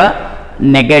correct ആയിട്ടുള്ള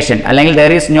നെഗേഷൻ. അല്ലെങ്കിൽ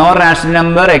there is no rational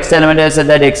number x element of such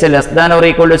that x less than or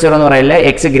equal to 0 എന്ന് പറയില്ല.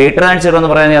 x greater than 0 എന്ന്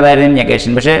പറയുന്നത് അതായിരുന്നു നെഗേഷൻ.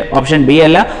 പക്ഷേ ഓപ്ഷൻ ബി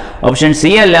അല്ല, ഓപ്ഷൻ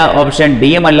സി അല്ല, ഓപ്ഷൻ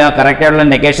ഡിയും അല്ല. കറക്റ്റ് ആയിട്ടുള്ള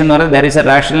നെഗേഷൻ എന്ന് പറയുന്നത് there is a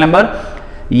rational number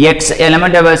x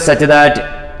element of such that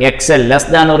x less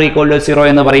than or equal to 0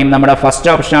 എന്ന് പറയും. നമ്മുടെ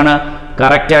ഫസ്റ്റ് ഓപ്ഷൻ ആണ്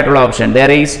കറക്റ്റ് ആയിട്ടുള്ള option.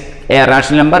 there is a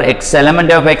rational number x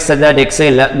element of x such that x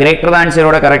greater than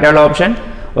 0 correct ആയിട്ടുള്ള option.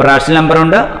 ഒരു rational number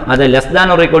ഉണ്ട്, അത് less than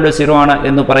or equal to 0 ആണ്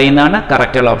എന്ന് പറയുന്നതാണ്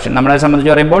കറക്റ്റ് ഉള്ള ഓപ്ഷൻ. നമ്മളെ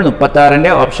സംബന്ധിച്ച് പറയുമ്പോൾ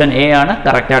 36ന്റെ ഓപ്ഷൻ എ ആണ്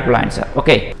കറക്റ്റ് ആയിട്ടുള്ള ആൻസർ.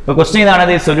 ഓക്കെ, അപ്പോൾ ക്വസ്റ്റ്യൻ ഇതാണ്.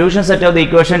 The solution set of the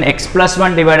equation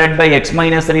x+1 divided by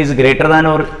x-3 is greater than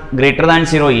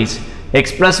 0 is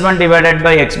x+1 divided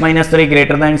by x-3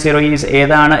 greater than 0 is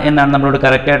ഏതാണ് എന്നാണ് നമ്മളോട്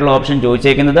കറക്റ്റ് ആയിട്ടുള്ള ഓപ്ഷൻ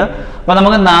ചോദിച്ചേക്കുന്നത്. അപ്പോൾ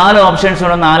നമുക്ക് 4 ഓപ്ഷൻസ്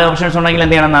ഉണ്ട്. 4 ഓപ്ഷൻസ് ഉണ്ടെങ്കിൽ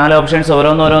എന്ത് ചെയ്യണം? 4 ഓപ്ഷൻസ്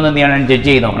ഓരോന്നോരോന്ന് എന്ത് ചെയ്യണം? ജഡ്ജ്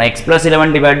ചെയ്ത് നോക്കണം.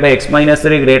 x+11 divide by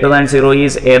x-3 greater than 0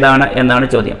 is ഏതാണ് എന്നാണ്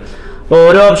ചോദ്യം. അപ്പോൾ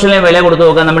ഓരോ ഓപ്ഷനിലും വില കൊടുത്ത്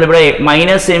നോക്കുക. നമ്മളിവിടെ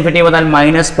 -∞ മുതൽ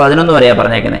 -11 വരെയാണ്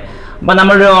പറഞ്ഞേക്കുന്നത്. അപ്പോൾ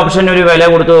നമ്മളൊരു ഓപ്ഷൻ ഒരു വില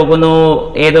കൊടുത്ത് നോക്കുന്നു.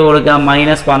 ഏത് കൊടുക്കാം?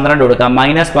 -12 കൊടുക്കാം.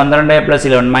 -12 +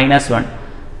 11 -1.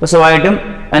 അപ്പോൾ സ്വാഭാവികമായിട്ടും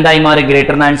എന്തായി മാറി?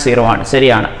 ഗ്രേറ്റർ ദാൻ 0 ആണ്.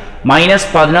 ശരിയാണ്.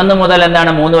 -11 മുതൽ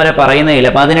എന്താണ് 3 വരെ പറയുന്നതില്ല.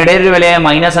 അപ്പോൾ അതിനിടയിൽ ഒരു വിലയെ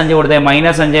 -5 കൊടുത്തേ.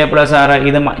 -5 + 6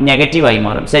 ഇത് നെഗറ്റീവായി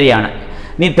മാറും. ശരിയാണ്.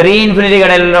 ഇനി 3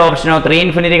 കടയിലുള്ള ഓപ്ഷനോ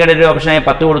 3 കടയിലുള്ള ഓപ്ഷനായി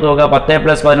 10 കൊടുത്ത് നോക്കുക. 10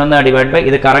 + 11 ഡിവൈഡ് ബൈ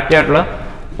ഇത് കറക്റ്റ് ആയിട്ടുള്ള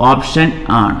ഓപ്ഷൻ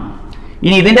ആണ്.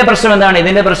 ഇനി ഇതിന്റെ പ്രശ്നം എന്താണ്?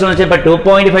 ഇതിന്റെ പ്രശ്നം എന്ന് വെച്ചാൽ ഇപ്പോൾ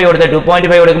 2.5 കൊടുത്ത്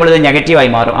 2.5 കൊടുക്കുമ്പോൾ ഇത് നെഗറ്റീവായി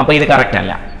മാറും. അപ്പോൾ ഇത് കറക്റ്റ്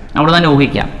അല്ല. അവിടെ തന്നെ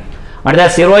ഊഹിക്കാം. അടുത്ത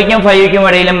 0ക്കും 5ക്കും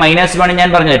ഇടയിലും -1 ഞാൻ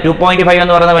പറഞ്ഞില്ല. 2.5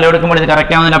 എന്ന് പറയുന്ന വില കൊടുക്കുമ്പോൾ ഇത്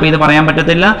കറക്റ്റ് ആവുന്നില്ല. അപ്പോൾ ഇത് പറയാൻ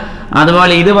പറ്റത്തില്ല.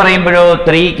 അതുപോലെ ഇത് പറയുമ്പോഴോ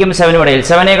 3ക്കും 7നും ഇടയിൽ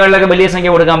 7നേക്കാളിലൊക്കെ വലിയ സംഖ്യ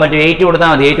കൊടുക്കാൻ പറ്റും. 8 കൊടുത്താൽ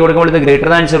മതി. 8 കൊടുക്കുമ്പോൾ ഇത് ഗ്രേറ്റർ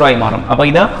ദാൻ 0 ആയി മാറും. അപ്പോൾ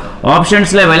ഇത്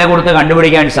ഓപ്ഷൻസിലെ വില കൊടുത്ത്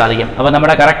കണ്ടുപിടിക്കാൻ സാധിക്കും. അപ്പോൾ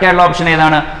നമ്മുടെ കറക്റ്റ് ആയിട്ടുള്ള ഓപ്ഷൻ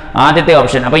ഏതാണ്? ആദ്യത്തെ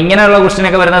ഓപ്ഷൻ. അപ്പോൾ ഇങ്ങനെയുള്ള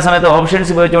ക്വസ്റ്റ്യനൊക്കെ വരുന്ന സമയത്ത് ഓപ്ഷൻസ്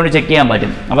ഉപയോഗിച്ചുകൊണ്ട് ചെക്ക് ചെയ്യാൻ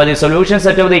പറ്റും. അപ്പോൾ the solution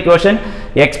set of the equation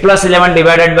x+11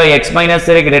 divided by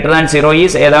x-3 greater than 0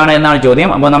 is ഏതാണ് എന്നാണ് ചോദ്യം.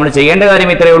 അപ്പോൾ നമ്മൾ ചെയ്യേണ്ട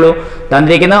കാര്യം ഇത്രയേ ഉള്ളൂ.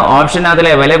 തന്നിരിക്കുന്ന ഓപ്ഷൻ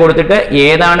അതിലെ വില കൊടുത്തിട്ട്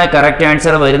ഏതാണ് കറക്റ്റ്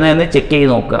ആൻസർ വരുന്നതെന്ന് ചെക്ക്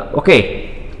ചെയ്ത് നോക്കുക. ഓക്കെ,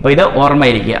 അപ്പോൾ ഇത്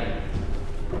ഓർമ്മയിരിക്കുക.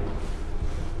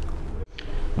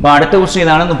 അപ്പോൾ അടുത്ത ക്വസ്റ്റ്യൻ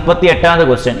ഇതാണ്. 38ാമത്തെ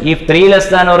question. If 3 less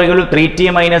than or equal to 3t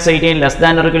 - 18 less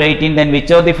than or equal to 18 then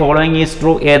which of the following is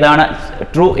true? ഏതാണ്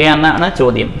ട്രൂ എന്നാണ്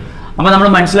ചോദ്യം. അപ്പോൾ നമ്മൾ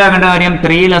മനസ്സിലാക്കേണ്ട കാര്യം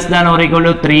 3 less than or equal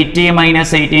to 3t -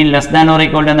 18 less than or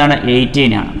equal to എന്താണ്?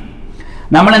 18 ആണ്.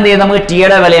 നമ്മൾ എന്ത് ചെയ്യും? നമുക്ക്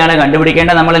ടിയുടെ വിലയാണ്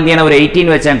കണ്ടുപിടിക്കേണ്ടത്. നമ്മൾ എന്ത് ചെയ്യണം? ഒരു 18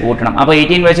 വെച്ച് കൂട്ടണം. അപ്പോൾ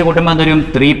 18 വെച്ച് കൂട്ടുമ്പോൾ എന്തൊരു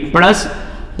 3 +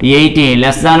 18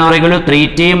 less than or equal to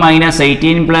 3t -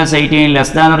 18 + 18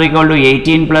 less than or equal to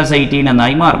 18 + 18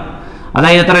 എന്നായി മാറും.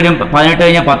 അതായത് എത്ര വരും? 18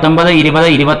 കഴിഞ്ഞാൽ 19,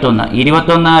 20, 21.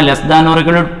 21 less than or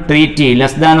equal to 3t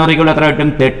less than or equal എത്ര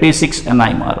കിട്ടും? 36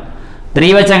 എന്നായി മാറും.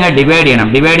 3 വെച്ച് അങ്ങ് ഡിവൈഡ് ചെയ്യണം.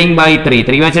 ഡിവൈഡിങ് ബൈ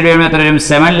 3 വെച്ച് ഡിവൈഡ് ചെയ്യുമ്പോൾ എത്ര വരും?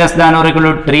 7 less than or equal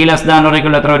to 3 less than or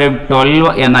equal എത്ര വരും? 12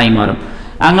 എന്നായി മാറും.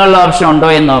 അങ്ങനെയുള്ള ഓപ്ഷൻ ഉണ്ടോ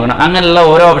എന്ന് നോക്കണം. അങ്ങനെയുള്ള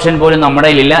ഓരോ ഓപ്ഷൻ പോലും നമ്മുടെ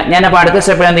കയ്യിലില്ല. ഞാനപ്പോൾ അടുത്ത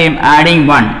സ്റ്റെപ്പിൽ എന്ത് ചെയ്യും? ആഡിങ്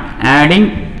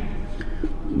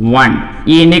 1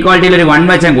 ഈ ഇൻഇക്വാലിറ്റിയിൽ ഒരു 1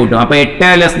 വെച്ചാൽ കൂട്ടും. അപ്പോൾ 8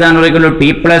 less than or equal to t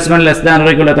plus 1 less than or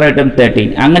equal എത്ര കിട്ടും? 13.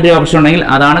 അങ്ങനത്തെ ഒരു ഓപ്ഷൻ ഉണ്ടെങ്കിൽ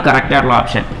അതാണ് കറക്റ്റ് ആയിട്ടുള്ള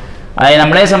ഓപ്ഷൻ. അതായത്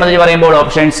നമ്മളെ സംബന്ധിച്ച് പറയുമ്പോൾ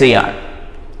ഓപ്ഷൻ സി ആണ്.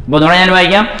 അപ്പോൾ ഒന്നുകൂടെ ഞാൻ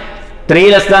വായിക്കാം. 3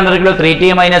 less than or equal 3t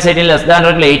minus 18 less than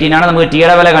or equal 18 ആണ്. നമുക്ക്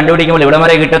ടിയുടെ വില കണ്ടുപിടിക്കുമ്പോൾ ഇവിടെ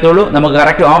വരെ കിട്ടത്തുള്ളൂ. നമുക്ക്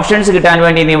കറക്റ്റ് ഓപ്ഷൻസ് കിട്ടാൻ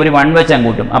വേണ്ടി നീ ഒരു 1 വെച്ചാൽ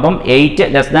കൂട്ടും. അപ്പം 8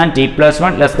 less than t plus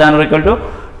 1 less than or equal to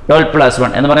 12 plus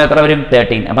 1 എന്ന് പറഞ്ഞാൽ എത്ര വരും?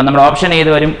 13. അപ്പം നമ്മുടെ ഓപ്ഷൻ ഏത്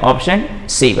വരും? ഓപ്ഷൻ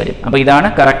സി വരും. അപ്പോൾ ഇതാണ്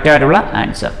കറക്റ്റ് ആയിട്ടുള്ള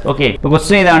ആൻസർ. ഓക്കെ, ഇപ്പോൾ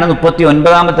ക്വസ്റ്റ്യൻ ഇതാണ്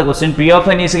 39ാമത്തെ question. P of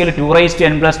n is equal to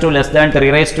 2n plus 2 less than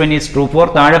 3n is true for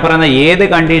താഴെ പറയുന്ന ഏത്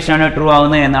കണ്ടീഷനാണ് ട്രൂ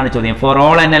ആവുന്നത് എന്നാണ് ചോദ്യം. For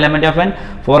all n element of n,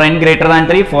 for n greater than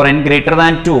 3, for n greater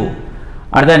than 2.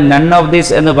 അടുത്ത none of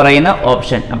this എന്ന് പറയുന്ന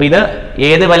ഓപ്ഷൻ. അപ്പോൾ ഇത്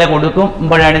ഏത് വില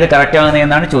കൊടുക്കുമ്പോഴാണ് ഇത് കറക്റ്റ് ആകുന്നത്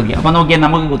എന്നാണ് ചോദ്യം. അപ്പോൾ നോക്കിയാൽ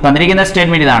നമുക്ക് തന്നിരിക്കുന്ന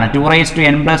സ്റ്റേറ്റ്മെന്റ് ഇതാണ്.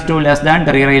 2n plus 2 less than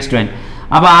 3n.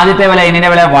 അപ്പോൾ ആദ്യത്തെ വില എന്നിന്റെ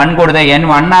വില 1 കൊടുത്ത് n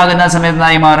 1 ആകുന്ന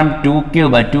സമയത്തായി മാറും 2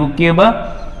 ക്യൂബ്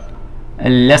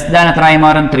ലെസ് ദാൻ എത്ര ആയി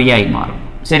മാറും? 3 ആയി മാറും.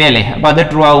 ശരിയല്ലേ? അപ്പോൾ അത്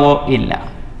ട്രൂ ആവുമോ? ഇല്ല.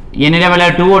 എന്നിന്റെ വില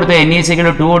 2 കൊടുത്ത് n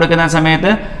 = 2 കൊടുക്കുന്ന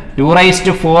സമയത്ത്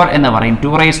 2⁴ എന്ന് പറയും.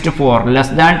 2⁴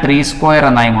 ലെസ് ദാൻ 3²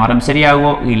 എന്നായി മാറും.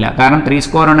 ശരിയാകുമോ? ഇല്ല. കാരണം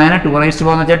 3² ഉണ്ടെങ്കിൽ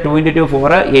 2⁴ എന്ന് വെച്ചാൽ 2 × 2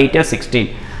 4 8 16.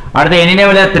 അടുത്ത എന്നിന്റെ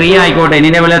വില 3 ആയിക്കോട്ടെ.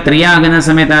 എന്നിന്റെ വില 3 ആകുന്ന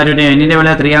സമയത്ത് എന്നിന്റെ വില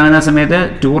 3 ആകുന്ന സമയത്ത്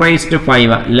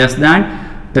 2⁵ ലെസ് ദാൻ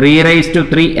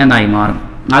 3⁵ എന്നായി മാറും.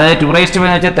 അതായത് 2⁵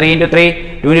 എന്ന് വെച്ചാൽ 3 × 3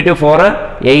 2 × 2 4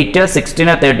 8 16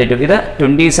 32. ഇത്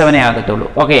 27 ആകത്തുള്ളൂ.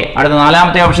 ഓക്കെ, അടുത്ത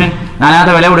നാലാമത്തെ ഓപ്ഷൻ.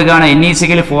 നാലാമത്തെ വില കൊടുക്കുകയാണ്. n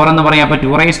 = 4 എന്ന് പറയും. അപ്പോൾ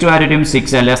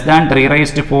 2⁵ ലെസ് ദാൻ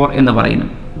 3⁴ എന്ന് പറയുന്നു.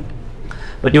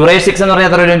 അപ്പോൾ 2⁵ എന്ന് പറഞ്ഞാൽ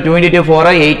എത്ര വരും? 2 × 2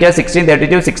 4 8 16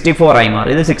 32 64 ആയി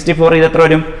മാറും. ഇത് 64. ഇത് എത്ര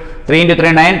വരും? 3 ×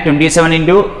 3 9 27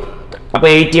 × അപ്പോൾ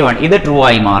 81. ഇത് ട്രൂ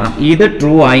ആയി മാറും. ഇത്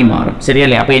ട്രൂ ആയി മാറും.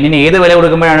 ശരിയല്ലേ? അപ്പോൾ എന്നിന് ഏത് വില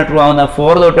കൊടുക്കുമ്പോഴാണ് ട്രൂ ആവുന്നത്?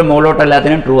 4 തൊട്ട് മുകളിലോട്ട്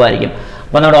എല്ലാത്തിനും ട്രൂ ആയിരിക്കും.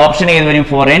 അപ്പോൾ നമ്മുടെ ഓപ്ഷൻ ഏത് വരും?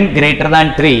 Four n greater than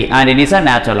 3 and n is a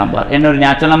natural number. എന്നൊരു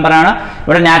നാച്ചുറൽ നമ്പർ ആണ്.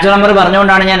 ഇവിടെ നാച്ചുറൽ നമ്പർ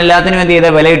പറഞ്ഞുകൊണ്ടാണ് ഞാൻ എല്ലാത്തിനും എന്ത്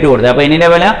ചെയ്തത്? വില ഇട്ട് കൊടുത്തത്. അപ്പോൾ എന്നിന്റെ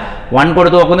വില 1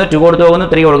 കൊടുത്ത് നോക്കുന്നു, 2 കൊടുത്ത് നോക്കുന്നു,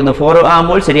 3 കൊടുക്കുന്നു, 4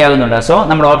 ആകുമ്പോൾ ശരിയാകുന്നുണ്ട്. സോ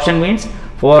നമ്മുടെ option means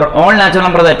for all natural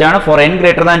number തെറ്റാണ്. ഫോർ n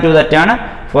greater than 2 തെറ്റാണ്.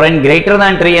 ഫോർ n greater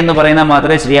than 3 എന്ന് പറയുന്നത്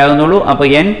മാത്രമേ ശരിയാകുന്നുള്ളൂ. അപ്പോൾ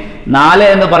n 4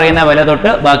 എന്ന് പറയുന്ന വില തൊട്ട്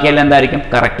ബാക്കിയെല്ലാം എന്തായിരിക്കും?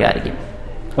 കറക്റ്റ് ആയിരിക്കും.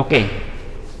 ഓക്കെ,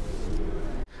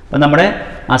 അപ്പോൾ നമ്മുടെ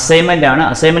അസൈൻമെന്റ് ആണ്.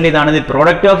 അസൈൻമെന്റ് ഇതാണ്. The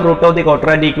product of root of the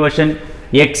quadratic equation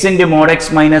x into mod x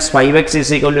minus 5x is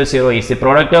equal to 0 is the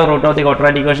product of root of the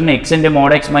quadratic equation x into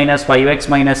mod x minus 5x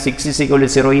minus 6 is equal to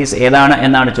 0 is ഏതാണ്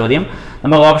എന്നാണ് ചോദ്യം.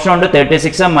 നമുക്ക് option ഉണ്ട്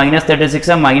 36 minus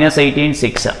 36 minus 18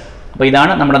 6. അപ്പോൾ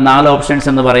ഇതാണ് നമ്മുടെ 4 options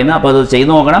എന്ന് പറയുന്നത്. അപ്പോൾ അത്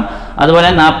ചെയ്തു നോക്കണം. അതുപോലെ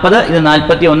 40 ഇത്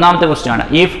 41ാമത്തെ ക്വസ്റ്റ്യൻ ആണ്.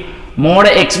 If mod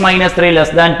x minus 3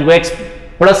 less than 2x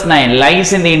plus 9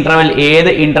 lies in the interval,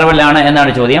 ഏത് ഇന്റർവൽ ആണ്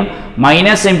എന്നാണ് ചോദ്യം.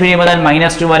 -∞ മുതൽ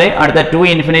 -2 വരെ, അടുത്ത 2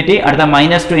 ഇൻഫിനിറ്റി, അടുത്ത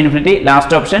 -2 infinity,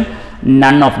 last option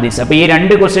none of this. അപ്പോൾ ഈ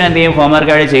 2 ക്വസ്റ്റ്യൻ എന്ത് ചെയ്യും?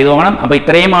 ഹോംവർക്ക് ആയിട്ട് ചെയ്തു നോക്കണം. അപ്പോൾ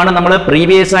ഇത്രയുമാണ് നമ്മൾ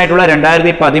പ്രീവിയസ് ആയിട്ടുള്ള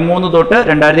 2013 തൊട്ട്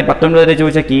 2019 വരെ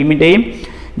ചോദിച്ച കീമിൻ്റെയും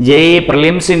JEE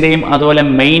പ്രിലിംസിൻ്റെയും അതുപോലെ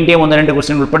മെയിൻ്റെയും 1-2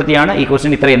 ക്വസ്റ്റ്യൻ ഉൾപ്പെടുത്തിയാണ് ഈ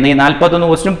ക്വസ്റ്റ്യൻ ഇത്രയും. ഈ 41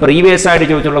 ക്വസ്റ്റ്യൻ പ്രീവിയസ് ആയിട്ട്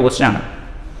ചോദിച്ചുള്ള ക്വസ്റ്റ്യൻ ആണ്.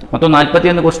 മൊത്തം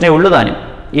 41 ക്വസ്റ്റ്യനേ ഉള്ളൂ താനും.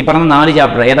 ഈ പറഞ്ഞ 4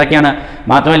 ചാപ്റ്റർ ഏതൊക്കെയാണ്?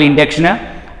 Mathematical ഇൻഡക്ഷന്,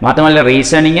 mathematical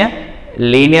reasoning,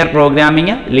 linear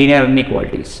programming, linear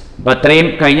inequalities. അപ്പോൾ അത്രയും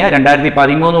കഴിഞ്ഞ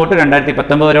 2013 തൊട്ട്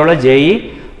 2019 വരെയുള്ള JEE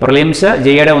പ്രിലിംസ്,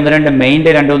 JEEയുടെ 1-2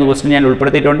 മെയിൻ്റെ 2-3 ക്വസ്റ്റ്യൻ ഞാൻ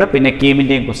ഉൾപ്പെടുത്തിയിട്ടുണ്ട്. പിന്നെ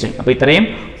കീമിൻ്റെയും ക്വസ്റ്റ്യൻ. അപ്പോൾ ഇത്രയും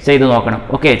ചെയ്ത് നോക്കണം.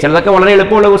 ഓക്കെ, ചിലതൊക്കെ വളരെ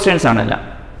എളുപ്പമുള്ള ക്വസ്റ്റ്യൻസ് ആണല്ല.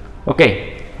 ഓക്കെ.